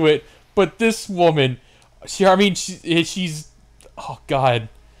didn't do it, but this woman, she's oh god,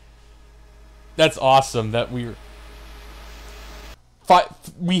 that's awesome. That we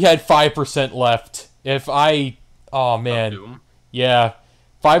had 5% left. Oh man, Doom. Yeah,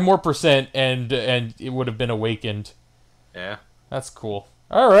 5% more, and it would have been awakened. Yeah, that's cool.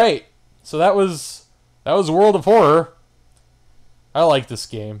 All right, so that was World of Horror. I like this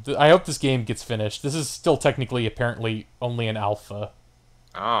game. I hope this game gets finished. This is still technically, apparently, only an alpha.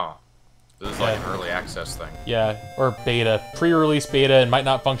 Oh, this is like an early access thing. Yeah, or beta, pre-release beta, and might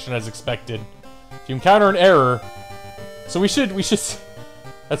not function as expected. If you encounter an error, so we should.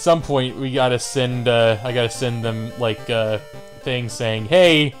 At some point, we gotta send. I gotta send them like things saying,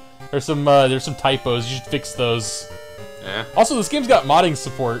 "Hey, there's some typos. You should fix those." Yeah. Also, this game's got modding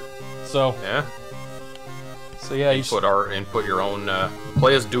support, so yeah. So yeah, you should input your own.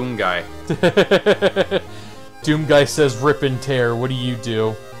 Play as Doom Guy. Doom Guy says, "Rip and tear." What do you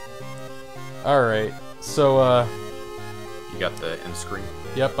do? All right, so you got the end screen.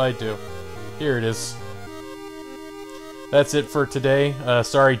 Yep, I do. Here it is. That's it for today.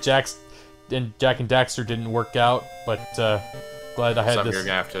 Sorry, Jack and Daxter didn't work out, but glad I had Something this. you're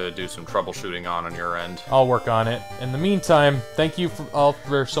gonna have to do some troubleshooting on your end. I'll work on it. In the meantime, thank you all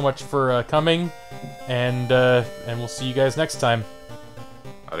so much for coming, and we'll see you guys next time.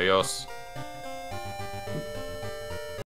 Adios.